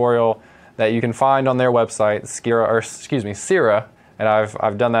tutorial that you can find on their website, Scirra, and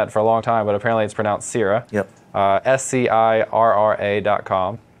I've done that for a long time, but apparently it's pronounced Scirra. Yep. SCIRRA.com.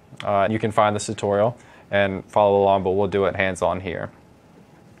 You can find this tutorial and follow along, but we'll do it hands-on here.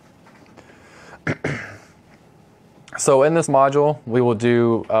 So in this module, we will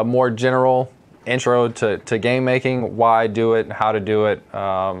do a more general intro to game making, why do it, how to do it,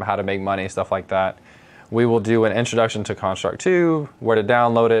 how to make money, stuff like that. We will do an introduction to Construct 2, where to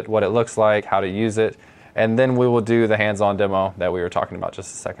download it, what it looks like, how to use it, and then we will do the hands-on demo that we were talking about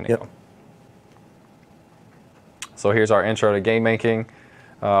just a second ago. So here's our intro to game making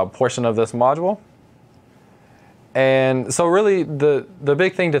portion of this module. And so really the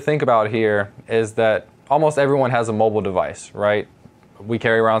big thing to think about here is that almost everyone has a mobile device, right? We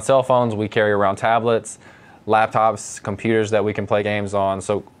carry around cell phones, we carry around tablets, laptops, computers that we can play games on.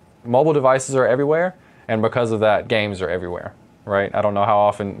 So mobile devices are everywhere, and because of that, games are everywhere, right? I don't know how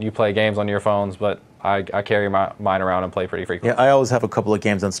often you play games on your phones, but I carry mine around and play pretty frequently. Yeah, I always have a couple of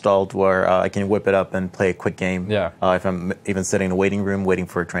games installed where I can whip it up and play a quick game. Yeah. If I'm even sitting in a waiting room, waiting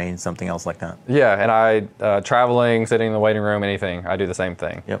for a train, something else like that. Yeah, and traveling, sitting in the waiting room, anything, I do the same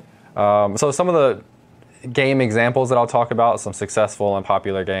thing. Yep. So some of the game examples that I'll talk about, some successful and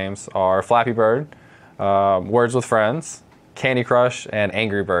popular games, are Flappy Bird, Words with Friends, Candy Crush, and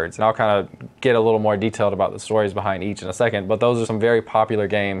Angry Birds. And I'll kind of get a little more detailed about the stories behind each in a second, but those are some very popular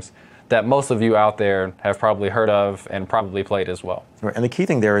games that most of you out there have probably heard of and probably played as well. Right. And the key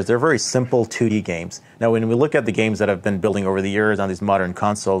thing there is they're very simple 2D games. Now, when we look at the games that have been building over the years on these modern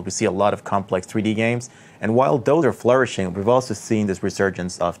consoles, we see a lot of complex 3D games. And while those are flourishing, we've also seen this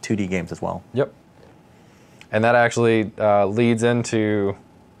resurgence of 2D games as well. Yep. And that actually leads into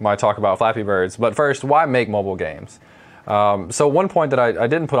my talk about Flappy Birds. But first, why make mobile games? So one point that I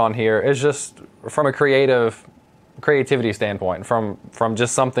didn't put on here is just from a creativity standpoint, from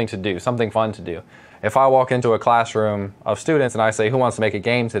just something to do, something fun to do. If I walk into a classroom of students and I say, who wants to make a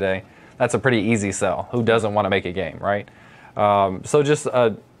game today? That's a pretty easy sell. Who doesn't want to make a game, right? So just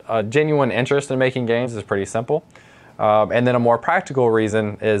a genuine interest in making games is pretty simple. And then a more practical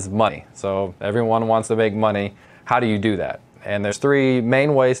reason is money. So everyone wants to make money. How do you do that? And there's 3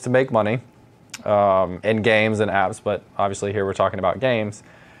 main ways to make money in games and apps, but obviously here we're talking about games.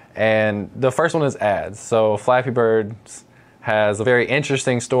 And the first one is ads. So Flappy Bird has a very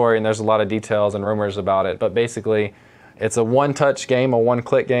interesting story, and there's a lot of details and rumors about it. But basically, it's a one-touch game, a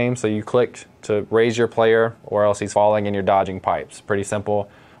one-click game. So you click to raise your player, or else he's falling and you're dodging pipes. Pretty simple.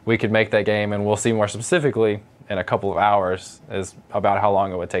 We could make that game, and we'll see more specifically in a couple of hours is about how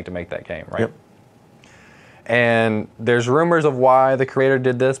long it would take to make that game, right? Yep. And there's rumors of why the creator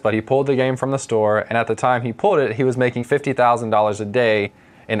did this, but he pulled the game from the store, and at the time he pulled it, he was making $50,000 a day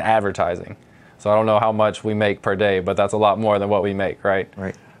in advertising. So I don't know how much we make per day, but that's a lot more than what we make, right?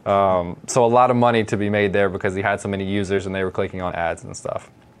 Right. So a lot of money to be made there because he had so many users and they were clicking on ads and stuff.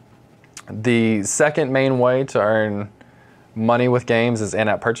 The second main way to earn money with games is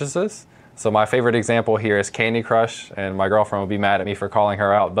in-app purchases. So my favorite example here is Candy Crush, and my girlfriend will be mad at me for calling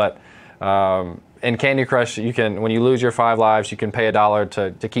her out, but in Candy Crush, you can, when you lose your 5 lives, you can pay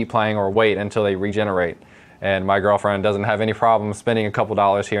 $1 to keep playing or wait until they regenerate. And my girlfriend doesn't have any problem spending a couple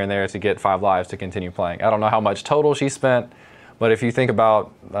dollars here and there to get 5 lives to continue playing. I don't know how much total she spent, but if you think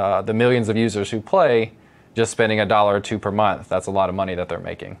about the millions of users who play, just spending $1 or $2 per month, that's a lot of money that they're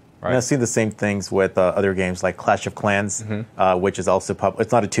making. Right? And I see the same things with other games like Clash of Clans, which is also popular.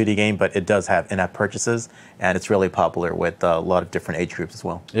 It's not a 2D game, but it does have in-app purchases, and it's really popular with a lot of different age groups as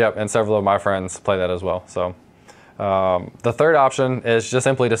well. Yep, and several of my friends play that as well. So the third option is just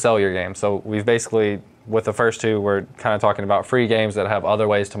simply to sell your game. So we've basically, with the first 2, we're kind of talking about free games that have other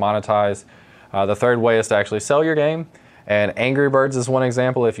ways to monetize. The third way is to actually sell your game. And Angry Birds is one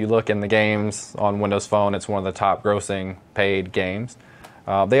example. If you look in the games on Windows Phone, it's one of the top grossing paid games.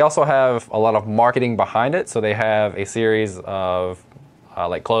 They also have a lot of marketing behind it. So they have a series of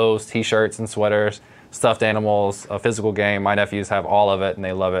like clothes, t-shirts and sweaters, stuffed animals, a physical game. My nephews have all of it and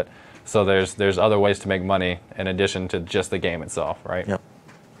they love it. So there's other ways to make money in addition to just the game itself, right? Yep.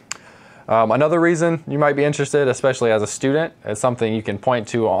 Another reason you might be interested, especially as a student, is something you can point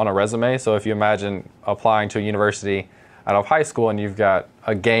to on a resume. So if you imagine applying to a university out of high school and you've got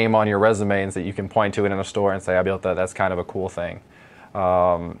a game on your resume and that you can point to it in a store and say, I built that, that's kind of a cool thing.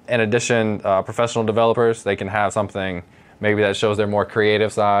 In addition, professional developers, they can have something maybe that shows their more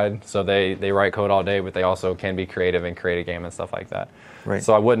creative side. So they write code all day, but they also can be creative and create a game and stuff like that. Right.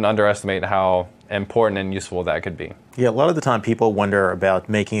 So I wouldn't underestimate how important and useful that could be. Yeah, a lot of the time people wonder about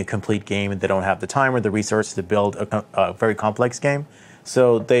making a complete game and they don't have the time or the resources to build a very complex game.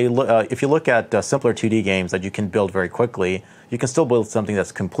 So if you look at simpler 2D games that you can build very quickly, you can still build something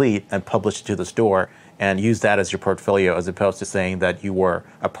that's complete and publish it to the store and use that as your portfolio, as opposed to saying that you were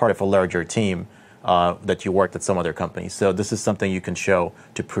a part of a larger team, that you worked at some other company. So this is something you can show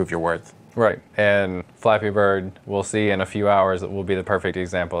to prove your worth. Right, and Flappy Bird, we'll see in a few hours, it will be the perfect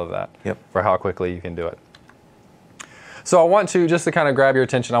example of that. Yep. For how quickly you can do it. So I want to, just to kind of grab your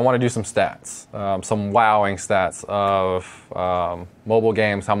attention, I want to do some stats, some wowing stats of mobile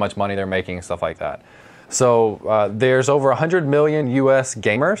games, how much money they're making, stuff like that. So there's over 100 million US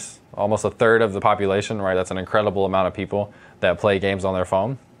gamers, almost a third of the population, right? That's an incredible amount of people that play games on their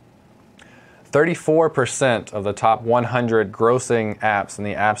phone. 34% of the top 100 grossing apps in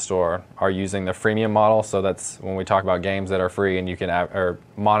the App Store are using the freemium model. So that's when we talk about games that are free and you can or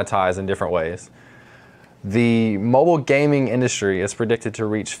monetize in different ways. The mobile gaming industry is predicted to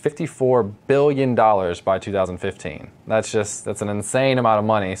reach $54 billion by 2015. That's an insane amount of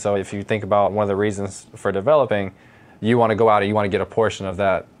money. So if you think about one of the reasons for developing, you want to go out and you want to get a portion of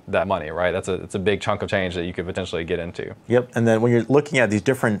that money, right? It's a big chunk of change that you could potentially get into. Yep, and then when you're looking at these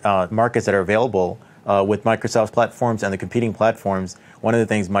different markets that are available with Microsoft's platforms and the competing platforms, one of the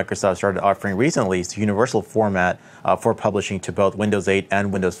things Microsoft started offering recently is the universal format for publishing to both Windows 8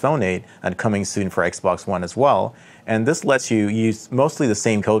 and Windows Phone 8, and coming soon for Xbox One as well. And this lets you use mostly the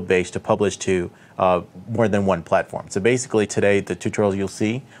same code base to publish to more than one platform. So basically today, the tutorials you'll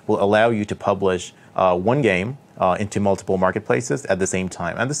see will allow you to publish one game into multiple marketplaces at the same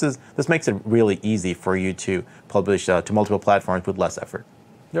time. And this makes it really easy for you to publish to multiple platforms with less effort.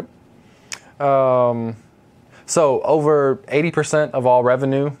 Yep. So over 80% of all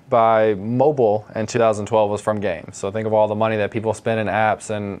revenue by mobile in 2012 was from games. So think of all the money that people spend in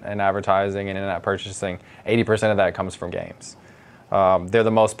apps and advertising and in-app purchasing. 80% of that comes from games. They're the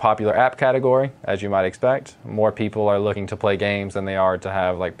most popular app category, as you might expect. More people are looking to play games than they are to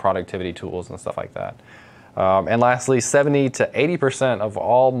have like productivity tools and stuff like that. And lastly, 70 to 80% of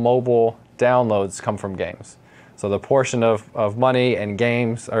all mobile downloads come from games. So the portion of money and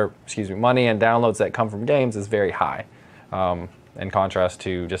money and downloads that come from games is very high, in contrast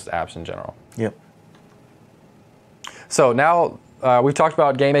to just apps in general. Yep. So now we've talked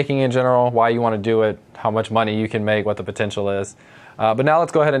about game making in general, why you want to do it, how much money you can make, what the potential is. But now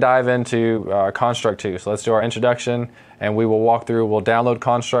let's go ahead and dive into Construct 2. So let's do our introduction, and we'll download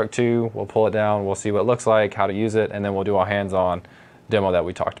Construct 2, we'll pull it down, we'll see what it looks like, how to use it, and then we'll do our hands-on demo that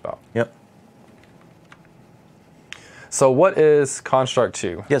we talked about. Yep. So what is Construct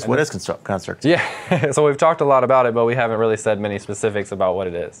 2? Yes, what is Construct 2? Yeah, so we've talked a lot about it, but we haven't really said many specifics about what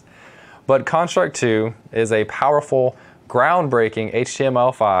it is. But Construct 2 is a powerful, groundbreaking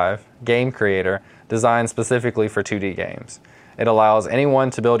HTML5 game creator designed specifically for 2D games. It allows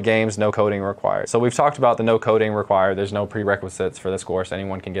anyone to build games, no coding required. So we've talked about the no coding required. There's no prerequisites for this course.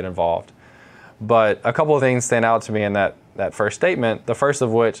 Anyone can get involved. But a couple of things stand out to me in that first statement, the first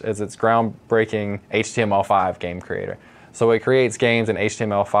of which is its groundbreaking HTML5 game creator. So it creates games in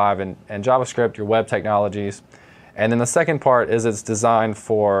HTML5 and JavaScript, your web technologies. And then the second part is it's designed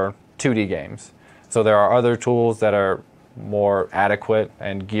for 2D games. So there are other tools that are more adequate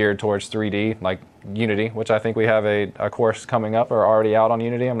and geared towards 3D, like Unity, which I think we have a course coming up or already out on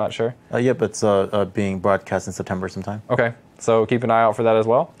Unity, I'm not sure. Yep, it's being broadcast in September sometime. Okay, so keep an eye out for that as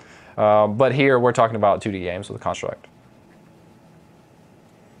well. But here we're talking about 2D games with Construct.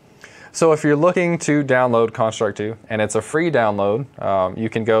 So if you're looking to download Construct 2, and it's a free download, you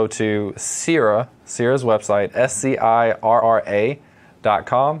can go to Sierra's website, SCIRRA.com,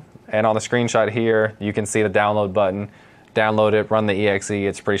 and on the screenshot here, you can see the download button. Download it, run the exe.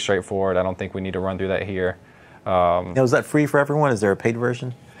 It's pretty straightforward. I don't think we need to run through that here. Now, is that free for everyone? Is there a paid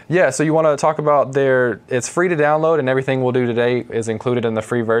version? Yeah, so you want to talk about it's free to download, and everything we'll do today is included in the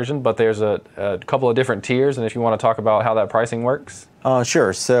free version, but there's a couple of different tiers, and if you want to talk about how that pricing works.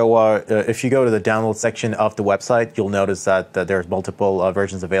 Sure. So if you go to the download section of the website, you'll notice that there's multiple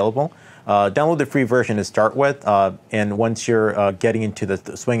versions available. Download the free version to start with, and once you're getting into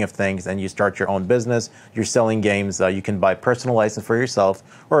the swing of things and you start your own business, you're selling games, you can buy a personal license for yourself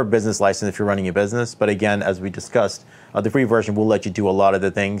or a business license if you're running a business. But again, as we discussed, the free version will let you do a lot of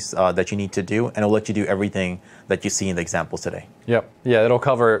the things that you need to do, and it'll let you do everything that you see in the examples today. Yep. Yeah, it'll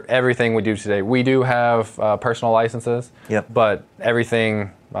cover everything we do today. We do have personal licenses, but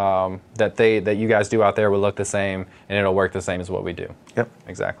everything that you guys do out there will look the same, and it'll work the same as what we do. Yep.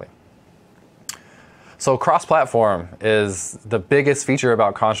 Exactly. So cross-platform is the biggest feature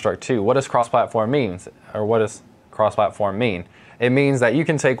about Construct 2. What does cross-platform mean? Or what does cross-platform mean? It means that you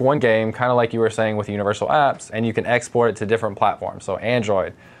can take one game, kind of like you were saying with Universal Apps, and you can export it to different platforms. So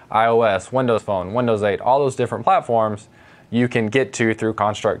Android, iOS, Windows Phone, Windows 8, all those different platforms you can get to through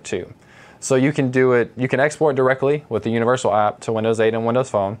Construct 2. So you can do it, you can export directly with the Universal app to Windows 8 and Windows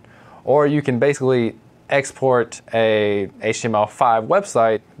Phone, or you can basically export a HTML5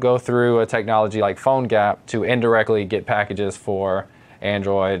 website, go through a technology like PhoneGap to indirectly get packages for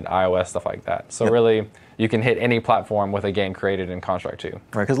Android, iOS, stuff like that. So really, you can hit any platform with a game created in Construct 2.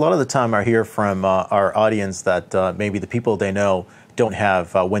 Right, because a lot of the time I hear from our audience that maybe the people they know don't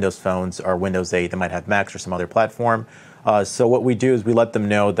have Windows phones or Windows 8. They might have Macs or some other platform. So what we do is we let them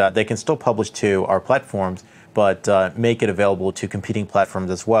know that they can still publish to our platforms, but make it available to competing platforms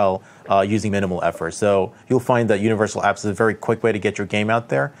as well using minimal effort. So you'll find that Universal Apps is a very quick way to get your game out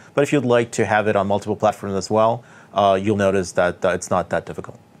there. But if you'd like to have it on multiple platforms as well, you'll notice that it's not that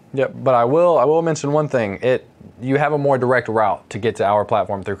difficult. Yep, but I will mention one thing. You have a more direct route to get to our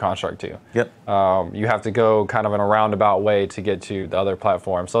platform through Construct 2. Yep. You have to go kind of in a roundabout way to get to the other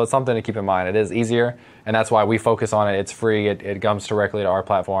platform. So it's something to keep in mind. It is easier, and that's why we focus on it. It's free. It comes directly to our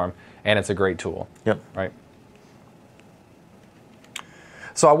platform, and it's a great tool. Yep. Right.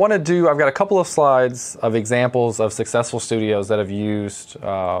 So I've got a couple of slides of examples of successful studios that have used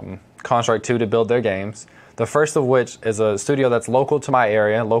Construct 2 to build their games. The first of which is a studio that's local to my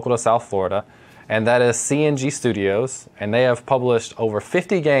area, local to South Florida, and that is CNG Studios, and they have published over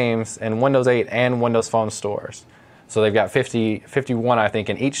 50 games in Windows 8 and Windows Phone stores. So they've got 51, I think,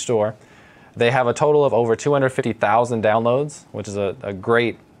 in each store. They have a total of over 250,000 downloads, which is a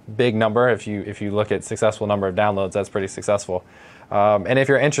great big number. If you look at successful number of downloads, that's pretty successful. And if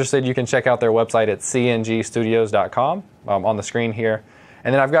you're interested, you can check out their website at cngstudios.com on the screen here.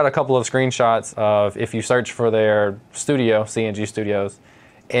 And then I've got a couple of screenshots of if you search for their studio, CNG Studios,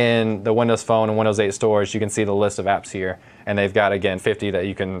 in the Windows Phone and Windows 8 stores, you can see the list of apps here. And they've got, again, 50 that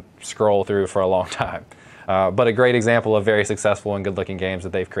you can scroll through for a long time. But a great example of very successful and good-looking games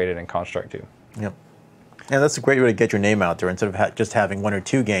that they've created in Construct 2. Yep. And that's a great way to get your name out there. Instead of just having one or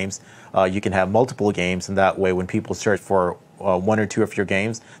two games, you can have multiple games, and that way when people search for one or two of your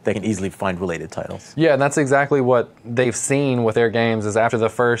games, they can easily find related titles. Yeah, and that's exactly what they've seen with their games is after the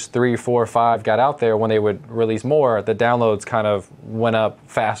first 3, 4, 5 got out there, when they would release more, the downloads kind of went up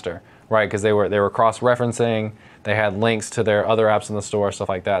faster, right? Because they were cross-referencing, they had links to their other apps in the store, stuff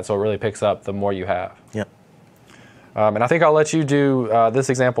like that, so it really picks up the more you have. Yep. And I think I'll let you do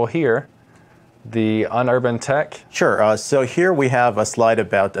this example here, the Unurban Tech. Sure. So here we have a slide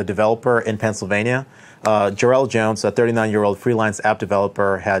about a developer in Pennsylvania. Jarrell Jones, a 39-year-old freelance app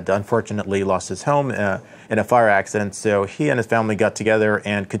developer, had unfortunately lost his home in a fire accident. So he and his family got together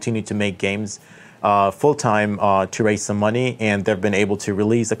and continued to make games full-time to raise some money. And they've been able to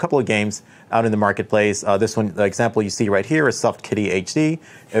release a couple of games out in the marketplace. This one, the example you see right here is Soft Kitty HD,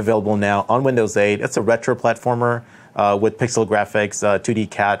 available now on Windows 8. It's a retro platformer with pixel graphics, 2D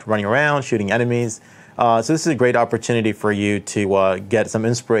cat running around, shooting enemies. So this is a great opportunity for you to get some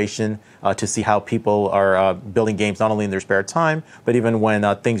inspiration to see how people are building games not only in their spare time, but even when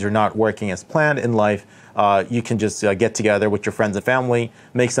things are not working as planned in life. You can just get together with your friends and family,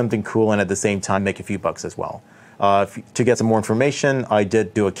 make something cool, and at the same time make a few bucks as well. To get some more information, I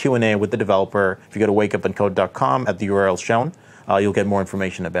did do a Q&A with the developer. If you go to wakeupandcode.com at the URL shown, you'll get more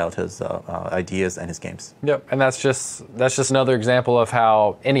information about his ideas and his games. Yep, and that's just another example of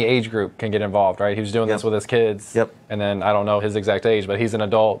how any age group can get involved, right? He was doing this with his kids. Yep. And then I don't know his exact age, but he's an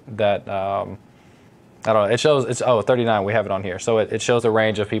adult that I don't know. It shows it's 39. We have it on here, so it shows a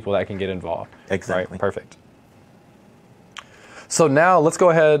range of people that can get involved. Exactly. Right? Perfect. So now let's go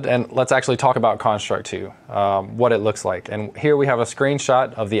ahead and let's actually talk about Construct 2, what it looks like. And here we have a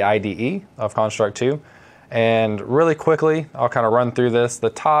screenshot of the IDE of Construct 2. And really quickly, I'll kind of run through this. The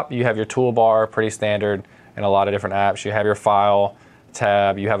top, you have your toolbar, pretty standard in a lot of different apps. You have your file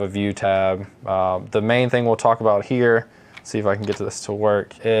tab, you have a view tab. The main thing we'll talk about here, see if I can get to this to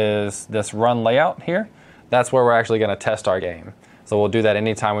work, is this run layout here. That's where we're actually going to test our game. So we'll do that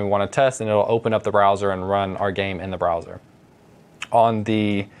anytime we want to test, and it'll open up the browser and run our game in the browser. On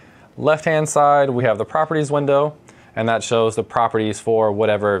the left-hand side, we have the properties window, and that shows the properties for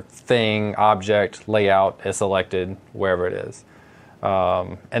whatever thing, object, layout is selected, wherever it is.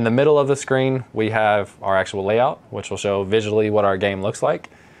 In the middle of the screen, we have our actual layout, which will show visually what our game looks like,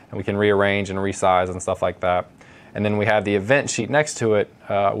 and we can rearrange and resize and stuff like that. And then we have the event sheet next to it,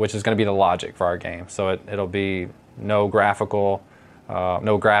 which is going to be the logic for our game. So it'll be no graphical,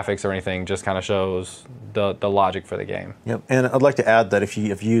 no graphics or anything, just kind of shows the logic for the game. Yep, and I'd like to add that if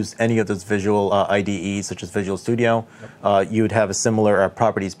you've used any of those visual IDEs, such as Visual Studio, you would have a similar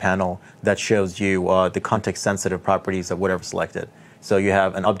properties panel that shows you the context-sensitive properties of whatever selected. So you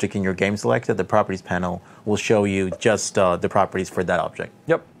have an object in your game selected, the properties panel will show you just the properties for that object.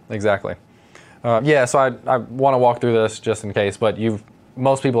 Yep, exactly. Yeah, so I want to walk through this just in case, but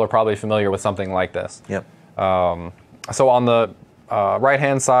most people are probably familiar with something like this. Yep. So on the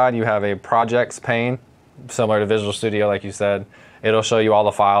right-hand side, you have a projects pane, similar to Visual Studio, like you said. It'll show you all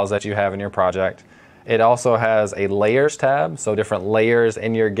the files that you have in your project. It also has a layers tab, so different layers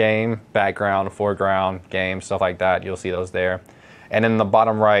in your game, background, foreground, game, stuff like that. You'll see those there. And in the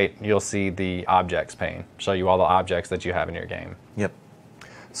bottom right, you'll see the objects pane, show you all the objects that you have in your game. Yep.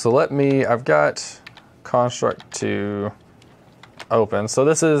 So I've got Construct 2 open. So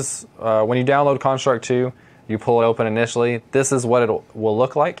this is, when you download Construct 2, you pull it open initially. This is what it will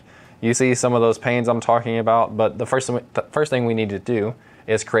look like. You see some of those panes I'm talking about, but the first thing we need to do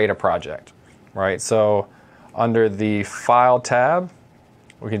is create a project, right? So under the File tab,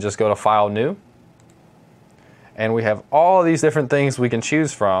 we can just go to File, New. And we have all these different things we can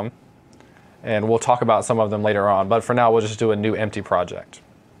choose from, and we'll talk about some of them later on. But for now, we'll just do a new empty project.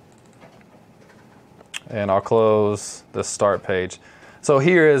 And I'll close the Start page. So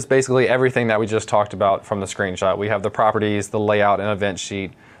here is basically everything that we just talked about from the screenshot. We have the properties, the layout and event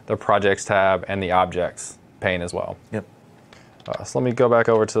sheet, the projects tab, and the objects pane as well. Yep. So let me go back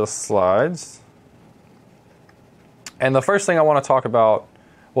over to the slides. And the first thing I want to talk about,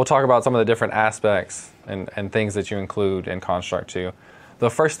 we'll talk about some of the different aspects and things that you include in Construct 2. The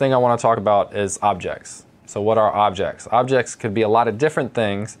first thing I want to talk about is objects. So what are objects? Objects could be a lot of different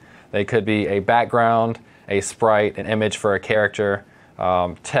things. They could be a background, a sprite, an image for a character,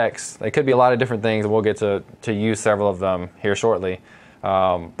 text. They could be a lot of different things, and we'll get to use several of them here shortly.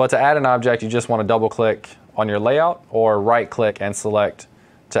 But to add an object, you just want to double-click on your layout or right-click and select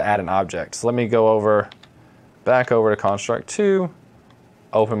to add an object. So let me go back over to Construct 2,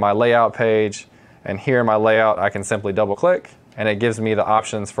 open my layout page, and here in my layout, I can simply double-click, and it gives me the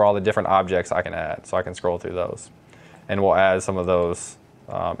options for all the different objects I can add. So I can scroll through those, and we'll add some of those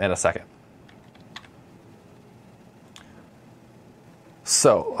in a second.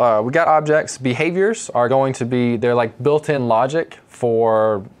 So we got objects. Behaviors are going to be, they're like built-in logic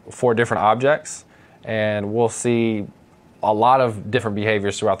for different objects, and we'll see a lot of different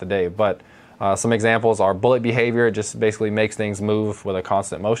behaviors throughout the day. But some examples are bullet behavior. It just basically makes things move with a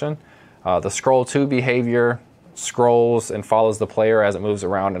constant motion. The scroll to behavior scrolls and follows the player as it moves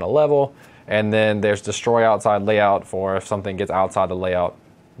around in a level. And then there's destroy outside layout for if something gets outside the layout,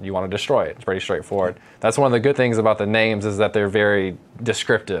 you want to destroy it. It's pretty straightforward. That's one of the good things about the names is that they're very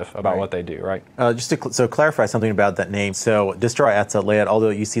descriptive about what they do, right? Just to clarify something about that name. So destroy outside layout, although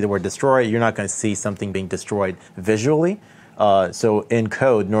you see the word destroy, you're not going to see something being destroyed visually. So in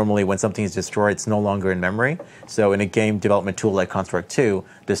code, normally when something is destroyed, it's no longer in memory. So in a game development tool like Construct 2,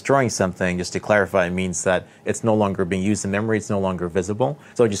 destroying something, just to clarify, means that it's no longer being used in memory, it's no longer visible,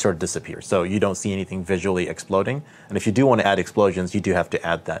 so it just sort of disappears. So you don't see anything visually exploding. And if you do want to add explosions, you do have to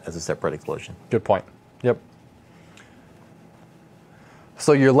add that as a separate explosion. Good point. Yep.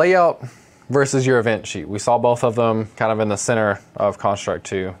 So your layout versus your event sheet. We saw both of them kind of in the center of Construct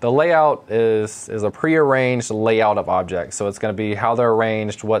 2. The layout is a prearranged layout of objects. So it's going to be how they're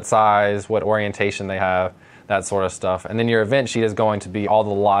arranged, what size, what orientation they have, that sort of stuff. And then your event sheet is going to be all the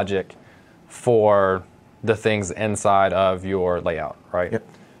logic for the things inside of your layout, right?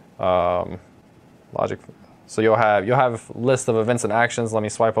 Yep. Logic. So you'll have lists of events and actions. Let me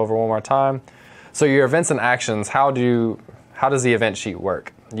swipe over one more time. So your events and actions, how does the event sheet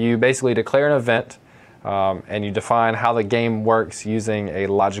work? You basically declare an event and you define how the game works using a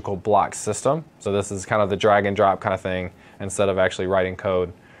logical block system. So this is kind of the drag and drop kind of thing instead of actually writing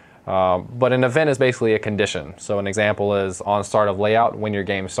code. But an event is basically a condition. So an example is on start of layout when your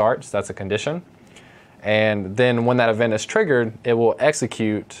game starts, that's a condition. And then when that event is triggered,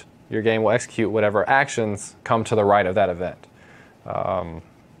 your game will execute whatever actions come to the right of that event.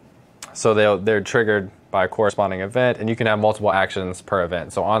 So they're triggered by a corresponding event, and you can have multiple actions per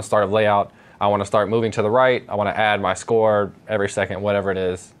event. So on start of layout, I want to start moving to the right. I want to add my score every second, whatever it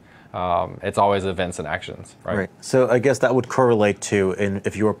is. It's always events and actions, right? Right. So I guess that would correlate to,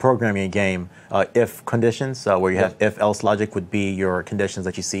 if you were programming a game, if conditions, where you have if-else logic would be your conditions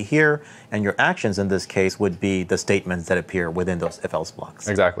that you see here, and your actions in this case would be the statements that appear within those if-else blocks.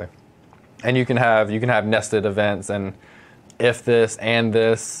 Exactly. And you can have nested events and if this and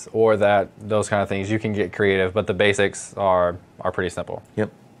this or that, those kind of things. You can get creative, but the basics are pretty simple.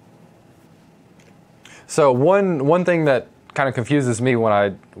 Yep. So one thing that kind of confuses me when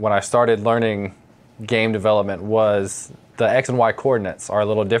I started learning game development was the X and Y coordinates are a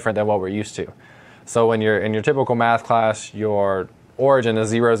little different than what we're used to. So when you're in your typical math class, your origin is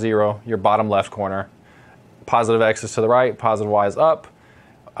 0, 0, your bottom left corner. Positive X is to the right, positive Y is up.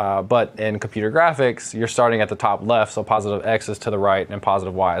 But in computer graphics, you're starting at the top left, so positive X is to the right and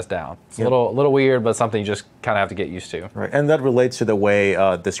positive Y is down. It's a little weird, but something you just kind of have to get used to. Right, and that relates to the way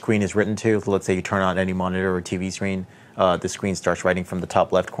the screen is written to. Let's say you turn on any monitor or TV screen, the screen starts writing from the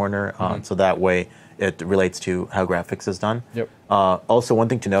top left corner, so that way it relates to how graphics is done. Yep. Also, one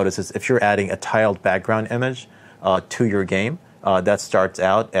thing to notice is if you're adding a tiled background image to your game, that starts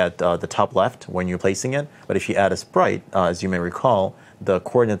out at the top left when you're placing it, but if you add a sprite, as you may recall, the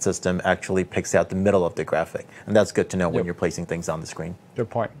coordinate system actually picks out the middle of the graphic. And that's good to know when you're placing things on the screen. Good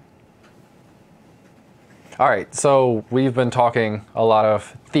point. All right, so we've been talking a lot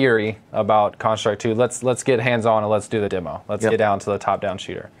of theory about Construct 2. Let's get hands-on and let's do the demo. Let's get down to the top-down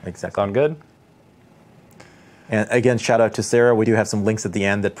shooter. Exactly. Sound good? And again, shout out to Sarah. We do have some links at the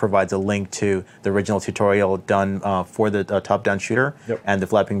end that provides a link to the original tutorial done for the top-down shooter and the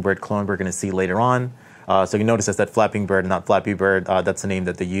Flapping Bird clone we're going to see later on. So you notice that Flapping Bird, not Flappy Bird, that's the name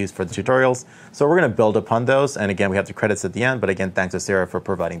that they use for the tutorials. So we're going to build upon those. And again, we have the credits at the end. But again, thanks to Sarah for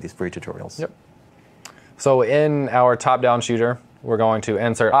providing these free tutorials. Yep. So in our top-down shooter, we're going to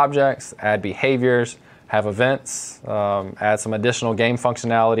insert objects, add behaviors, have events, add some additional game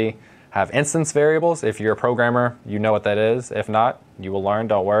functionality, have instance variables. If you're a programmer, you know what that is. If not, you will learn,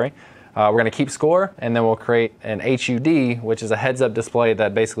 don't worry. We're going to keep score, and then we'll create an HUD, which is a heads-up display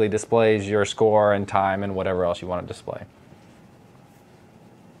that basically displays your score and time and whatever else you want to display.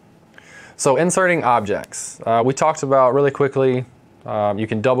 So inserting objects. We talked about really quickly, you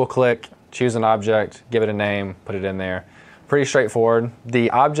can double-click, choose an object, give it a name, put it in there. Pretty straightforward. The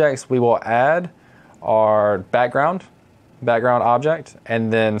objects we will add are background object,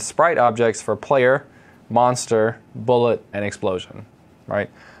 and then sprite objects for player, monster, bullet, and explosion, right?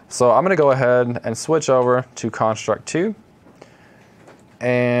 So I'm going to go ahead and switch over to Construct 2.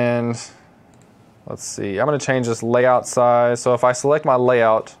 And let's see, I'm going to change this layout size. So if I select my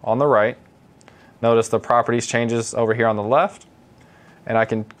layout on the right, notice the properties changes over here on the left. And I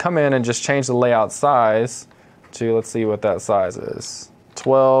can come in and just change the layout size to, let's see what that size is,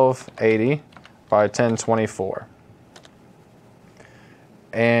 1280 by 1024.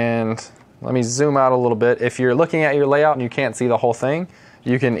 And let me zoom out a little bit. If you're looking at your layout and you can't see the whole thing,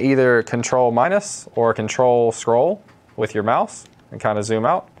 you can either control minus or control scroll with your mouse and kind of zoom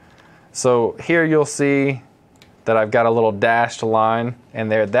out. So here you'll see that I've got a little dashed line in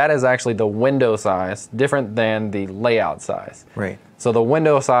there. That is actually the window size, different than the layout size. Right. So the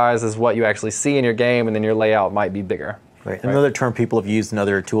window size is what you actually see in your game, and then your layout might be bigger. Right. Another term people have used in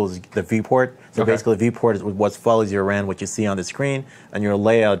other tools is the viewport. So basically, viewport is what follows you around, what you see on the screen, and your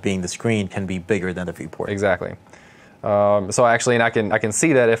layout being the screen can be bigger than the viewport. Exactly. So actually, and I can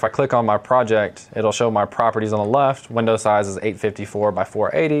see that if I click on my project, it'll show my properties on the left. Window size is 854 by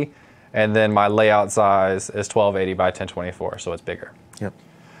 480, and then my layout size is 1280 by 1024, so it's bigger. Yep.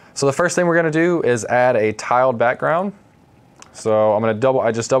 So the first thing we're going to do is add a tiled background. So I'm going to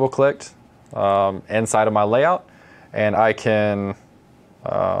I just double clicked inside of my layout, and I can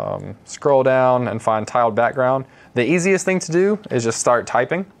scroll down and find tiled background. The easiest thing to do is just start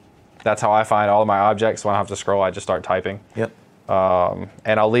typing. That's how I find all of my objects. So I don't have to scroll, I just start typing. Yep.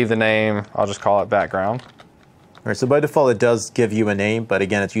 And I'll leave the name, I'll just call it background. All right, so by default, it does give you a name, but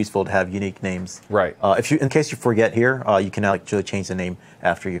again, it's useful to have unique names. Right. In case you forget here, you can actually change the name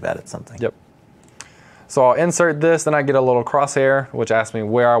after you've added something. Yep. So I'll insert this, then I get a little crosshair, which asks me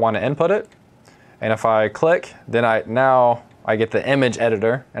where I want to input it. And if I click, then now I get the image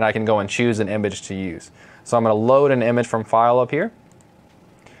editor, and I can go and choose an image to use. So I'm going to load an image from file up here.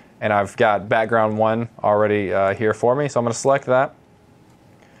 And I've got background 1 already here for me, so I'm going to select that.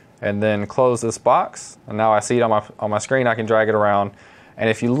 And then close this box. And now I see it on my screen, I can drag it around. And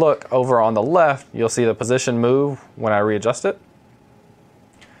if you look over on the left, you'll see the position move when I readjust it.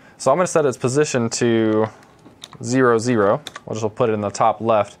 So I'm going to set its position to 0, 0. We'll just put it in the top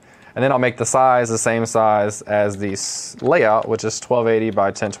left. And then I'll make the size the same size as the layout, which is 1280 by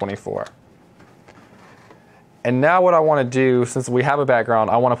 1024. And now what I want to do, since we have a background,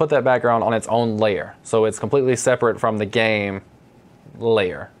 I want to put that background on its own layer. So it's completely separate from the game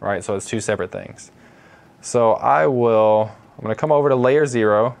layer, right? So it's two separate things. So I'm going to come over to layer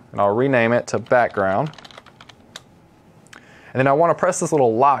 0, and I'll rename it to background. And then I want to press this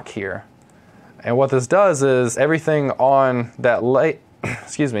little lock here. And what this does is everything on that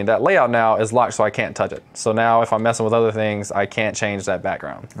that layout now is locked, so I can't touch it. So now if I'm messing with other things, I can't change that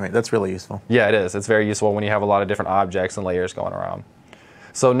background. Right, that's really useful. Yeah, it is. It's very useful when you have a lot of different objects and layers going around.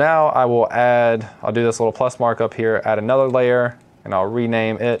 So now I'll do this little plus mark up here, add another layer, and I'll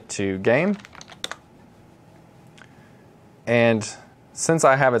rename it to game. And since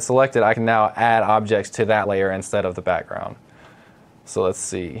I have it selected, I can now add objects to that layer instead of the background. So let's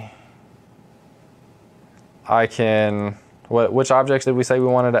see. Which objects did we say we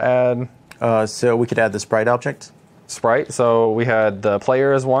wanted to add? So we could add the sprite object. Sprite. So we had the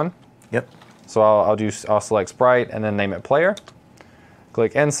player as one. Yep. So I'll select sprite and then name it player.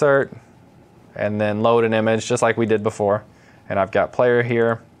 Click insert, and then load an image just like we did before. And I've got player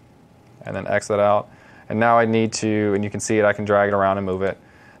here, and then exit out. And now I need to, and you can see it, I can drag it around and move it.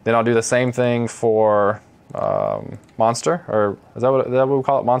 Then I'll do the same thing for monster, or is that what we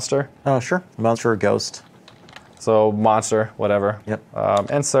call it, monster? Sure. Monster or ghost. So monster, whatever. Yep.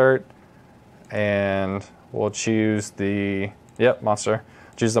 Insert, and we'll choose monster.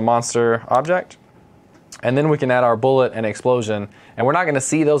 Choose the monster object. And then we can add our bullet and explosion. And we're not going to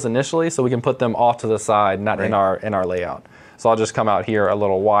see those initially, so we can put them off to the side, not in our layout. So I'll just come out here a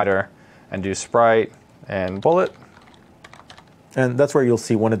little wider and do sprite and bullet. And that's where you'll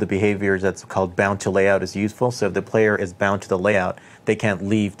see one of the behaviors that's called bound to layout is useful. So if the player is bound to the layout, they can't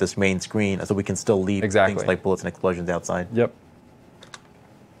leave this main screen. So we can still leave things like bullets and explosions outside. Yep.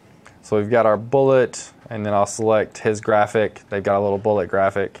 So we've got our bullet, and then I'll select his graphic. They've got a little bullet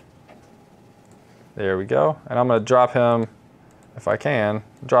graphic. There we go. And I'm going to drop him, if I can,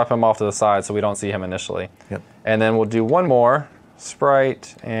 drop him off to the side so we don't see him initially. Yep. And then we'll do one more,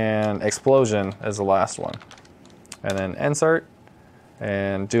 sprite and explosion as the last one. And then insert,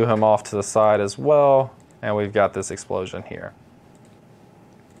 and do him off to the side as well. And we've got this explosion here.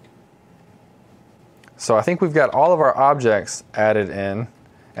 So I think we've got all of our objects added in.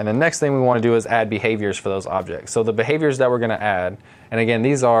 And the next thing we want to do is add behaviors for those objects. So the behaviors that we're going to add, and again,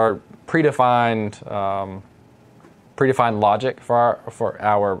 these are predefined logic for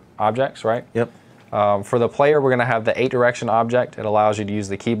our objects, right? Yep. For the player, we're going to have the 8-direction object. It allows you to use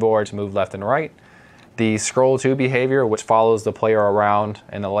the keyboard to move left and right. The scroll to behavior, which follows the player around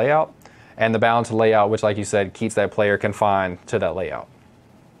in the layout. And the bound to layout, which, like you said, keeps that player confined to that layout.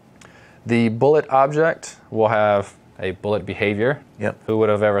 The bullet object will have a bullet behavior. Yep. Who would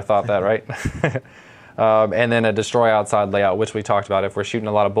have ever thought that, right? And then a destroy outside layout, which we talked about. If we're shooting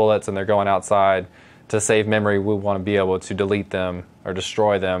a lot of bullets and they're going outside, to save memory, we want to be able to delete them or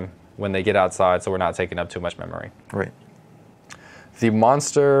destroy them when they get outside, so we're not taking up too much memory. Right. The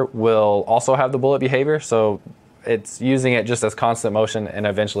monster will also have the bullet behavior, so it's using it just as constant motion, and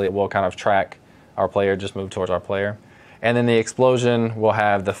eventually it will kind of track our player, just move towards our player. And then the explosion will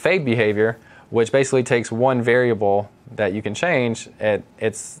have the fade behavior, which basically takes one variable that you can change.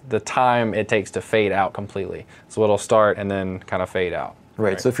 It's the time it takes to fade out completely. So it'll start and then kind of fade out.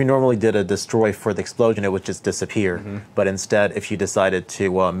 Right. So if you normally did a destroy for the explosion, it would just disappear. Mm-hmm. But instead, if you decided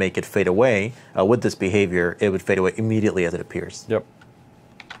to make it fade away with this behavior, it would fade away immediately as it appears. Yep.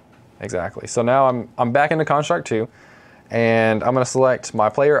 Exactly. So now I'm back into Construct 2, and I'm going to select my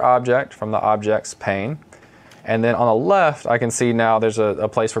player object from the objects pane. And then on the left, I can see now there's a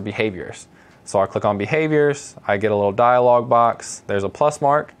place for behaviors. So I click on behaviors, I get a little dialog box, there's a plus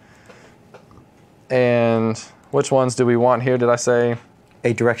mark. And which ones do we want here, did I say?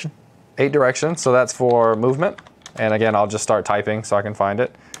 8 direction. 8 direction, so that's for movement. And again, I'll just start typing so I can find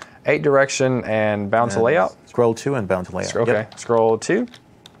it. 8 direction and bound to layout. Scroll to and bound to layout. Okay, yep. Scroll to,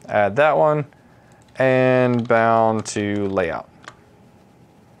 add that one, and bound to layout.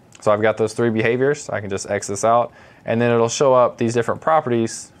 So I've got those 3 behaviors. I can just X this out, and then it'll show up these different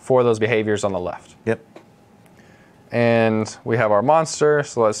properties for those behaviors on the left. Yep. And we have our monster,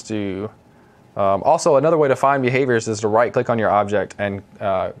 so let's do... also, another way to find behaviors is to right-click on your object and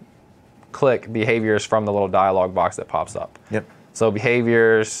click behaviors from the little dialog box that pops up. Yep. So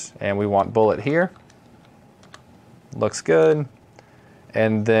behaviors, and we want bullet here. Looks good.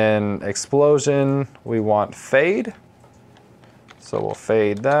 And then explosion, we want fade. So we'll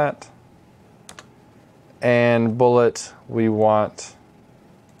fade that. And bullet, we want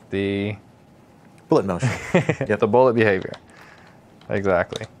the Bullet motion. Yep. The bullet behavior.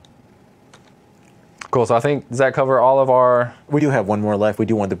 Exactly. Cool. So I think, does that cover all of our... We do have one more left. We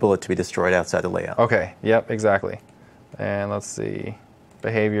do want the bullet to be destroyed outside the layout. Okay. Yep, exactly. And let's see.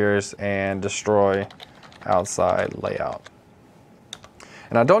 Behaviors and destroy outside layout.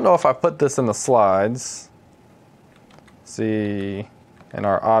 And I don't know if I put this in the slides. Let's see, in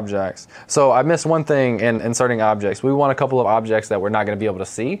our objects. So I missed one thing in inserting objects. We want a couple of objects that we're not going to be able to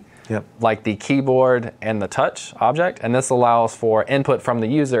see. Yep. Like the keyboard and the touch object, and this allows for input from the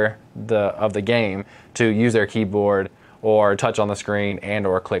user of the game to use their keyboard or touch on the screen and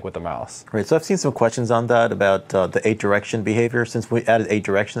or click with the mouse. Right, so I've seen some questions on that about the 8-direction behavior. Since we added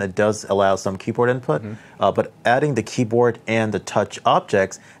 8-direction, it does allow some keyboard input, but adding the keyboard and the touch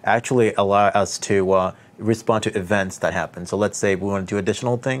objects actually allow us to respond to events that happen. So let's say we want to do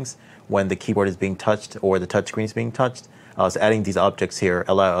additional things when the keyboard is being touched or the touch screen is being touched. So adding these objects here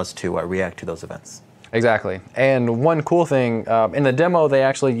allow us to react to those events. Exactly. And one cool thing, in the demo they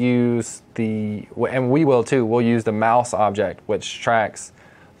actually use and we will too, we'll use the mouse object, which tracks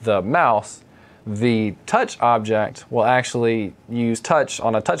the mouse. The touch object will actually use touch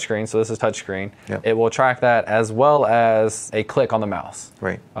on a touch screen, so this is touch screen. Yep. It will track that as well as a click on the mouse.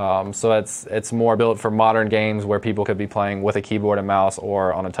 Right. So it's more built for modern games where people could be playing with a keyboard and mouse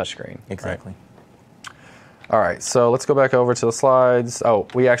or on a touch screen. Exactly. Right? All right, so let's go back over to the slides. Oh,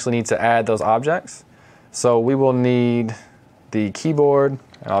 we actually need to add those objects. So we will need the keyboard,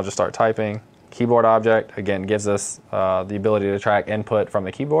 and I'll just start typing. Keyboard object, again, gives us the ability to track input from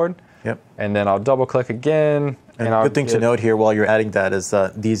the keyboard. Yep. And then I'll double click again. And good thing to note here while you're adding that is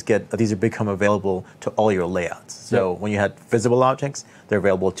these become available to all your layouts. So when you had visible objects, they're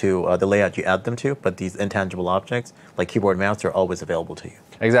available to the layout you add them to, but these intangible objects, like keyboard and mouse, are always available to you.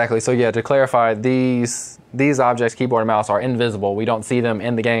 Exactly. So yeah, to clarify, these objects, keyboard and mouse, are invisible. We don't see them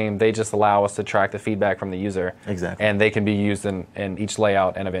in the game. They just allow us to track the feedback from the user. Exactly. And they can be used in each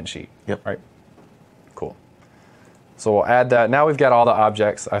layout and event sheet. Yep. Right. Cool. So we'll add that. Now we've got all the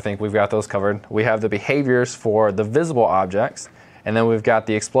objects. I think we've got those covered. We have the behaviors for the visible objects, and then we've got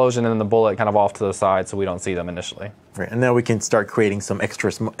the explosion and the bullet kind of off to the side so we don't see them initially. Right, and now we can start creating some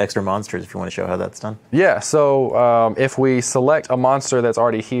extra monsters if you want to show how that's done. Yeah, so if we select a monster that's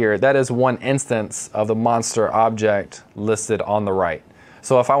already here, that is one instance of the monster object listed on the right.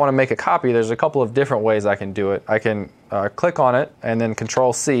 So if I want to make a copy, there's a couple of different ways I can do it. I can click on it and then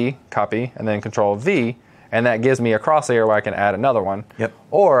Control-C, copy, and then Control-V, and that gives me a crosshair where I can add another one. Yep.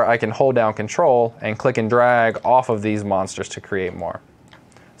 Or I can hold down Control and click and drag off of these monsters to create more.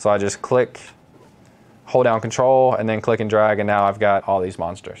 So I just click, hold down Control, and then click and drag, and now I've got all these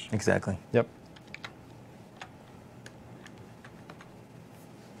monsters. Exactly. Yep.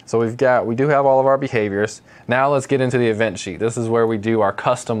 So we do have all of our behaviors. Now let's get into the event sheet. This is where we do our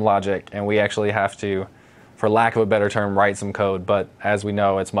custom logic, and we actually have to, for lack of a better term, write some code. But as we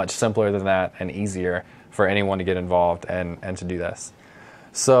know, it's much simpler than that and easier for anyone to get involved and to do this.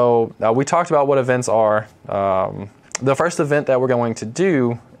 So we talked about what events are. The first event that we're going to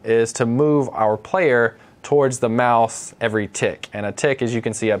do is to move our player towards the mouse every tick. And a tick, as you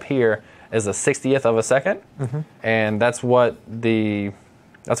can see up here, is a 60th of a second. And that's what the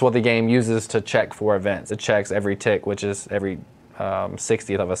game uses to check for events. It checks every tick, which is every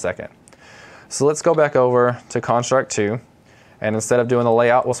 60th of a second. So let's go back over to Construct 2. And instead of doing the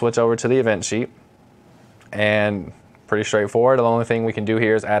layout, we'll switch over to the event sheet. And pretty straightforward. The only thing we can do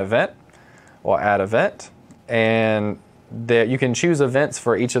here is add event. We'll add event. And you can choose events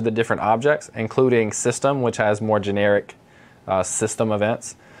for each of the different objects, including system, which has more generic system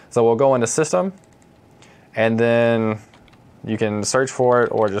events. So we'll go into system, and then you can search for it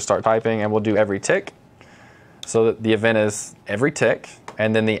or just start typing, and we'll do every tick. So that the event is every tick,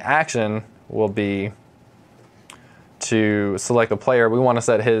 and then the action will be to select the player. We want to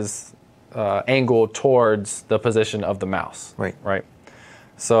set his angle towards the position of the mouse. Right.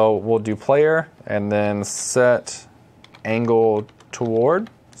 So we'll do player and then set angle toward.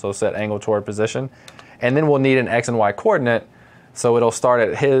 So set angle toward position. And then we'll need an X and Y coordinate. So it'll start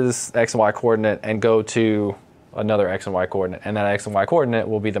at his X and Y coordinate and go to another X and Y coordinate. And that X and Y coordinate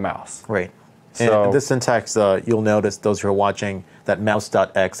will be the mouse. Right. So and this syntax, you'll notice, those who are watching, that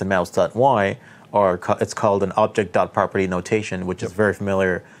mouse.x and mouse.y it's called an object.property notation, which is very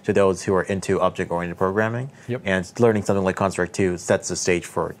familiar to those who are into object-oriented programming. And learning something like Construct 2 sets the stage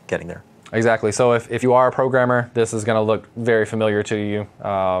for getting there. Exactly. So if you are a programmer, this is going to look very familiar to you.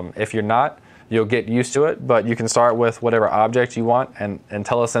 If you're not, you'll get used to it, but you can start with whatever object you want, and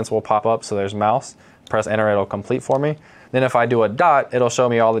IntelliSense will pop up. So there's mouse. Press enter, it'll complete for me. Then if I do a dot, it'll show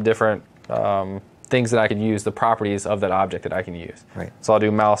me all the different things that I could use, the properties of that object that I can use. Right. So I'll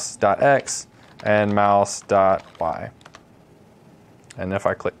do mouse.x, and mouse.y. And if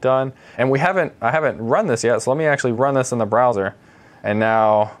I click done, and I haven't run this yet, so let me actually run this in the browser. And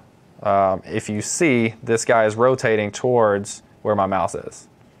now, if you see, this guy is rotating towards where my mouse is,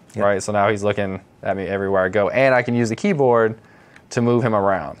 right? So now he's looking at me everywhere I go, and I can use the keyboard to move him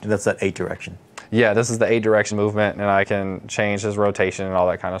around. And that's that 8 direction. Yeah, this is the 8 direction movement, and I can change his rotation and all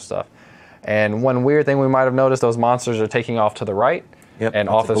that kind of stuff. And one weird thing we might have noticed, those monsters are taking off to the right and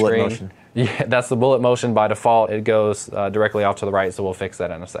off the screen. Motion. Yeah, that's the bullet motion by default. It goes directly off to the right, so we'll fix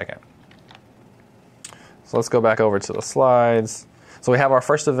that in a second. So let's go back over to the slides. So we have our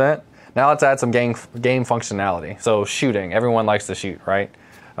first event. Now let's add some game functionality. So shooting, everyone likes to shoot, right?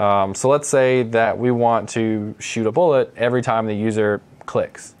 So let's say that we want to shoot a bullet every time the user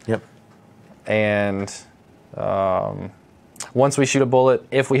clicks. Yep. And once we shoot a bullet,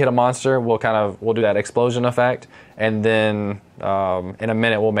 if we hit a monster, we'll do that explosion effect, and then in a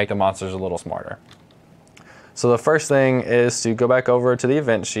minute we'll make the monsters a little smarter. So the first thing is to go back over to the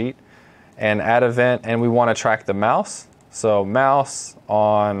event sheet and add event, and we want to track the mouse. So mouse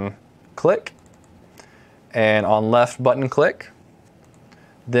on click and on left button click.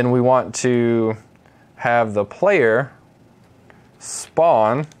 Then we want to have the player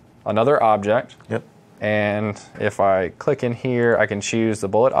spawn another object. Yep. And if I click in here, I can choose the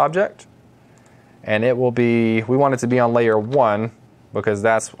bullet object. And it will be, we want it to be on layer 1 because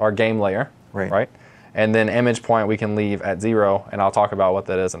that's our game layer, right? And then image point we can leave at 0, and I'll talk about what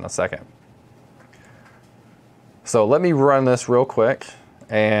that is in a second. So let me run this real quick,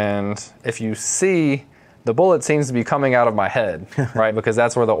 and if you see, the bullet seems to be coming out of my head, right? Because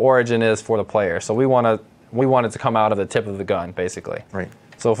that's where the origin is for the player. So we want it to come out of the tip of the gun, basically. Right.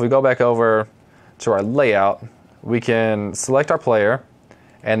 So if we go back over to our layout, we can select our player,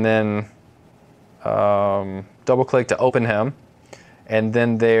 and then double click to open him, and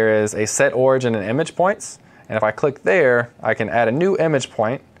then there is a set origin and image points, and if I click there, I can add a new image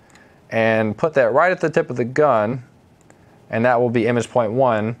point and put that right at the tip of the gun, and that will be image point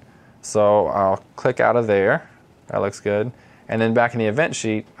 1. So I'll click out of there. That looks good. And then back in the event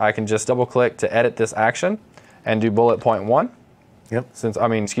sheet, I can just double click to edit this action and do bullet point 1. Yep.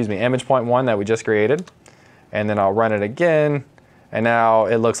 Image point 1 that we just created. And then I'll run it again, and now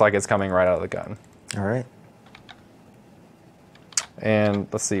it looks like it's coming right out of the gun. All right. And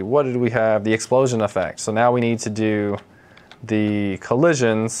let's see, what did we have? The explosion effect. So now we need to do the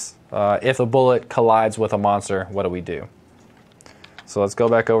collisions. If a bullet collides with a monster, what do we do? So let's go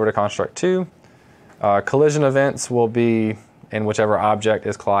back over to construct 2. Collision events will be in whichever object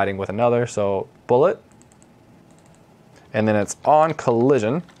is colliding with another. So bullet. And then it's on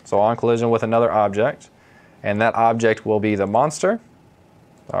collision. So on collision with another object. And that object will be the monster.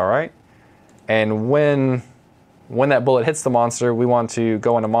 All right. And when that bullet hits the monster, we want to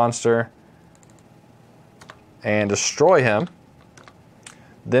go into monster and destroy him.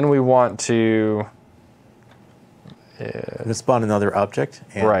 Then we want to spawn another object,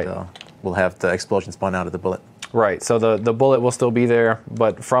 and right. We'll have the explosion spawn out of the bullet. Right, so the bullet will still be there,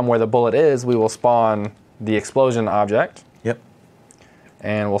 but from where the bullet is, we will spawn the explosion object. Yep.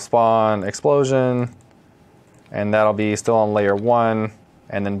 And we'll spawn explosion, and that'll be still on layer 1,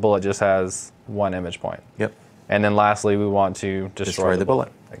 and then bullet just has 1 image point. Yep. And then lastly, we want to destroy the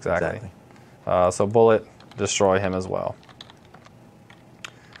bullet. Exactly. So bullet, destroy him as well.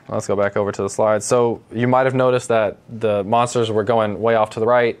 Let's go back over to the slide. So you might have noticed that the monsters were going way off to the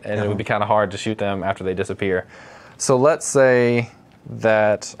right, and it would be kind of hard to shoot them after they disappear. So let's say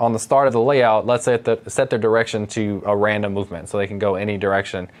that on the start of the layout, let's set their direction to a random movement, so they can go any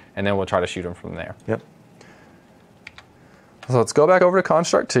direction, and then we'll try to shoot them from there. Yep. So let's go back over to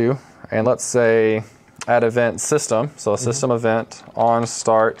construct 2, and let's say add event system. So a system event on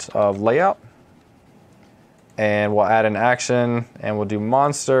start of layout. And we'll add an action, and we'll do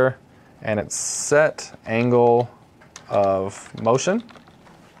monster, and it's set angle of motion.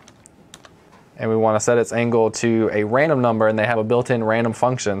 And we want to set its angle to a random number, and they have a built-in random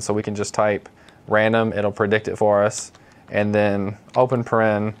function, so we can just type random, it'll predict it for us, and then open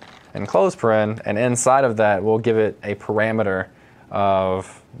paren and close paren, and inside of that we'll give it a parameter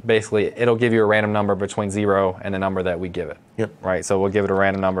of, basically it'll give you a random number between 0 and the number that we give it. Yep. Right, so we'll give it a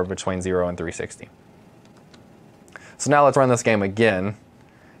random number between 0 and 360. So now let's run this game again,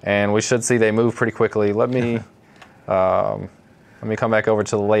 and we should see they move pretty quickly. Let me come back over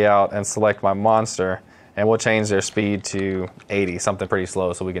to the layout and select my monster, and we'll change their speed to 80, something pretty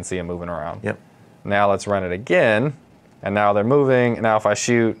slow, so we can see them moving around. Yep. Now let's run it again, and now they're moving, and now if I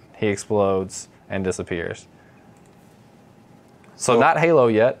shoot, he explodes and disappears. So not Halo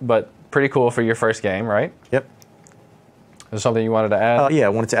yet, but pretty cool for your first game, right? Yep. there something you wanted to add? Yeah, I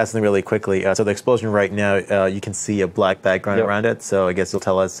wanted to add something really quickly. So the explosion right now, you can see a black background Yep. around it. So I guess you'll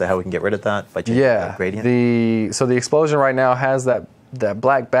tell us how we can get rid of that by changing the gradient. So the explosion right now has that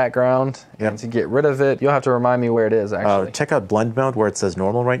black background, Yep. and to get rid of it, you'll have to remind me where it is actually. Check out blend mode where it says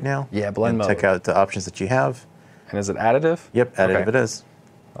normal right now. Yeah, blend mode. Check out the options that you have. And is it additive? Yep, additive Okay. it is.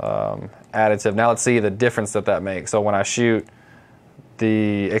 Additive. Now let's see the difference that makes. So when I shoot,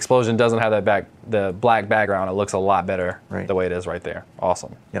 the explosion doesn't have the black background. It looks a lot better the way it is right there.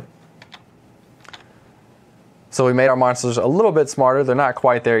 Awesome. Yep. So we made our monsters a little bit smarter. They're not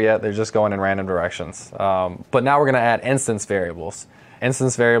quite there yet. They're just going in random directions. But now we're going to add instance variables.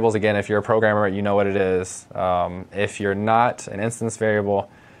 Instance variables, again, if you're a programmer, you know what it is. If you're not, an instance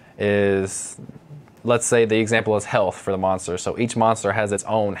variable is, let's say the example is health for the monster. So each monster has its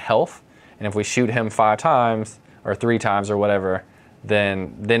own health. And if we shoot him 5 times or 3 times or whatever,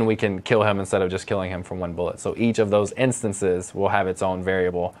 then we can kill him instead of just killing him from 1 bullet. So each of those instances will have its own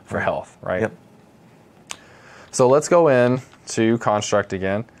variable for health, right? Yep. So let's go in to construct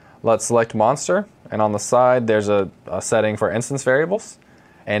again. Let's select monster, and on the side there's a setting for instance variables,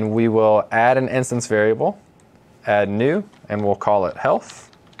 and we will add an instance variable, add new, and we'll call it health.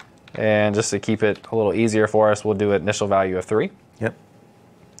 And just to keep it a little easier for us, we'll do an initial value of 3. Yep.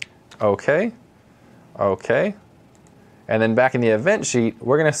 Okay. Okay. And then back in the event sheet,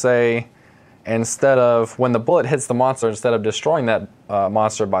 we're going to say, instead of when the bullet hits the monster, instead of destroying that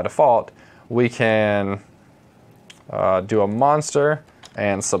monster by default, we can do a monster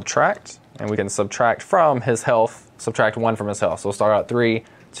and subtract. And we can subtract from his health, subtract 1 from his health. So we'll start out 3,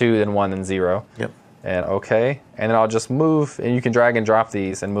 2, then 1, then 0. Yep. And okay. And then I'll just move, and you can drag and drop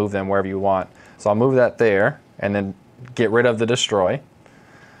these and move them wherever you want. So I'll move that there, and then get rid of the destroy.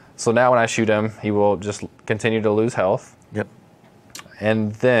 So now when I shoot him, he will just continue to lose health. Yep.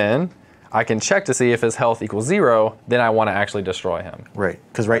 And then I can check to see if his health equals 0, then I want to actually destroy him. Right,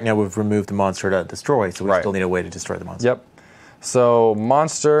 because right now we've removed the monster to destroy, so we still need a way to destroy the monster. Yep. So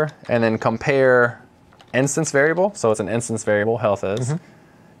monster, and then compare instance variable. So it's an instance variable, health is. Mm-hmm.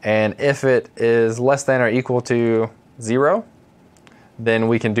 And if it is less than or equal to 0, then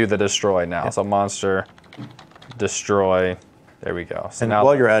we can do the destroy now. Yep. So monster, destroy. There we go. So and now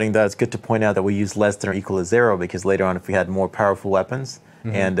while you're adding that, it's good to point out that we use less than or equal to 0 because later on, if we had more powerful weapons,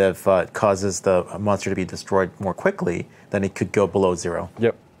 and if it causes the monster to be destroyed more quickly, then it could go below 0.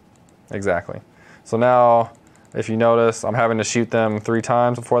 Yep, exactly. So now, if you notice, I'm having to shoot them 3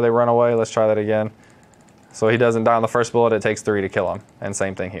 times before they run away. Let's try that again. So he doesn't die on the first bullet. It takes 3 to kill him. And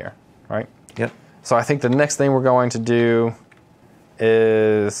same thing here, right? Yep. So I think the next thing we're going to do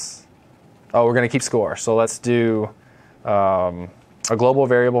is, we're going to keep score. So let's do a global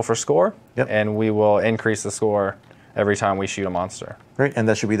variable for score, and we will increase the score every time we shoot a monster. Great, and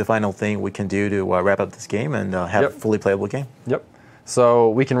that should be the final thing we can do to wrap up this game and have a fully playable game. Yep. So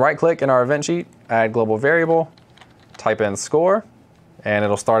we can right-click in our event sheet, add global variable, type in score, and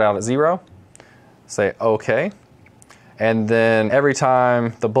it'll start out at 0. Say OK. And then every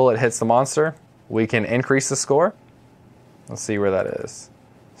time the bullet hits the monster, we can increase the score. Let's see where that is.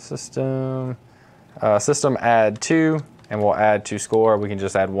 System add 2, and we'll add to score. We can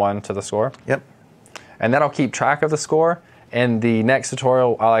just add 1 to the score. Yep. And that'll keep track of the score. In the next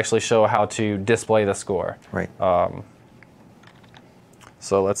tutorial, I'll actually show how to display the score. Right.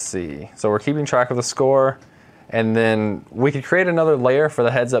 So let's see. So we're keeping track of the score, and then we could create another layer for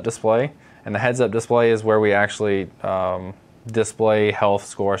the heads-up display. And the heads-up display is where we actually display health,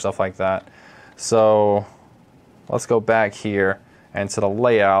 score, stuff like that. So let's go back here and to the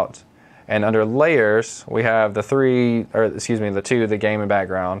layout. And under layers, we have the 2, the game and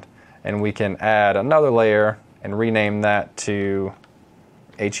background. And we can add another layer and rename that to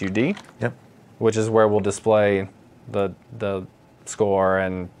HUD, which is where we'll display the score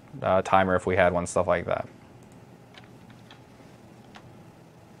and timer if we had one, stuff like that.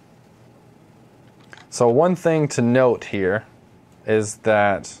 So one thing to note here is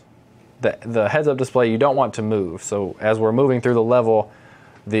that the heads-up display you don't want to move. So as we're moving through the level,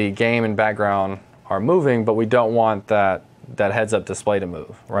 the game and background are moving, but we don't want that heads-up display to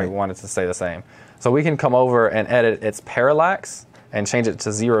move, right? We want it to stay the same. So we can come over and edit its parallax and change it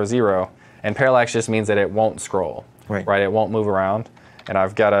to 0, 0. And parallax just means that it won't scroll, right? It won't move around. And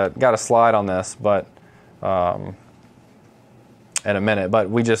I've got a slide on this, but in a minute. But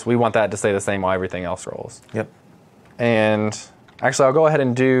we want that to stay the same while everything else rolls. Yep. And actually, I'll go ahead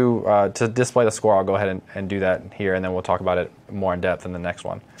and do to display the score. I'll go ahead and do that here, and then we'll talk about it more in depth in the next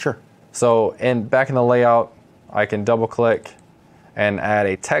one. Sure. So back in the layout, I can double-click and add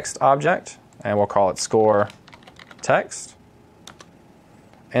a text object, and we'll call it score text.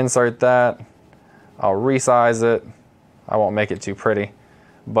 Insert that. I'll resize it. I won't make it too pretty,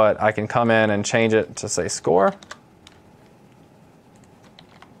 but I can come in and change it to say score.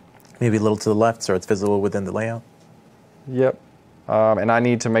 Maybe a little to the left so it's visible within the layout. Yep. And I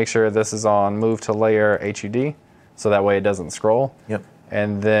need to make sure this is on move to layer HUD, so that way it doesn't scroll. Yep.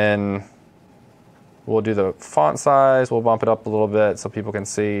 And then we'll do the font size. We'll bump it up a little bit so people can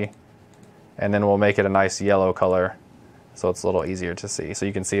see. And then we'll make it a nice yellow color so it's a little easier to see. So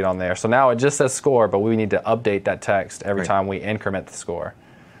you can see it on there. So now it just says score, but we need to update that text every time we increment the score.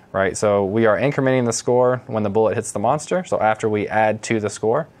 Right? So we are incrementing the score when the bullet hits the monster. So after we add to the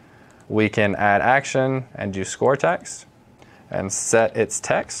score, we can add action and do score text and set its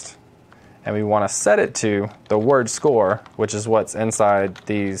text. And we want to set it to the word score, which is what's inside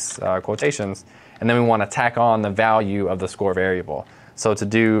these quotations. And then we want to tack on the value of the score variable. So to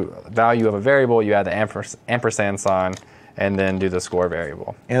do value of a variable, you add the ampersand sign and then do the score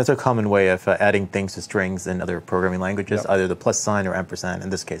variable. And it's a common way of adding things to strings in other programming languages, either the plus sign or ampersand. In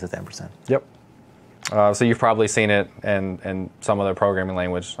this case, it's ampersand. Yep. So you've probably seen it in some other programming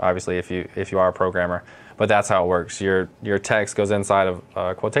language, obviously, if you are a programmer. But that's how it works. Your text goes inside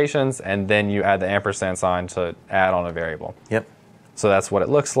of quotations, and then you add the ampersand sign to add on a variable. Yep. So that's what it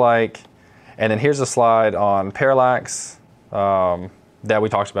looks like. And then here's a slide on parallax that we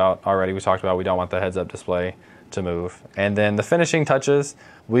talked about already. We talked about we don't want the heads-up display to move. And then the finishing touches,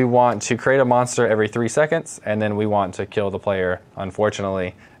 we want to create a monster every 3 seconds, and then we want to kill the player,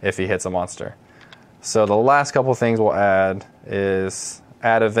 unfortunately, if he hits a monster. So the last couple things we'll add is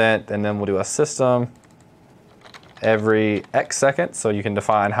add event, and then we'll do a system every X seconds, so you can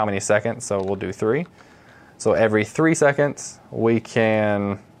define how many seconds, so we'll do 3. So every 3 seconds, we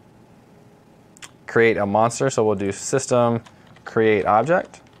can create a monster, so we'll do system create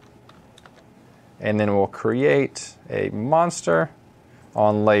object, and then we'll create a monster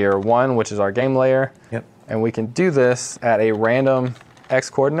on layer 1, which is our game layer. Yep. And we can do this at a random X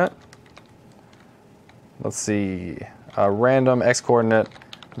coordinate. Let's see, a random X coordinate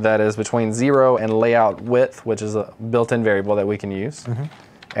that is between 0 and layout width, which is a built-in variable that we can use.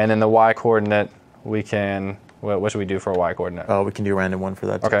 And then the Y coordinate, we can, what should we do for a Y coordinate? Oh, we can do a random one for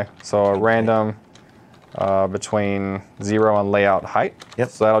that too. Okay, so a random between 0 and layout height. Yep.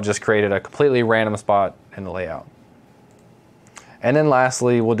 So that'll just create a completely random spot in the layout. And then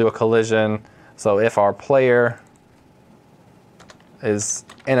lastly, we'll do a collision. So if our player is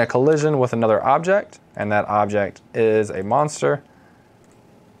in a collision with another object, and that object is a monster,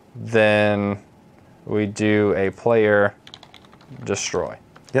 then we do a player destroy.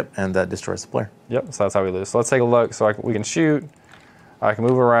 Yep, and that destroys the player. Yep, so that's how we lose. So let's take a look. So we can shoot, I can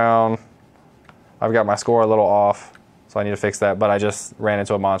move around. I've got my score a little off, so I need to fix that, but I just ran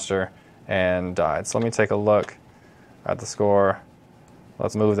into a monster and died. So let me take a look at the score.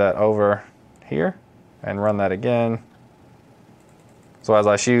 Let's move that over here and run that again. So as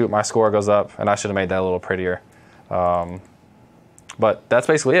I shoot, my score goes up, and I should have made that a little prettier. But that's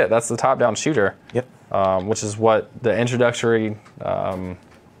basically it. That's the top-down shooter. Yep. Which is what the introductory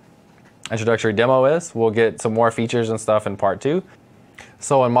demo is. We'll get some more features and stuff in part 2.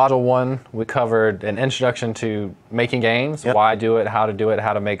 So in Module 1, we covered an introduction to making games, why do it, how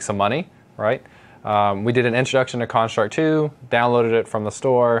to make some money, right? We did an introduction to Construct 2, downloaded it from the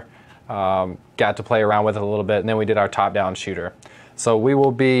store, got to play around with it a little bit, and then we did our top-down shooter. So we're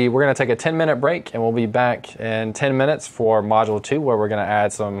going to take a 10-minute break, and we'll be back in 10 minutes for Module 2, where we're going to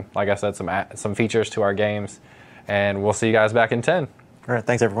add some, like I said, some features to our games, and we'll see you guys back in 10. All right,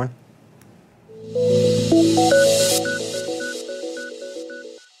 thanks everyone.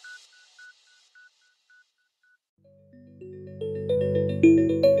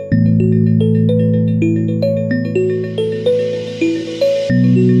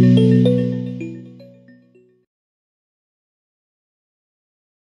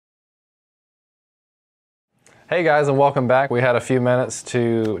 Hey guys, and welcome back. We had a few minutes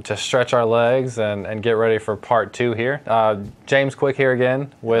to stretch our legs and get ready for part 2 here. James Quick here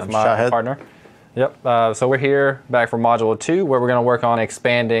again with my Shahid. partner. Yep, so we're here back for Module 2, where we're going to work on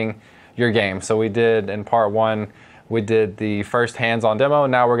expanding your game. So we did, in part 1, we did the first hands-on demo.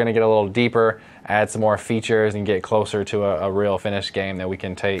 Now we're going to get a little deeper, add some more features, and get closer to a real finished game that we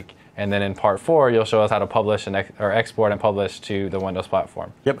can take. And then in part 4, you'll show us how to publish or export and publish to the Windows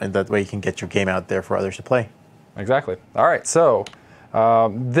platform. Yep, and that way you can get your game out there for others to play. Exactly. All right, so we're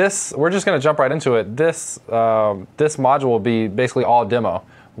just going to jump right into it. This module will be basically all demo.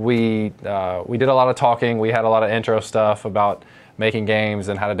 We did a lot of talking. We had a lot of intro stuff about making games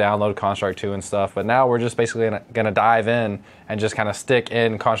and how to download Construct 2 and stuff. But now we're just basically going to dive in and just kind of stick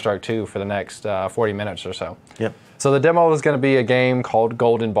in Construct 2 for the next 40 minutes or so. Yep. So the demo is going to be a game called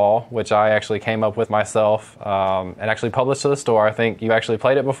Golden Ball, which I actually came up with myself and actually published to the store. I think you actually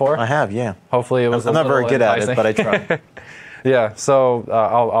played it before? I have, yeah. Hopefully it was I'm not very good at it, but I tried. Yeah, so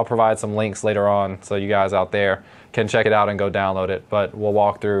I'll provide some links later on so you guys out there can check it out and go download it. But we'll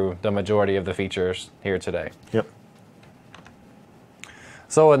walk through the majority of the features here today. Yep.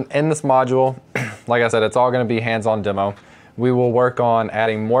 So in this module, like I said, it's all going to be hands-on demo. We will work on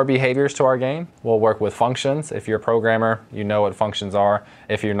adding more behaviors to our game. We'll work with functions. If you're a programmer, you know what functions are.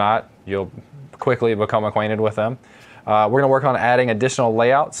 If you're not, you'll quickly become acquainted with them. We're going to work on adding additional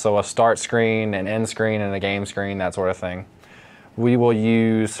layouts, so a start screen, an end screen, and a game screen, that sort of thing. We will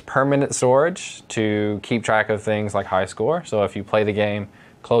use permanent storage to keep track of things like high score. So if you play the game,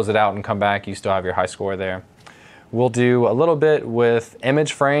 close it out and come back, you still have your high score there. We'll do a little bit with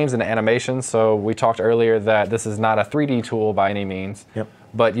image frames and animations. So we talked earlier that this is not a 3D tool by any means,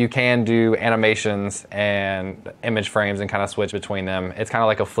 but you can do animations and image frames and kind of switch between them. It's kind of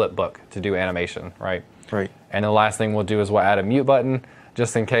like a flip book to do animation, right? Right. And the last thing we'll do is we'll add a mute button.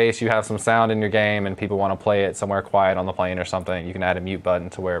 Just in case you have some sound in your game and people want to play it somewhere quiet on the plane or something, you can add a mute button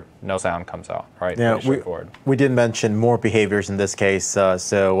to where no sound comes out, right? Yeah, we did mention more behaviors in this case.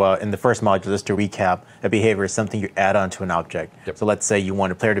 So in the first module, just to recap, a behavior is something you add onto an object. Yep. So let's say you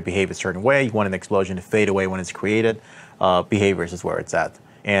want a player to behave a certain way, you want an explosion to fade away when it's created. Behaviors is where it's at.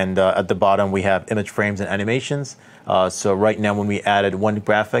 And at the bottom, we have image frames and animations. So right now, when we added one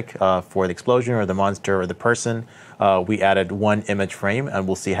graphic for the explosion or the monster or the person, we added one image frame, and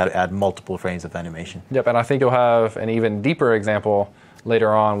we'll see how to add multiple frames of animation. Yep, and I think you'll have an even deeper example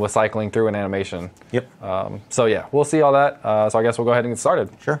later on with cycling through an animation. Yep. So yeah, we'll see all that. So I guess we'll go ahead and get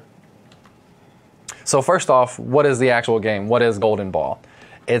started. Sure. So first off, what is the actual game? What is Golden Ball?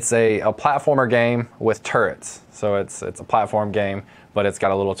 It's a platformer game with turrets. So it's a platform game, but it's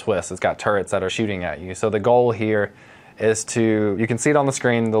got a little twist. It's got turrets that are shooting at you. So the goal here is to, you can see it on the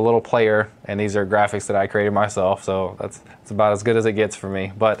screen, the little player, and these are graphics that I created myself, so that's about as good as it gets for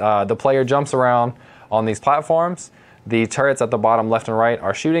me. But the player jumps around on these platforms. The turrets at the bottom left and right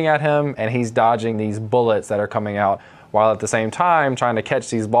are shooting at him, and he's dodging these bullets that are coming out, while at the same time trying to catch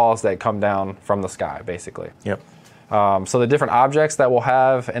these balls that come down from the sky, basically. Yep. So the different objects that we'll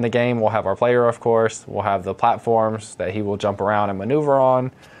have in the game, we'll have our player, of course. We'll have the platforms that he will jump around and maneuver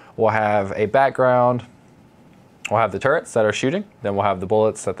on. We'll have a background. We'll have the turrets that are shooting. Then we'll have the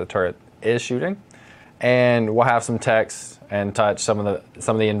bullets that the turret is shooting. And we'll have some text and touch some of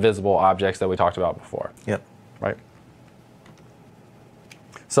the invisible objects that we talked about before. Yep. Right.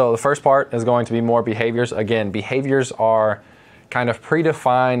 So the first part is going to be more behaviors. Again, behaviors are kind of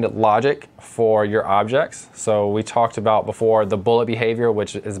predefined logic for your objects. So we talked about before the bullet behavior,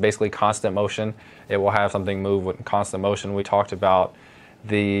 which is basically constant motion. It will have something move with constant motion. We talked about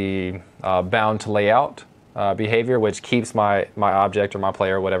the bound to layout behavior, which keeps my object or my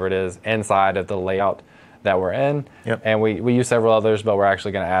player, whatever it is, inside of the layout that we're in. Yep. And we use several others, but we're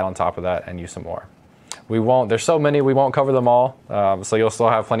actually going to add on top of that and use some more. There's so many, we won't cover them all, so you'll still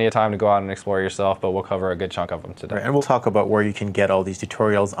have plenty of time to go out and explore yourself, but we'll cover a good chunk of them today. Right, and we'll talk about where you can get all these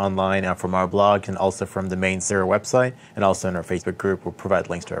tutorials online and from our blog and also from the main Xero website, and also in our Facebook group. We'll provide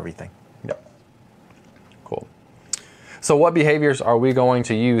links to everything. Yep. Cool. So what behaviors are we going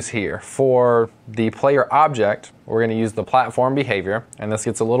to use here? For the player object, we're going to use the platform behavior, and this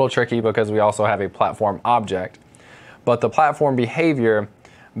gets a little tricky because we also have a platform object. But the platform behavior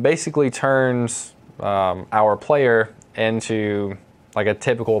basically turns our player into like a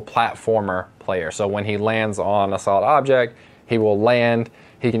typical platformer player. So when he lands on a solid object, he will land.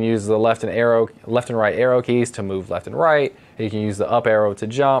 He can use the left and right arrow keys to move left and right. He can use the up arrow to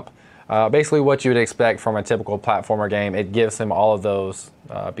jump. Basically what you would expect from a typical platformer game. It gives him all of those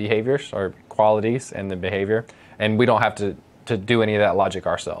behaviors or qualities in the behavior, and we don't have to do any of that logic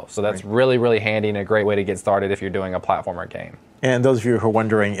ourselves. So that's really, really handy and a great way to get started if you're doing a platformer game. And those of you who are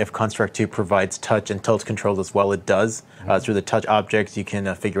wondering if Construct 2 provides touch and tilt controls as well, it does. Through the touch objects, you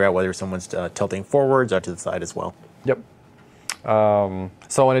can figure out whether someone's tilting forwards or to the side as well. Yep.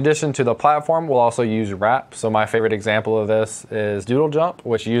 So in addition to the platform, we'll also use wrap. So my favorite example of this is Doodle Jump,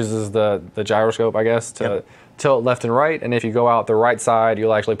 which uses the gyroscope, I guess, to tilt left and right. And if you go out the right side,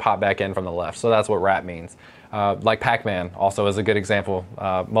 you'll actually pop back in from the left. So that's what wrap means. Like Pac-Man also is a good example.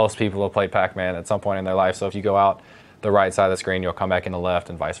 Most people have played Pac-Man at some point in their life. So if you go out the right side of the screen, you'll come back in the left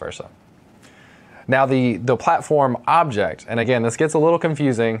and vice versa. Now the platform object, and again, this gets a little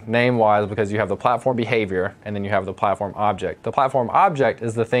confusing name-wise because you have the platform behavior and then you have the platform object. The platform object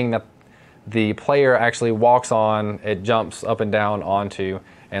is the thing the player actually walks on, it jumps up and down onto,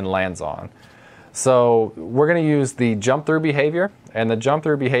 and lands on. So we're going to use the jump through behavior, and the jump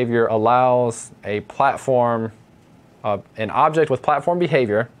through behavior allows a platform, an object with platform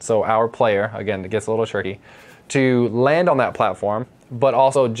behavior, so our player, again, it gets a little tricky, to land on that platform, but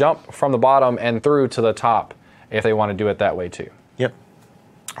also jump from the bottom and through to the top if they want to do it that way too. Yep.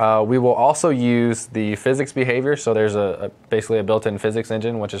 We will also use the physics behavior, so there's basically a built-in physics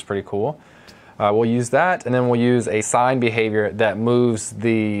engine, which is pretty cool. We'll use that, and then we'll use a sign behavior that moves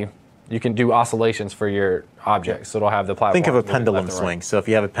you can do oscillations for your objects, so it'll have the platform. Think of a pendulum swing. Right. So if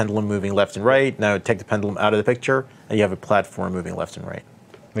you have a pendulum moving left and right, now take the pendulum out of the picture, and you have a platform moving left and right.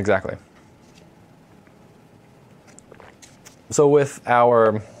 Exactly. So with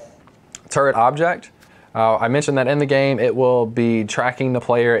our turret object, I mentioned that in the game it will be tracking the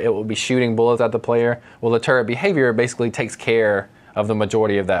player, it will be shooting bullets at the player. Well, the turret behavior basically takes care of the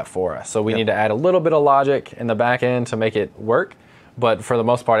majority of that for us. So we need to add a little bit of logic in the back end to make it work, but for the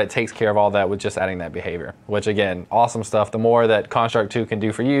most part it takes care of all that with just adding that behavior, which again, awesome stuff. The more that Construct 2 can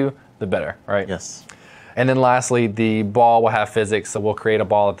do for you, the better, right? Yes. And then lastly, the ball will have physics, so we'll create a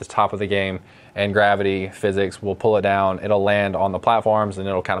ball at the top of the game, and gravity physics will pull it down, it'll land on the platforms, and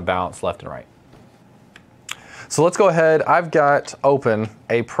it'll kind of bounce left and right. So let's go ahead. I've got open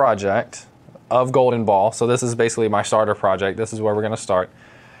a project of Golden Ball. So this is basically my starter project. This is where we're going to start.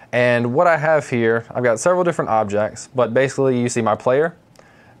 And what I have here, I've got several different objects, but basically you see my player,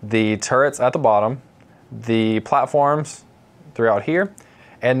 the turrets at the bottom, the platforms throughout here,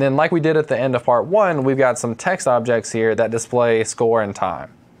 and then like we did at the end of part 1, we've got some text objects here that display score and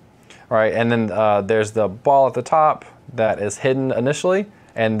time. All right, and then there's the ball at the top that is hidden initially,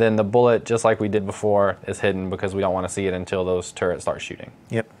 and then the bullet, just like we did before, is hidden because we don't want to see it until those turrets start shooting.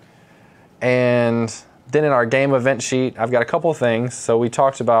 Yep. And then in our game event sheet, I've got a couple of things. So we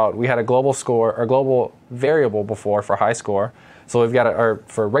talked about, we had a global score, or global variable before for high score. So we've got or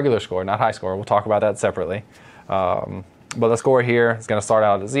for regular score, not high score. We'll talk about that separately. But the score here is going to start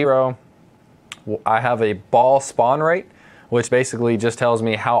out at 0. I have a ball spawn rate, which basically just tells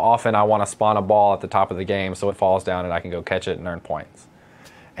me how often I want to spawn a ball at the top of the game so it falls down and I can go catch it and earn points.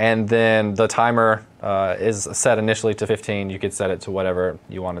 And then the timer is set initially to 15. You could set it to whatever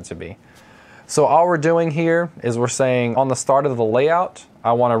you want it to be. So all we're doing here is we're saying on the start of the layout,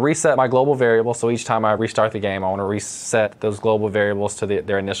 I want to reset my global variable. So each time I restart the game, I want to reset those global variables to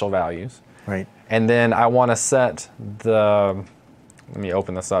their initial values. Right. And then I want to set let me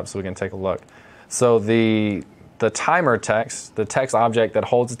open this up so we can take a look. So the timer text, the text object that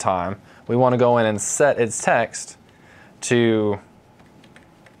holds the time, we want to go in and set its text to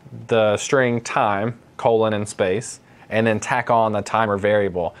the string time, colon and space, and then tack on the timer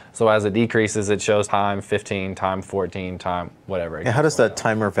variable. So as it decreases, it shows time 15, time 14, time whatever. And how does that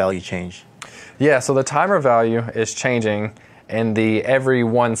timer value change? Yeah, so the timer value is changing in the every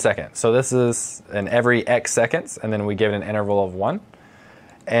 1 second. So this is an every X seconds, and then we give it an interval of 1.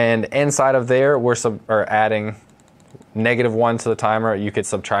 And inside of there, we're adding -1 to the timer. You could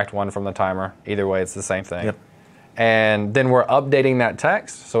subtract 1 from the timer. Either way, it's the same thing. Yep. And then we're updating that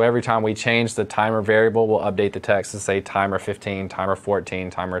text. So every time we change the timer variable, we'll update the text to say timer 15, timer 14,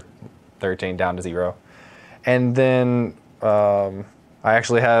 timer 13 down to 0. And then I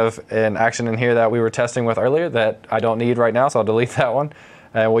actually have an action in here that we were testing with earlier that I don't need right now, so I'll delete that one.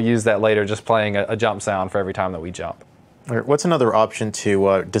 And we'll use that later, just playing a jump sound for every time that we jump. What's another option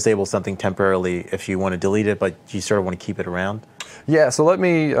to disable something temporarily if you want to delete it, but you sort of want to keep it around? Yeah, so let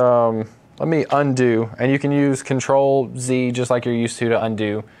me undo, and you can use Control-Z just like you're used to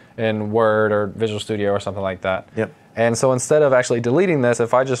undo in Word or Visual Studio or something like that. Yep. And so instead of actually deleting this,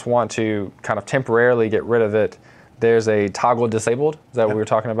 if I just want to kind of temporarily get rid of it, there's a toggle disabled. Is that what we were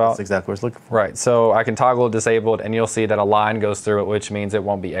talking about? That's exactly what I was looking for. Right, so I can toggle disabled, and you'll see that a line goes through it, which means it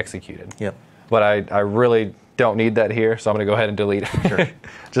won't be executed. Yep. But I really don't need that here, so I'm going to go ahead and delete it. Sure.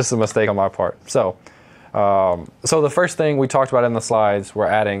 Just a mistake on my part. So the first thing we talked about in the slides, we're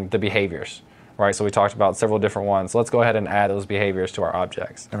adding the behaviors. Right, so we talked about several different ones. Let's go ahead and add those behaviors to our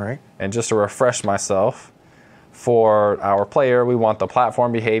objects. All right. And just to refresh myself, for our player, we want the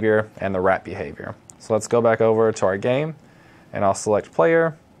platform behavior and the wrap behavior. So let's go back over to our game, and I'll select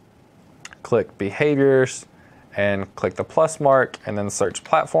player, click behaviors, and click the plus mark, and then search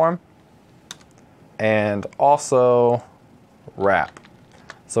platform, and also wrap.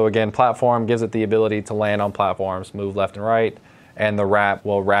 So again, platform gives it the ability to land on platforms, move left and right, and the wrap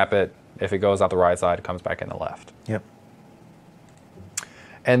will wrap it. If it goes out the right side, it comes back in the left. Yep.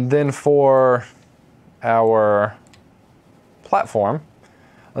 And then for our platform,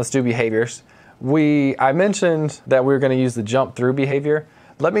 let's do behaviors. I mentioned that we were going to use the jump through behavior.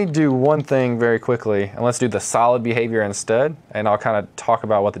 Let me do one thing very quickly, and let's do the solid behavior instead, and I'll kind of talk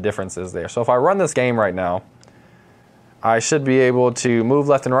about what the difference is there. So if I run this game right now, I should be able to move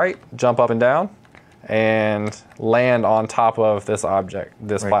left and right, jump up and down, and land on top of this object,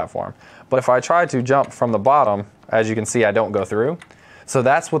 this platform. But if I try to jump from the bottom, as you can see, I don't go through. So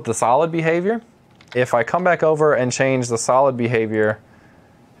that's with the solid behavior. If I come back over and change the solid behavior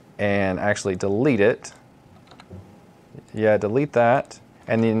and actually delete it, yeah, delete that,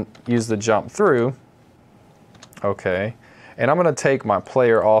 and then use the jump through, okay. And I'm gonna take my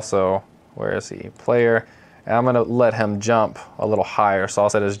player also, where is he? Player, and I'm gonna let him jump a little higher. So I'll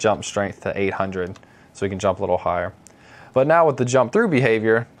set his jump strength to 800, so he can jump a little higher. But now with the jump through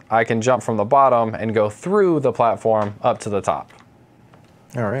behavior, I can jump from the bottom and go through the platform up to the top.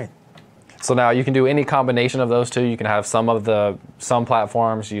 All right. So now you can do any combination of those two. You can have some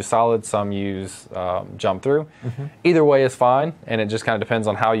platforms use solid, some use jump through. Either way is fine, and it just kind of depends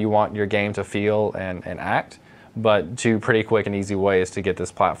on how you want your game to feel and act. But two pretty quick and easy ways to get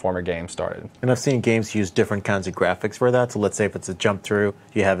this platformer game started. And I've seen games use different kinds of graphics for that. So let's say if it's a jump through,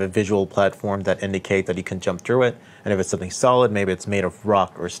 you have a visual platform that indicate that you can jump through it. And if it's something solid, maybe it's made of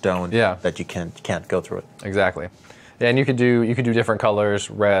rock or stone that you can't go through it. Exactly. Yeah, and you could do different colors,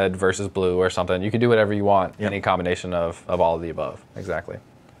 red versus blue or something. You can do whatever you want, any combination of all of the above. Exactly.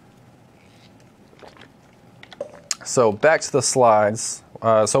 So back to the slides.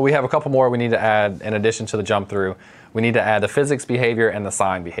 So we have a couple more we need to add in addition to the jump through. We need to add the physics behavior and the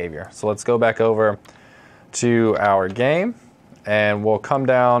sign behavior. So let's go back over to our game, and we'll come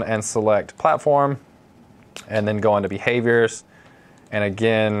down and select platform, and then go into behaviors. And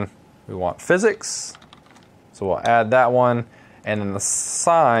again, we want physics. So we'll add that one, and then the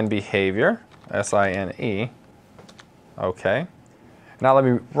sign behavior, S-I-N-E. Okay. Now let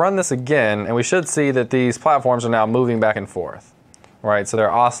me run this again, and we should see that these platforms are now moving back and forth, right? So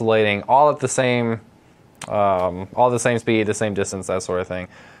they're oscillating all at the same speed, the same distance, that sort of thing.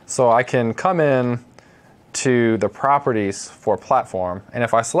 So I can come in to the properties for platform, and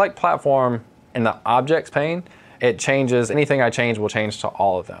if I select platform in the objects pane, it changes, anything I change will change to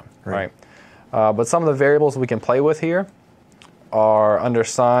all of them, right? But some of the variables we can play with here are under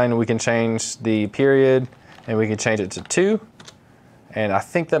sign. We can change the period, and we can change it to 2. And I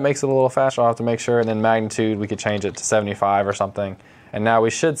think that makes it a little faster. I'll have to make sure. And then magnitude, we could change it to 75 or something. And now we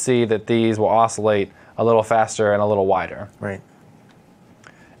should see that these will oscillate a little faster and a little wider. Right.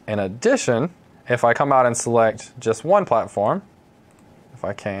 In addition, if I come out and select just one platform, if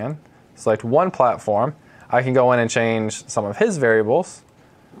I can, select one platform, I can go in and change some of his variables.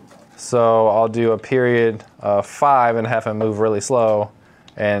 So I'll do a period of 5 and have him move really slow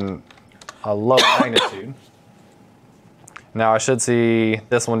and a low magnitude. Now I should see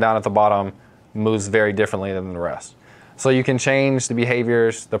this one down at the bottom moves very differently than the rest. So you can change the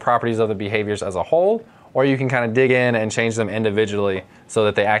behaviors, the properties of the behaviors as a whole, or you can kind of dig in and change them individually so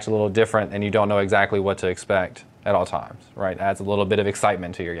that they act a little different and you don't know exactly what to expect at all times, right? Adds a little bit of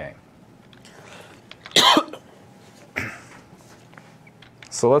excitement to your game.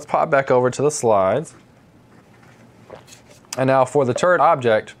 So let's pop back over to the slides. And now for the turret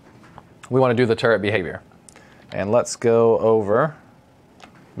object, we want to do the turret behavior. And let's go over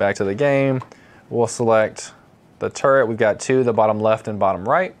back to the game. We'll select the turret. We've got 2, the bottom left and bottom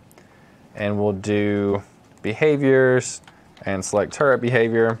right. And we'll do behaviors and select turret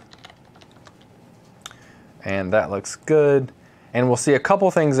behavior. And that looks good. And we'll see a couple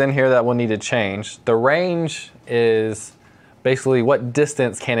things in here that we'll need to change. The range is basically what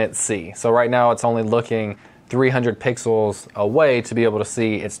distance can it see. So right now it's only looking 300 pixels away to be able to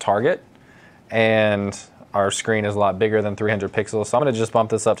see its target. And our screen is a lot bigger than 300 pixels. So I'm going to just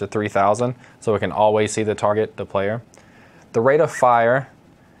bump this up to 3000 so we can always see the target, the player. The rate of fire,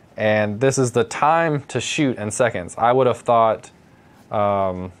 and this is the time to shoot in seconds. I would have thought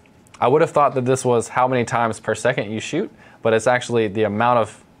that this was how many times per second you shoot, but it's actually the amount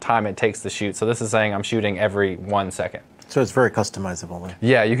of time it takes to shoot. So this is saying I'm shooting every 1 second. So it's very customizable then.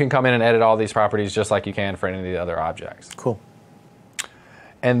 Yeah, you can come in and edit all these properties just like you can for any of the other objects. Cool.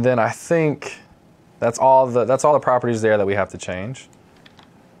 And then I think that's all the properties there that we have to change.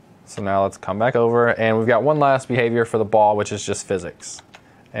 So now let's come back over, and we've got one last behavior for the ball, which is just physics.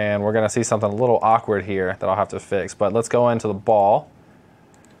 And we're going to see something a little awkward here that I'll have to fix. But let's go into the ball.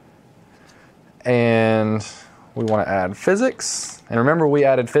 And we want to add physics. And remember, we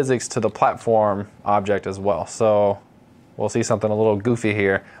added physics to the platform object as well. So we'll see something a little goofy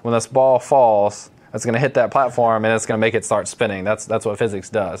here. When this ball falls, it's going to hit that platform, and it's going to make it start spinning. That's what physics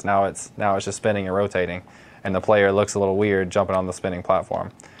does. Now it's just spinning and rotating, and the player looks a little weird jumping on the spinning platform.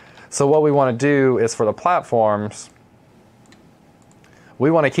 So what we want to do is for the platforms, we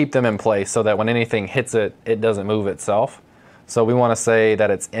want to keep them in place so that when anything hits it, it doesn't move itself. So we want to say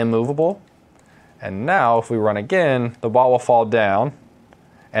that it's immovable. And now if we run again, the ball will fall down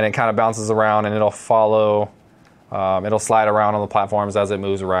and it kind of bounces around and it'll follow, it'll slide around on the platforms as it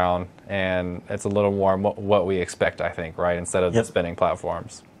moves around. And it's a little more what we expect, I think, right? Instead of the spinning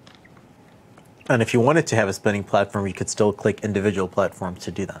platforms. And if you wanted to have a spinning platform, you could still click individual platforms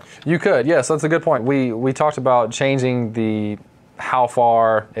to do that. You could, yes, that's a good point. We talked about changing how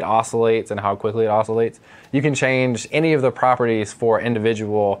far it oscillates and how quickly it oscillates. You can change any of the properties for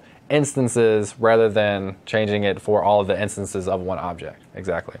individual instances rather than changing it for all of the instances of one object.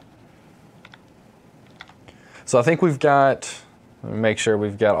 Exactly. So I think we've got, let me make sure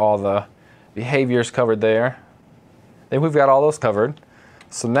we've got all the behaviors covered there. I think we've got all those covered.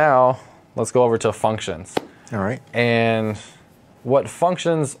 So now let's go over to functions. All right. And what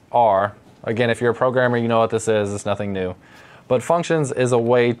functions are, again, if you're a programmer, you know what this is. It's nothing new. But functions is a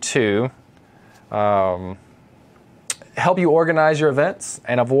way to help you organize your events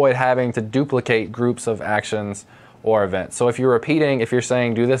and avoid having to duplicate groups of actions or events. So if you're repeating, if you're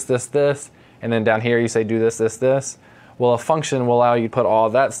saying do this, this, this, and then down here you say do this, this, this, well, a function will allow you to put all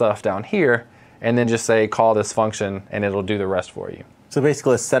that stuff down here and then just say call this function and it'll do the rest for you. So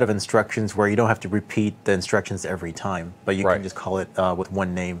basically a set of instructions where you don't have to repeat the instructions every time, but you can just call it with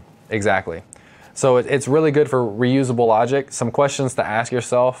one name. Exactly. So it's really good for reusable logic. Some questions to ask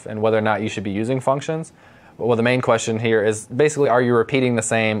yourself and whether or not you should be using functions. Well, the main question here is basically, are you repeating the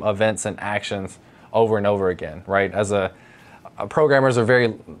same events and actions over and over again, right? As programmers are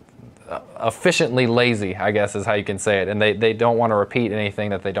very efficiently lazy, I guess is how you can say it, and they don't want to repeat anything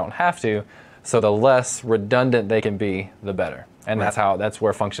that they don't have to, so the less redundant they can be, the better. And that's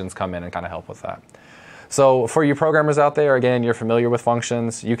where functions come in and kind of help with that. So for you programmers out there, again, you're familiar with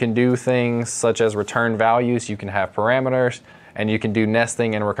functions. You can do things such as return values, you can have parameters, and you can do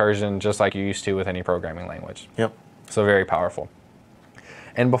nesting and recursion just like you used to with any programming language. Yep. So very powerful.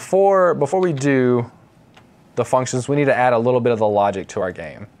 And before we do the functions, we need to add a little bit of the logic to our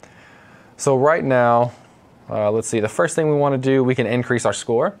game. So right now, let's see, the first thing we want to do, we can increase our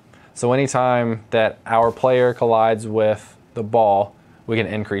score. So anytime that our player collides with the ball, we can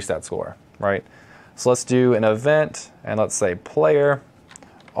increase that score, right? So let's do an event, and let's say player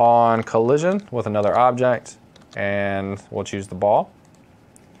on collision with another object, and we'll choose the ball.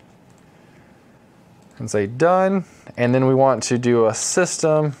 And say done, and then we want to do a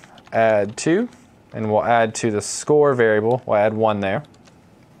system add to, and we'll add to the score variable, we'll add 1 there.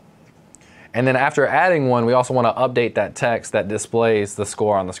 And then after adding 1, we also want to update that text that displays the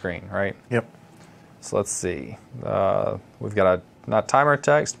score on the screen, right? Yep. So let's see, we've got a, not timer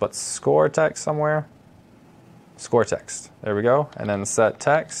text, but score text somewhere. Score text, there we go, and then set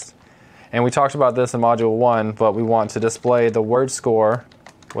text. And we talked about this in module 1, but we want to display the word score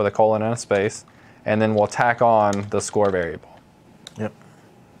with a colon and a space, and then we'll tack on the score variable. Yep.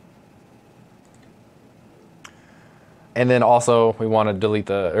 And then also we want to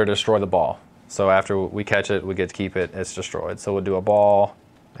delete or destroy the ball. So after we catch it, we get to keep it, it's destroyed. So we'll do a ball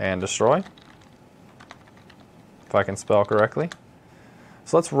and destroy, if I can spell correctly.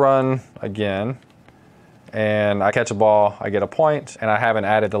 So let's run again. And I catch a ball, I get a point, and I haven't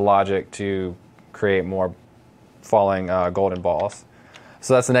added the logic to create more falling golden balls.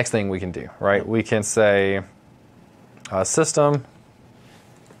 So that's the next thing we can do, right? We can say system,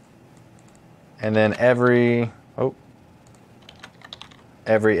 and then every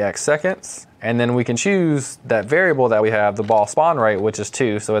X seconds, and then we can choose that variable that we have, the ball spawn rate, which is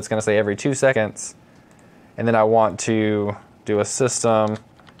 2, so it's going to say every 2 seconds. And then I want to do a system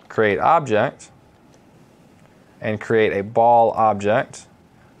create object, and create a ball object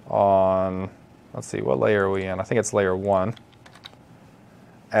on, let's see, what layer are we in? I think it's layer 1.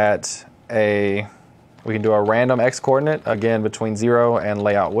 We can do a random X coordinate, again, between 0 and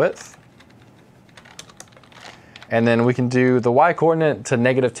layout width. And then we can do the Y coordinate to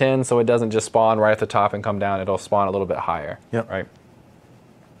 -10, so it doesn't just spawn right at the top and come down, it'll spawn a little bit higher, right?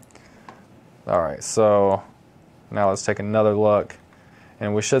 All right, so now let's take another look.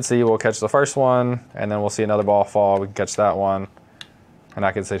 And we should see, we'll catch the first one, and then we'll see another ball fall, we can catch that one, and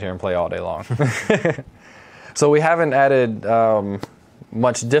I can sit here and play all day long. So we haven't added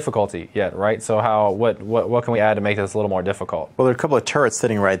much difficulty yet, right? So what can we add to make this a little more difficult? Well, there are a couple of turrets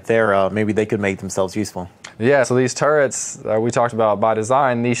sitting right there. Maybe they could make themselves useful. Yeah, so these turrets we talked about by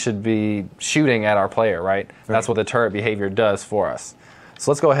design, these should be shooting at our player, right? That's what the turret behavior does for us.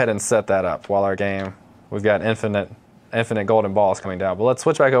 So let's go ahead and set that up while our game, we've got infinite golden balls coming down. But let's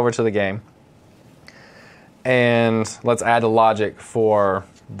switch back over to the game. And let's add the logic for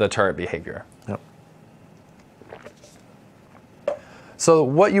the turret behavior. Yep. So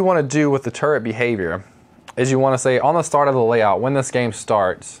what you want to do with the turret behavior is you want to say on the start of the layout, when this game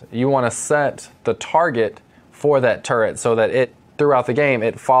starts, you want to set the target for that turret so that it, throughout the game,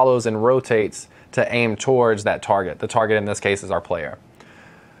 it follows and rotates to aim towards that target. The target in this case is our player.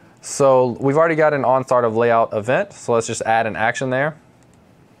 So we've already got an on start of layout event, so let's just add an action there.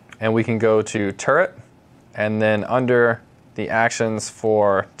 And we can go to turret, and then under the actions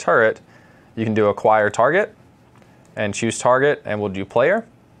for turret, you can do acquire target, and choose target, and we'll do player,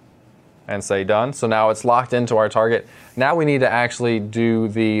 and say done. So now it's locked into our target. Now we need to actually do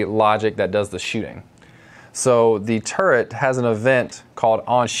the logic that does the shooting. So the turret has an event called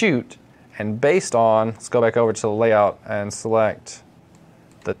onShoot, and based on, let's go back over to the layout and select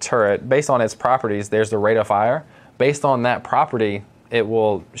the turret. Based on its properties, there's the rate of fire. Based on that property, it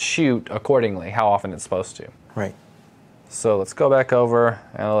will shoot accordingly, how often it's supposed to. Right. So let's go back over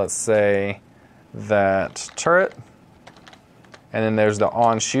and let's say that turret, and then there's the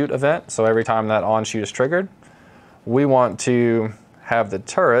onShoot event. So every time that onShoot is triggered, we want to have the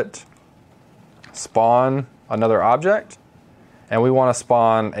turret spawn another object, and we want to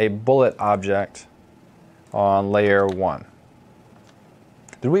spawn a bullet object on layer 1.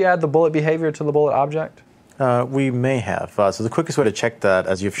 Did we add the bullet behavior to the bullet object? We may have. So the quickest way to check that,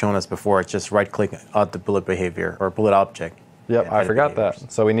 as you've shown us before, is just right-click on the bullet behavior or bullet object. Yep, I forgot that.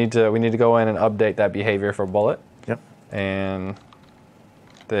 So we need to go in and update that behavior for bullet. Yep. And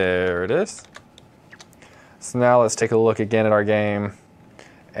there it is. So now let's take a look again at our game.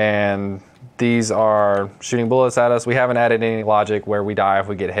 And these are shooting bullets at us. We haven't added any logic where we die if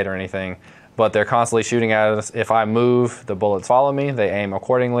we get hit or anything, but they're constantly shooting at us. If I move, the bullets follow me. They aim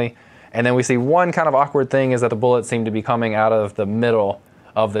accordingly. And then we see one kind of awkward thing is that the bullets seem to be coming out of the middle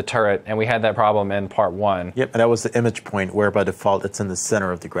of the turret, and we had that problem in part 1. Yep, and that was the image point where by default it's in the center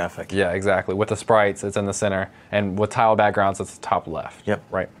of the graphic. Yeah, exactly. With the sprites, it's in the center, and with tile backgrounds, it's the top left. Yep.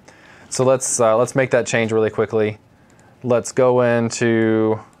 Right. So let's make that change really quickly. Let's go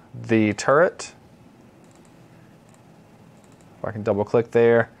into the turret. If I can double click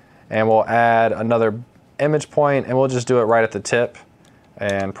there, and we'll add another image point, and we'll just do it right at the tip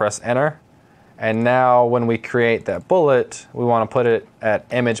and press enter. And now when we create that bullet, we want to put it at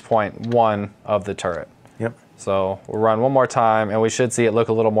image point 1 of the turret. Yep. So we'll run one more time, and we should see it look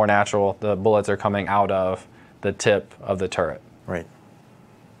a little more natural. The bullets are coming out of the tip of the turret. Right.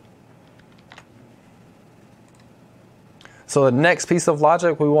 So the next piece of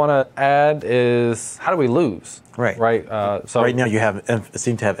logic we want to add is, how do we lose? Right. Right. So right now you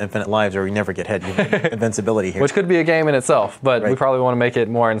seem to have infinite lives, or you never get hit. You have invincibility here. Which could be a game in itself, but right. we probably want to make it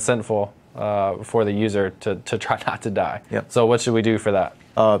more incentful for the user to try not to die. Yep. So what should we do for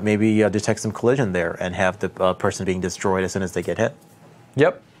that? Maybe detect some collision there and have the person being destroyed as soon as they get hit.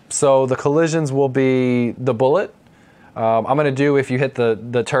 Yep. So the collisions will be the bullet. I'm going to do, if you hit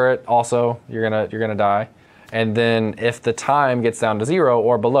the turret also, you're gonna die. And then if the time gets down to 0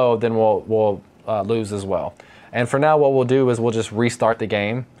 or below, then we'll lose as well. And for now, what we'll do is we'll just restart the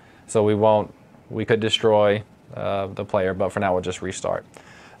game. So we could destroy the player, but for now we'll just restart.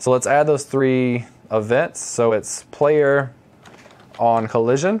 So let's add those 3 events. So it's player on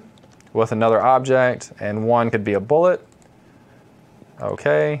collision with another object, and one could be a bullet.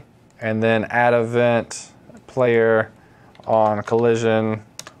 Okay. And then add event player on collision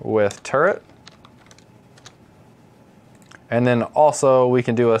with turret. And then also we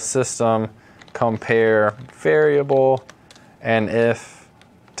can do a system compare variable, and if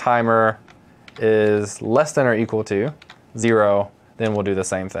timer is less than or equal to 0, then we'll do the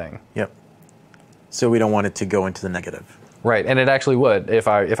same thing. Yep. So we don't want it to go into the negative. Right, and it actually would. If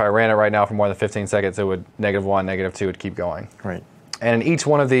I ran it right now for more than 15 seconds, it would -1, -2 would keep going. Right. And each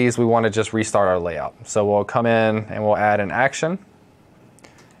one of these, we want to just restart our layout. So we'll come in and we'll add an action,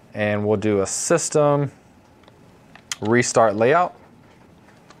 and we'll do a system restart layout.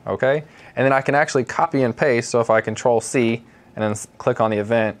 Okay, and then I can actually copy and paste. So if I Control C and then click on the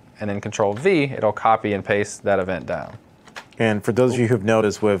event and then Control V, it'll copy and paste that event down. And for those of you who've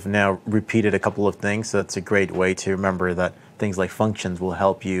noticed, we've now repeated a couple of things. So that's a great way to remember that things like functions will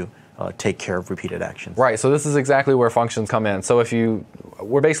help you take care of repeated actions. Right, so this is exactly where functions come in. So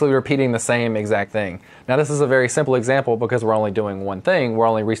we're basically repeating the same exact thing. Now this is a very simple example because we're only doing one thing. We're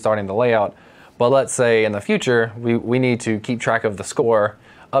only restarting the layout. But let's say in the future, we need to keep track of the score,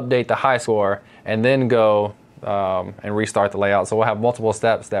 update the high score, and then go and restart the layout. So we'll have multiple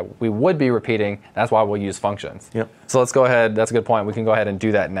steps that we would be repeating. That's why we'll use functions. Yep. So let's go ahead. That's a good point. We can go ahead and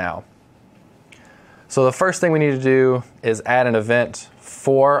do that now. So the first thing we need to do is add an event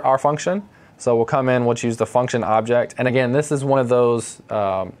for our function. So we'll come in, we'll choose the function object. And again, this is one of those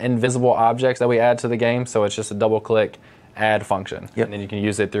invisible objects that we add to the game. So it's just a double click add function. Yep. And then you can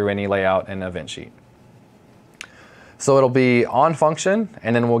use it through any layout and event sheet. So it'll be on function,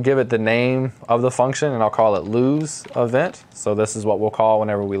 and then we'll give it the name of the function, and I'll call it lose event. So this is what we'll call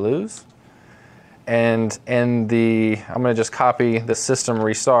whenever we lose. And I'm going to just copy the system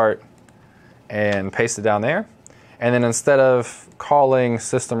restart and paste it down there. And then instead of calling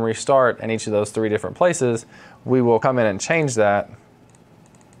system restart in each of those 3 different places, we will come in and change that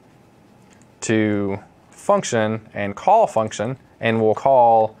to function and call function, and we'll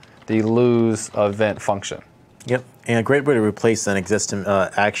call the lose event function. Yep. And a great way to replace an existing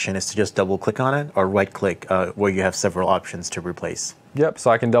action is to just double click on it or right click where you have several options to replace. Yep,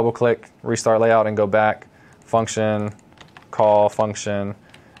 so I can double click, restart layout, and go back, function, call function,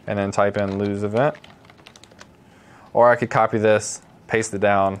 and then type in lose event. Or I could copy this, paste it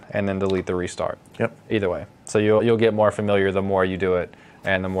down, and then delete the restart. Yep. Either way. So you'll get more familiar the more you do it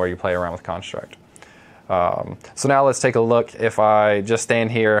and the more you play around with construct. So now let's take a look. If I just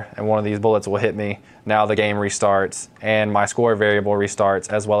stand here and one of these bullets will hit me, now the game restarts and my score variable restarts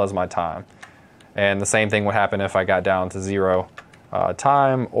as well as my time. And the same thing would happen if I got down to 0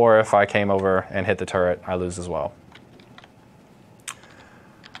 time, or if I came over and hit the turret, I lose as well.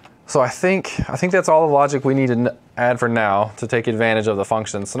 So I think that's all the logic we need to add for now to take advantage of the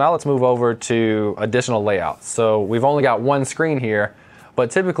function. So now let's move over to additional layouts. So we've only got one screen here,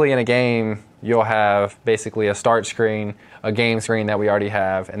 but typically in a game, you'll have basically a start screen, a game screen that we already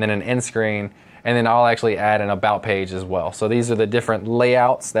have, and then an end screen, and then I'll actually add an about page as well. So these are the different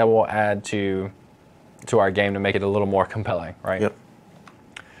layouts that we'll add to our game to make it a little more compelling, right? Yep.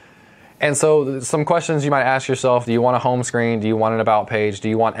 And so some questions you might ask yourself: do you want a home screen? Do you want an about page? Do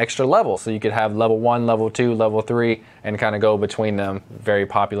you want extra levels? So you could have level 1, level 2, level 3, and kind of go between them. Very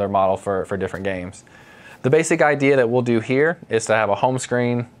popular model for different games. The basic idea that we'll do here is to have a home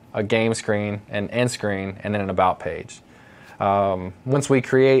screen, a game screen, an end screen, and then an about page. Once we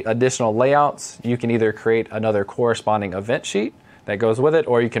create additional layouts, you can either create another corresponding event sheet that goes with it,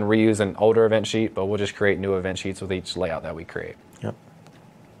 or you can reuse an older event sheet, but we'll just create new event sheets with each layout that we create. Yep.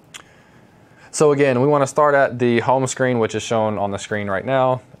 So again, we want to start at the home screen, which is shown on the screen right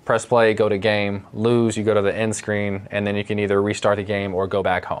now. Press play, go to game, lose, you go to the end screen, and then you can either restart the game or go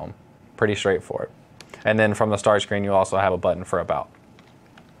back home. Pretty straightforward. And then from the start screen, you also have a button for about.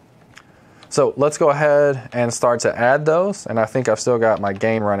 So let's go ahead and start to add those. And I think I've still got my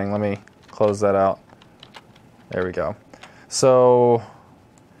game running. Let me close that out. There we go. So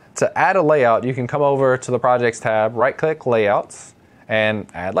to add a layout, you can come over to the Projects tab, right-click Layouts, and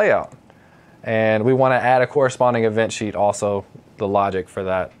Add Layout. And we want to add a corresponding event sheet also, the logic for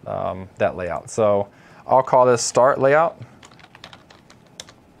that, that layout. So I'll call this Start Layout.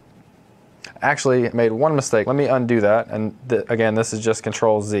 Actually, I made one mistake. Let me undo that. And again, this is just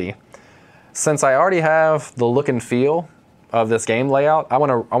Control-Z. Since I already have the look and feel of this game layout, I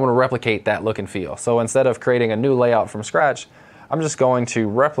want to replicate that look and feel. So instead of creating a new layout from scratch, I'm just going to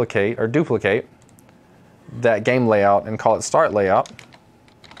replicate or duplicate that game layout and call it Start Layout.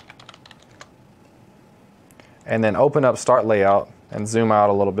 And then open up Start Layout and zoom out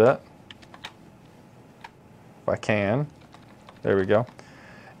a little bit, if I can. There we go.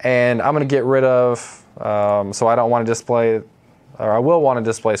 And I'm going to get rid of, so I don't want to display, or I will want to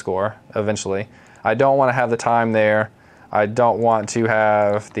display score eventually. I don't want to have the time there. I don't want to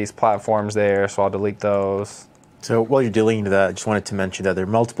have these platforms there, so I'll delete those. So while you're deleting that, I just wanted to mention that there are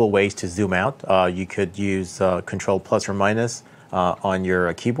multiple ways to zoom out. You could use Control plus or minus on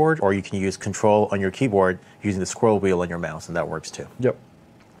your keyboard, or you can use Control on your keyboard using the scroll wheel on your mouse, and that works too. Yep.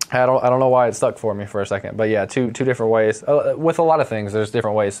 I don't know why it stuck for me for a second, but yeah, two different ways. With a lot of things, there's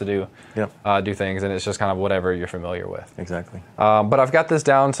different ways to do things, and it's just kind of whatever you're familiar with. Exactly. But I've got this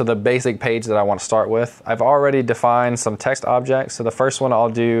down to the basic page that I want to start with. I've already defined some text objects. So the first one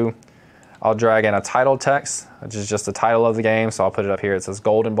I'll drag in a title text, which is just the title of the game. So I'll put it up here. It says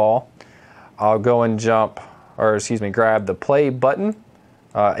Golden Ball. I'll go and grab the play button.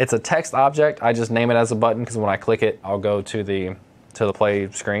 It's a text object. I just name it as a button because when I click it, I'll go to the play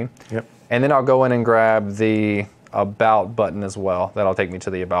screen. Yep. And then I'll go in and grab the about button as well. That'll take me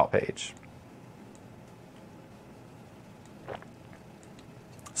to the about page.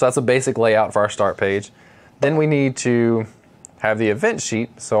 So that's a basic layout for our start page. Then we need to have the event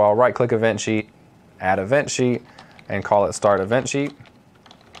sheet. So I'll right click event sheet, add event sheet, and call it start event sheet.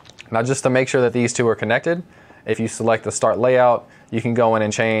 Now just to make sure that these two are connected, if you select the start layout, you can go in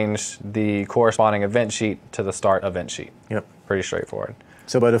and change the corresponding event sheet to the start event sheet. Yep. Pretty straightforward.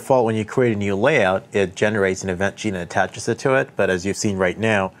 So by default, when you create a new layout, it generates an event sheet and attaches it to it. But as you've seen right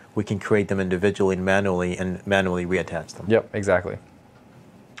now, we can create them individually and manually reattach them. Yep, exactly.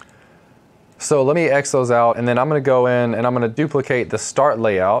 So let me X those out, and then I'm going to go in and I'm going to duplicate the start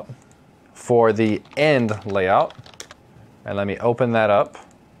layout for the end layout. And let me open that up.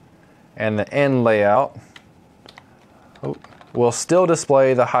 And the end layout will still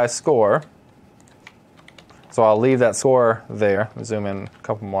display the high score. So I'll leave that score there. Zoom in a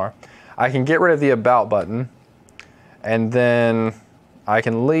couple more. I can get rid of the About button, and then I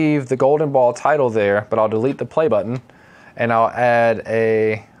can leave the golden ball title there, but I'll delete the play button, and I'll add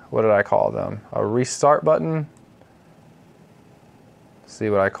a, what did I call them? A restart button. Let's see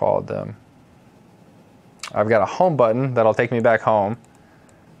what I called them. I've got a home button that'll take me back home,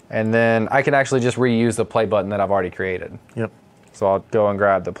 and then I can actually just reuse the play button that I've already created. Yep. So I'll go and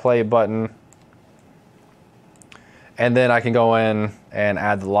grab the play button, and then I can go in and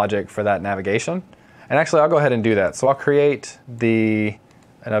add the logic for that navigation. And actually, I'll go ahead and do that. So I'll create an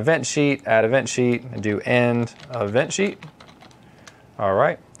event sheet, add event sheet, and do end event sheet. All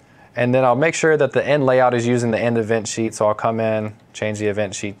right. And then I'll make sure that the end layout is using the end event sheet. So I'll come in, change the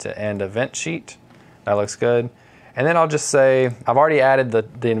event sheet to end event sheet. That looks good. And then I'll just say, I've already added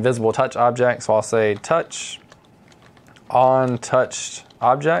the invisible touch object. So I'll say touch on touched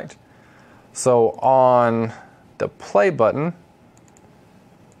object. So on the play button,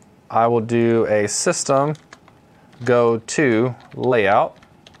 I will do a system go to layout,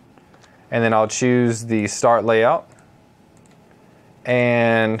 and then I'll choose the start layout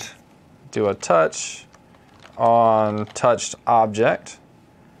and do a touch on touched object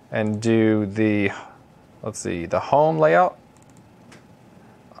and do the, let's see, the home layout.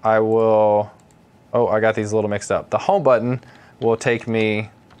 I will, oh, I got these a little mixed up. The home button will take me,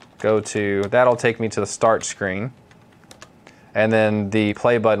 that'll take me to the start screen. And then the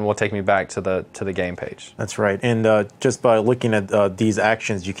play button will take me back to the game page. That's right. And just by looking at these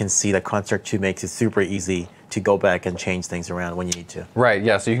actions, you can see that Construct 2 makes it super easy to go back and change things around when you need to. Right,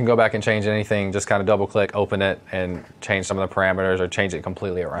 yeah, so you can go back and change anything, just kind of double click, open it, and change some of the parameters or change it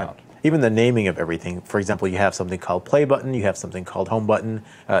completely around. Yeah. Even the naming of everything. For example, you have something called play button, you have something called home button.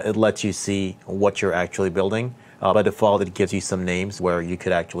 It lets you see what you're actually building. By default, it gives you some names where you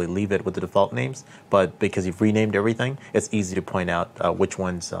could actually leave it with the default names, but because you've renamed everything, it's easy to point out which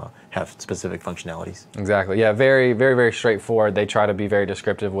ones have specific functionalities. Exactly. Yeah, very, very, very straightforward. They try to be very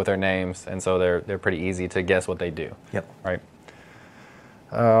descriptive with their names, and so they're pretty easy to guess what they do. Yep. Right.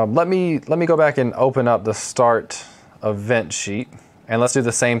 Let me go back and open up the start event sheet, and let's do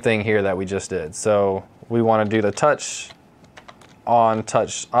the same thing here that we just did. So we want to do the touch on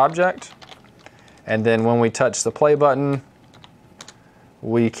touch object. And then when we touch the play button,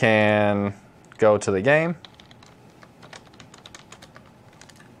 we can go to the game.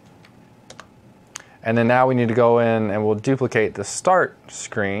 And then now we need to go in and we'll duplicate the start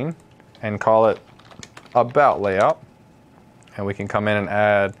screen and call it About layout. And we can come in and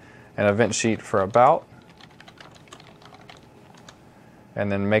add an event sheet for About.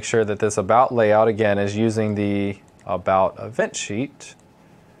 And then make sure that this About layout, again, is using the About event sheet.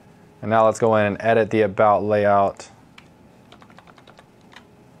 And now let's go in and edit the About layout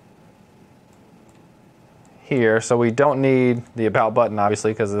here. So we don't need the About button,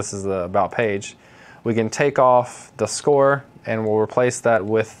 obviously, because this is the About page. We can take off the score, and we'll replace that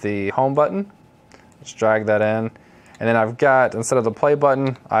with the home button. Let's drag that in. And then I've got, instead of the play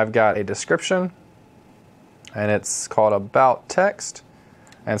button, I've got a description, and it's called About text.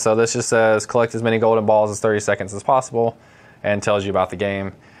 And so this just says, collect as many golden balls as 30 seconds as possible, and tells you about the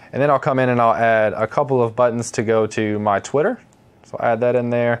game. And then I'll come in and I'll add a couple of buttons to go to my Twitter. So I'll add that in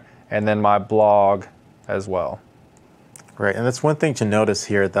there, and then my blog as well. Right, and that's one thing to notice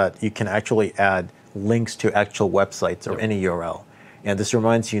here, that you can actually add links to actual websites or any URL. And this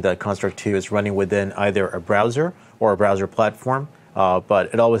reminds you that Construct 2 is running within either a browser or a browser platform,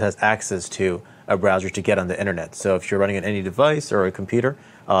 but it always has access to a browser to get on the internet. So if you're running on any device or a computer,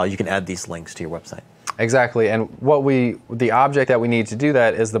 you can add these links to your website. Exactly, and the object that we need to do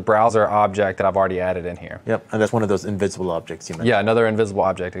that is the browser object that I've already added in here. Yep, and that's one of those invisible objects you mentioned. Yeah, another invisible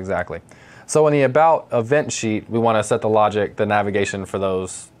object, exactly. So in the About event sheet, we want to set the logic, the navigation for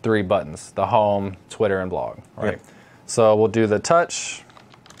those three buttons, the home, Twitter, and blog. Right. Yep. So we'll do the touch,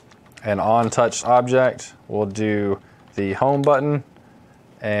 and on touch object, we'll do the home button,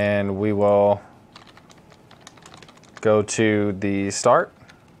 and we will go to the start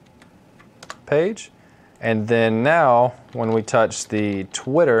page. And then now, when we touch the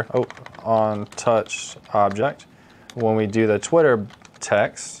Twitter, on touch object, when we do the Twitter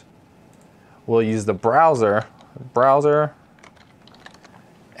text, we'll use the browser,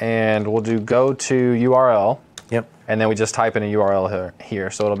 and we'll do go to URL. Yep. And then we just type in a URL here.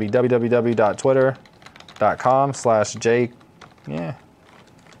 So it'll be www.twitter.com/j,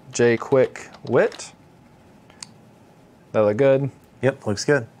 jQuick_width. That look good? Yep, looks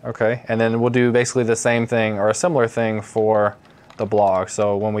good. Okay, and then we'll do basically the same thing or a similar thing for the blog.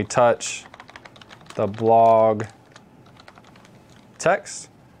 So when we touch the blog text,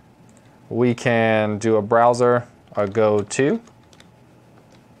 we can do a browser, a go to,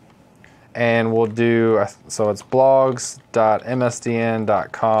 and we'll do, so it's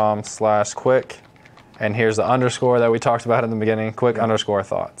blogs.msdn.com/quick, and here's the underscore that we talked about in the beginning, quick underscore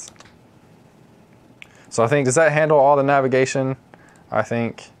thoughts. So I think, does that handle all the navigation? I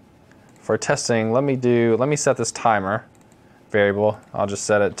think for testing, let me set this timer variable. I'll just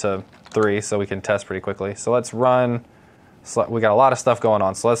set it to 3 so we can test pretty quickly. So let's run, we got a lot of stuff going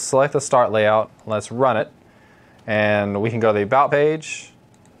on. So let's select the start layout, let's run it, and we can go to the about page.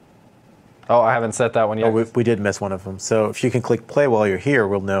 Oh, I haven't set that one yet. Oh, we did miss one of them. So if you can click play while you're here,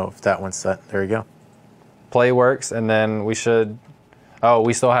 we'll know if that one's set. There you go. Play works, and then we should, oh,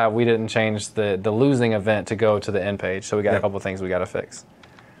 we didn't change the losing event to go to the end page, so we got a couple things we got to fix.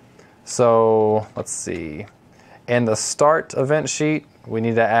 So let's see. In the start event sheet, we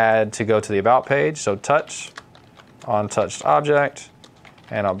need to add to go to the about page, so touch, on touched object,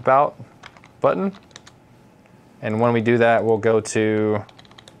 and about button. And when we do that, we'll go to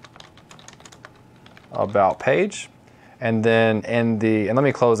about page. And then and let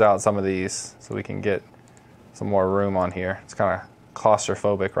me close out some of these so we can get some more room on here. It's kind of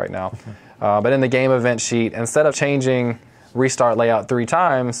claustrophobic right now. But in the game event sheet, instead of changing restart layout 3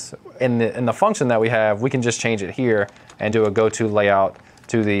 times, in the function that we have, we can just change it here and do a go to layout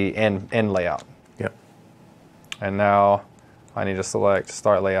to the end layout. Yep. And now I need to select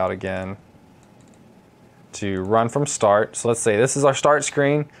start layout again to run from start. So let's say this is our start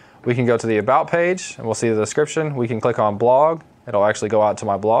screen. We can go to the about page and we'll see the description. We can click on blog. It'll actually go out to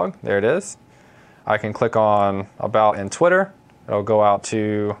my blog. There it is. I can click on about in Twitter. It'll go out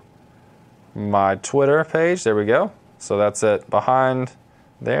to my Twitter page. There we go. So that's it behind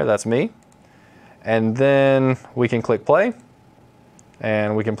there. That's me. And then we can click play.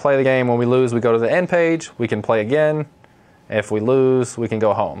 And we can play the game. When we lose, we go to the end page. We can play again. If we lose, we can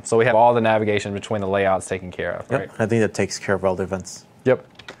go home. So we have all the navigation between the layouts taken care of, right? Yep. I think that takes care of all the events. Yep.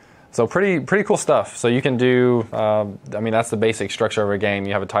 So pretty cool stuff. So you can do, I mean, that's the basic structure of a game.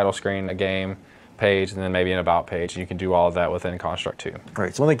 You have a title screen, a game page, and then maybe an about page. You can do all of that within Construct 2.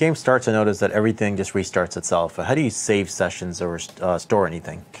 Right. So when the game starts, I notice that everything just restarts itself. How do you save sessions or store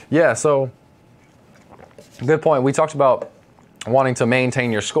anything? Yeah, so good point. We talked about wanting to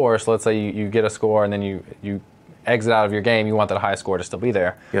maintain your score. So let's say you get a score and then you exit out of your game, you want that high score to still be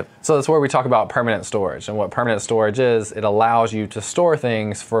there. Yep. So that's where we talk about permanent storage. And what permanent storage is, it allows you to store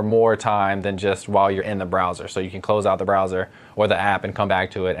things for more time than just while you're in the browser. So you can close out the browser or the app and come back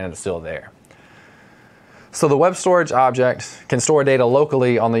to it and it's still there. So the web storage object can store data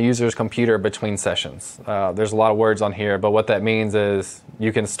locally on the user's computer between sessions. There's a lot of words on here, but what that means is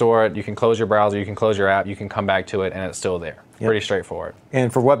you can store it, you can close your browser, you can close your app, you can come back to it, and it's still there. Yep. Pretty straightforward.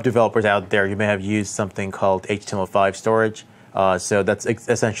 And for web developers out there, you may have used something called HTML5 storage. So that's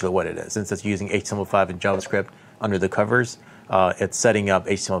essentially what it is. Since it's using HTML5 and JavaScript under the covers, it's setting up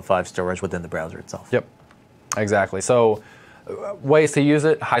HTML5 storage within the browser itself. Yep, exactly. So ways to use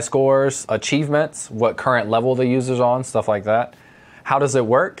it, high scores, achievements, what current level the user's on, stuff like that. How does it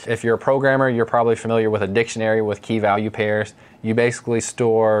work? If you're a programmer, you're probably familiar with a dictionary with key value pairs. You basically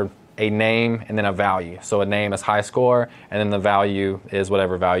store a name and then a value. So a name is high score, and then the value is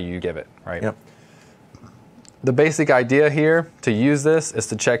whatever value you give it, right? Yep. The basic idea here to use this is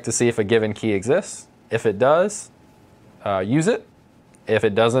to check to see if a given key exists. If it does, use it. If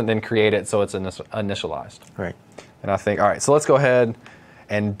it doesn't, then create it so it's initialized. Right. And I think, all right, so let's go ahead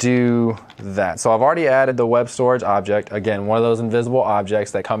and do that. So I've already added the web storage object. Again, one of those invisible objects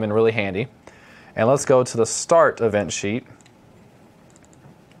that come in really handy. And let's go to the start event sheet.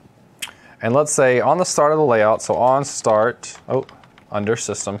 And let's say on the start of the layout, so on start, under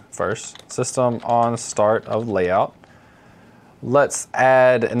system first, system on start of layout. Let's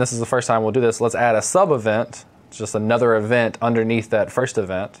add, and this is the first time we'll do this, let's add a sub event, just another event underneath that first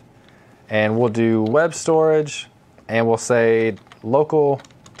event. And we'll do web storage, and we'll say local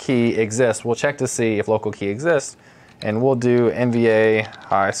key exists. We'll check to see if local key exists, and we'll do NVA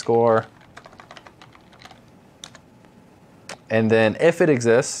high score. And then if it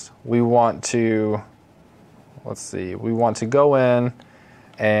exists, we want to, we want to go in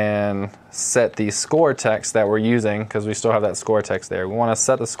and set the score text that we're using, because we still have that score text there. We want to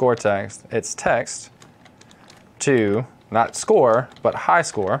set the score text, its text, to not score, but high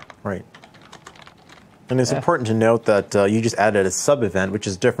score. Right. And it's important to note that you just added a sub-event, which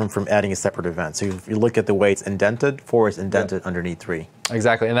is different from adding a separate event. So if you look at the way it's indented, 4 is indented underneath 3.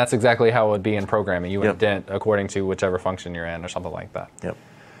 Exactly, and that's exactly how it would be in programming. You indent according to whichever function you're in or something like that. Yep.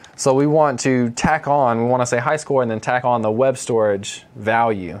 So we want to tack on, we want to say high score and then tack on the web storage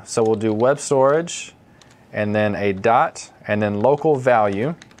value. So we'll do web storage and then a dot and then local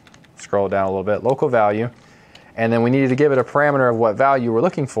value. Scroll down a little bit, local value. And then we needed to give it a parameter of what value we're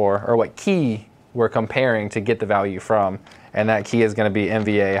looking for or what key we're comparing to get the value from. And that key is going to be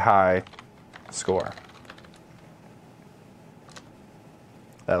MVA high score.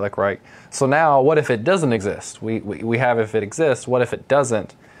 That look right? So now what if it doesn't exist? We have if it exists. What if it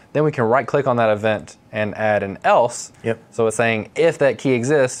doesn't? Then we can right click on that event and add an else. Yep. So it's saying if that key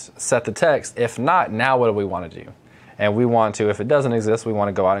exists, set the text. If not, now what do we want to do? And we want to, if it doesn't exist, we want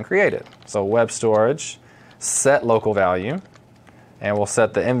to go out and create it. So web storage, set local value, and we'll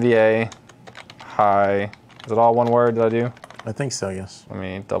set the MVA high. Is it all one word that I do? I think so, yes. Let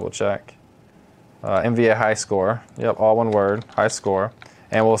me double check. MVA high score. Yep, all one word, high score.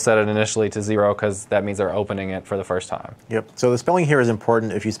 And we'll set it initially to 0 because that means they're opening it for the first time. Yep. So the spelling here is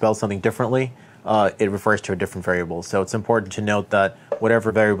important. If you spell something differently, it refers to a different variable. So it's important to note that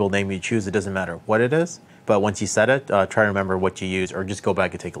whatever variable name you choose, it doesn't matter what it is. But once you set it, try to remember what you use or just go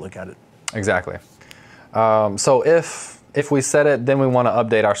back and take a look at it. Exactly. So if we set it, then we want to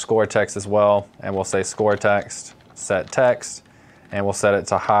update our score text as well. And we'll say score text, set text, and we'll set it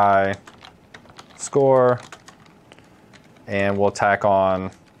to high score. And we'll tack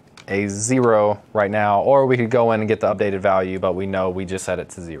on a 0 right now, or we could go in and get the updated value, but we know we just set it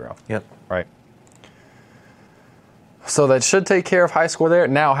to 0. Yep. Right. So that should take care of high score there.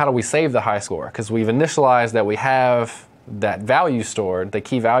 Now, how do we save the high score? Because we've initialized that we have that value stored, the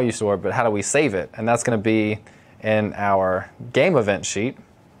key value stored, but how do we save it? And that's going to be in our game event sheet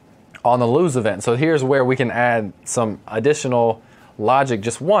on the lose event. So here's where we can add some additional logic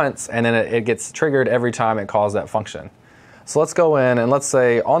just once, and then it gets triggered every time it calls that function. So let's go in and let's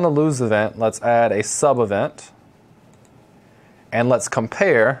say on the lose event, let's add a sub event and let's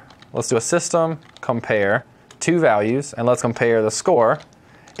compare. Let's do a system compare two values and let's compare the score.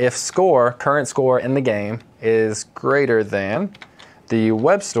 If score, current score in the game, is greater than the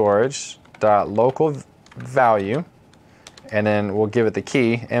web storage dot local value, and then we'll give it the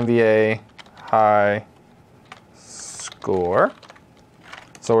key MVA high score.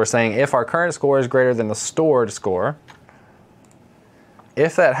 So we're saying if our current score is greater than the stored score.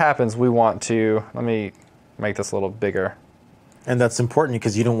 If that happens, we want to, let me make this a little bigger. And that's important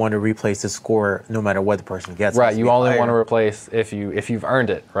because you don't want to replace the score no matter what the person gets. Right, you only want to replace if you've earned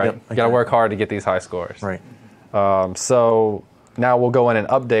it, right? Yep, you got to work hard to get these high scores. Right. So now we'll go in and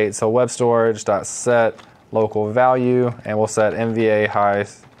update. So web storage dot set local value, and we'll set MVA high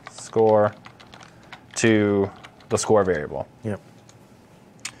score to the score variable. Yep.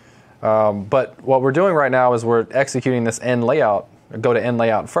 But what we're doing right now is we're executing this end layout. Go to end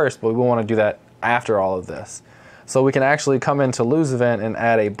layout first, but we want to do that after all of this. So we can actually come into lose event and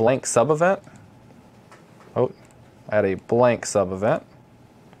add a blank sub event. Oh, add a blank sub event.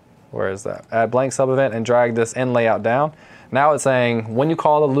 Where is that? Add blank sub event and drag this end layout down. Now it's saying when you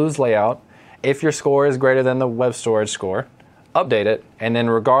call the lose layout, if your score is greater than the web storage score, update it, and then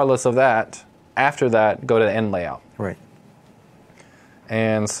regardless of that, after that, go to the end layout. Right.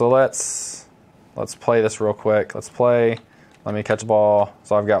 And so let's play this real quick. Let's play. Let me catch a ball.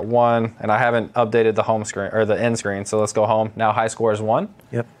 So I've got 1, and I haven't updated the home screen or the end screen. So let's go home. Now high score is 1.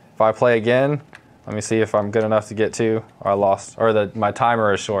 Yep. If I play again, let me see if I'm good enough to get 2. Or I lost, or my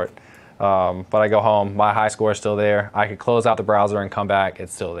timer is short. But I go home. My high score is still there. I could close out the browser and come back.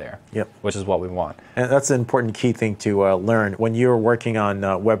 It's still there. Yep. Which is what we want. And that's an important key thing to learn when you're working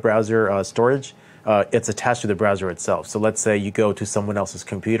on web browser storage. It's attached to the browser itself. So let's say you go to someone else's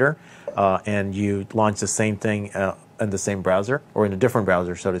computer and you launch the same thing in the same browser or in a different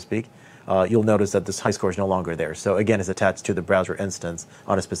browser, so to speak. You'll notice that this high score is no longer there. So again, it's attached to the browser instance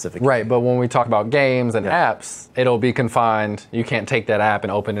on a specific. Right, but when we talk about games and apps, it'll be confined. You can't take that app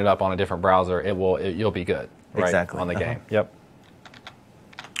and open it up on a different browser. You'll be good. Right, exactly. On the game. Yep.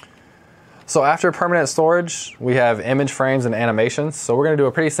 So after permanent storage, we have image frames and animations. So we're going to do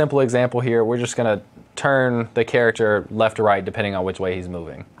a pretty simple example here. We're just going to turn the character left to right depending on which way he's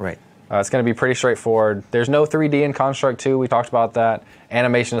moving. Right. It's going to be pretty straightforward. There's no 3D in Construct 2. We talked about that.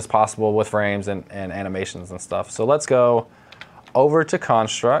 Animation is possible with frames and animations and stuff. So let's go over to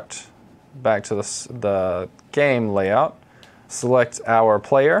Construct, back to the game layout, select our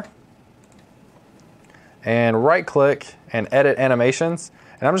player, and right-click and edit animations.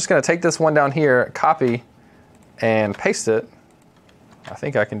 And I'm just going to take this one down here, copy, and paste it. I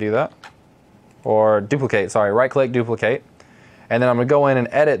think I can do that. or duplicate, sorry, right-click, duplicate. And then I'm going to go in and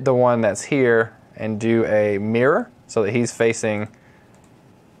edit the one that's here and do a mirror so that he's facing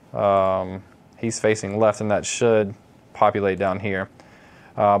left, and that should populate down here.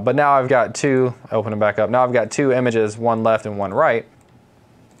 But now I've got two, open them back up. Now I've got two images, one left and one right.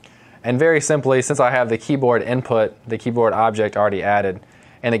 And very simply, since I have the keyboard input, the keyboard object already added,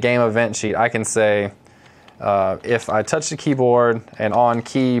 in the game event sheet, I can say if I touch the keyboard and on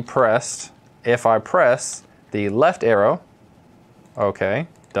key pressed, if I press the left arrow, okay,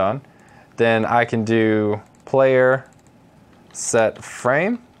 done, then I can do player set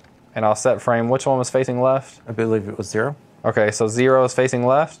frame, and I'll set frame. Which one was facing left? I believe it was 0. Okay, so 0 is facing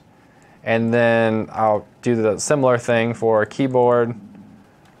left, and then I'll do the similar thing for keyboard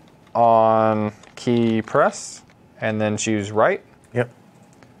on key press, and then choose right. Yep.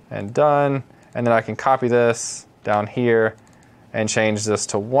 And done. And then I can copy this down here and change this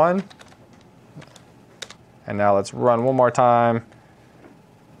to 1. And now let's run one more time.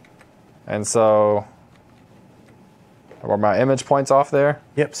 And so, were my image points off there?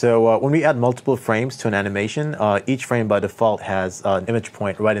 Yep, so when we add multiple frames to an animation, each frame by default has an image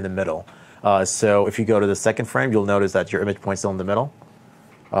point right in the middle. So if you go to the second frame, you'll notice that your image point's still in the middle.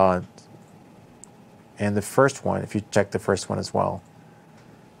 And the first one, if you check the first one as well,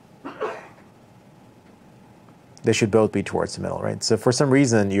 they should both be towards the middle, right? So for some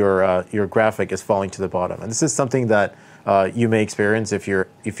reason, your graphic is falling to the bottom, and this is something that you may experience if you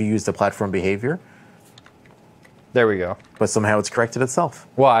use the platform behavior. There we go. But somehow it's corrected itself.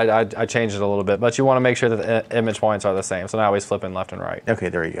 Well, I changed it a little bit, but you want to make sure that the image points are the same. So now he's flipping left and right. Okay,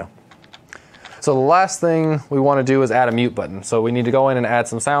 there you go. So the last thing we want to do is add a mute button. So we need to go in and add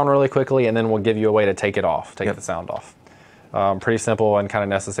some sound really quickly, and then we'll give you a way to take it off, take the sound off. Pretty simple and kind of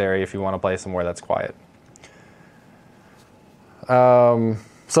necessary if you want to play somewhere that's quiet.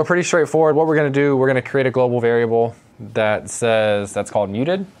 So pretty straightforward. What we're going to do, we're going to create a global variable that says, that's called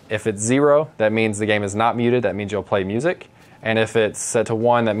muted. If it's 0, that means the game is not muted. That means you'll play music. And if it's set to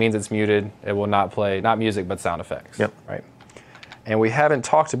 1, that means it's muted. It will not play, not music, but sound effects. Yep. Right. And we haven't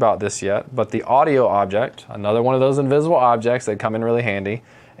talked about this yet, but the audio object, another one of those invisible objects that come in really handy,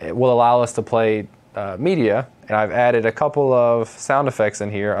 it will allow us to play media. And I've added a couple of sound effects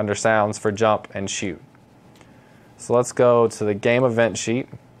in here under sounds for jump and shoot. So let's go to the game event sheet.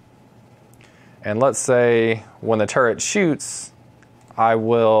 And let's say when the turret shoots, I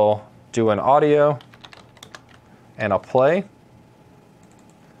will do an audio and a play.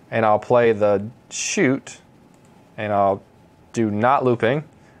 And I'll play the shoot, and I'll do not looping.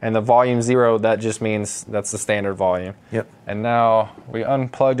 And the volume 0, that just means that's the standard volume. Yep. And now we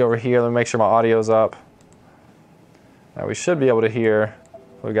unplugged over here. Let me make sure my audio's up. Now we should be able to hear,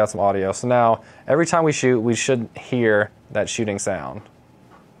 we got some audio. So now every time we shoot, we should hear that shooting sound.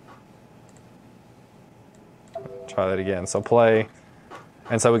 Try that again. So play,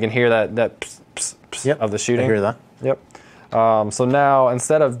 and so we can hear that pss, pss, pss yep. of the shooting. I hear that. Yep. So now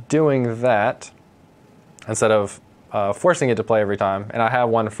instead of doing that, instead of forcing it to play every time, and I have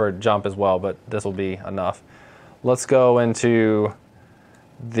one for jump as well, but this will be enough. Let's go into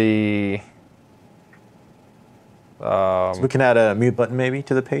the. So we can add a mute button maybe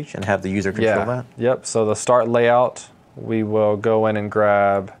to the page and have the user control that. Yep. So the start layout, we will go in and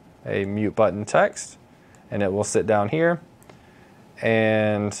grab a mute button text, and it will sit down here.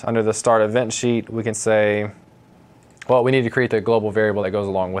 And under the start event sheet, we can say, well, we need to create the global variable that goes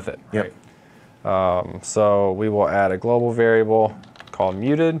along with it. Yep. Right? So we will add a global variable called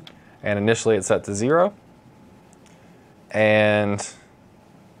muted, and initially it's set to 0. And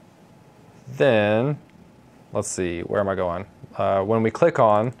then, let's see, where am I going? When we click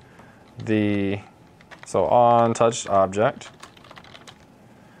on so on touch object,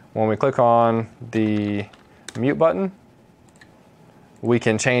 when we click on the mute button, we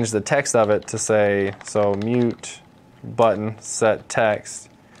can change the text of it to say, so mute button set text,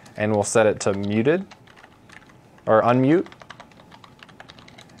 and we'll set it to muted or unmute.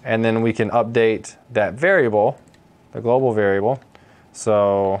 And then we can update that variable, the global variable.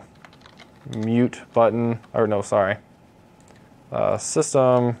 So mute button, or no, sorry,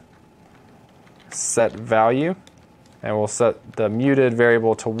 system set value, and we'll set the muted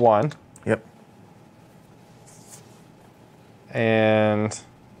variable to 1. Yep. And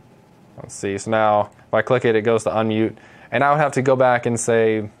let's see, so now if I click it, it goes to unmute. And I would have to go back and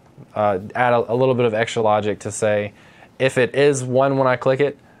say, add a little bit of extra logic to say, if it is 1 when I click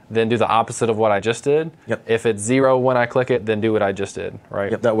it, then do the opposite of what I just did. Yep. If it's 0 when I click it, then do what I just did,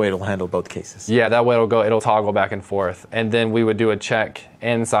 right? Yep, that way it'll handle both cases. Yeah, that way it'll toggle back and forth. And then we would do a check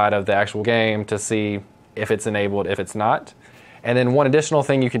inside of the actual game to see if it's enabled, if it's not. And then one additional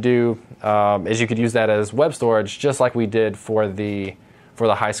thing you could do is you could use that as web storage, just like we did for the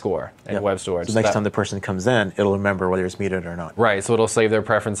high score in web storage. So next time the person comes in, it'll remember whether it's muted or not. Right, so it'll save their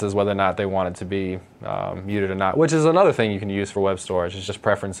preferences whether or not they want it to be muted or not, which is another thing you can use for web storage. It's just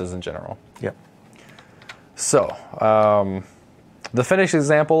preferences in general. Yep. So the finished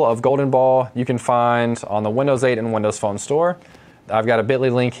example of Golden Ball you can find on the Windows 8 and Windows Phone Store. I've got a bit.ly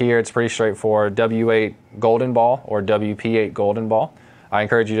link here. It's pretty straightforward. W8 Golden Ball or WP8 Golden Ball. I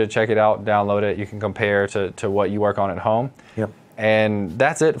encourage you to check it out, download it. You can compare to what you work on at home. Yep. And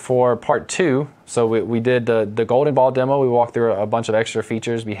that's it for part 2. So we did the Golden Ball demo. We walked through a bunch of extra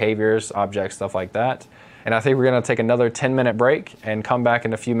features, behaviors, objects, stuff like that. And I think we're going to take another 10-minute break and come back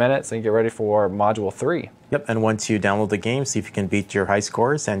in a few minutes and get ready for Module 3. Yep, and once you download the game, see if you can beat your high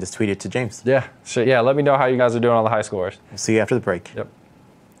scores and just tweet it to James. Yeah, let me know how you guys are doing on the high scores. We'll see you after the break. Yep.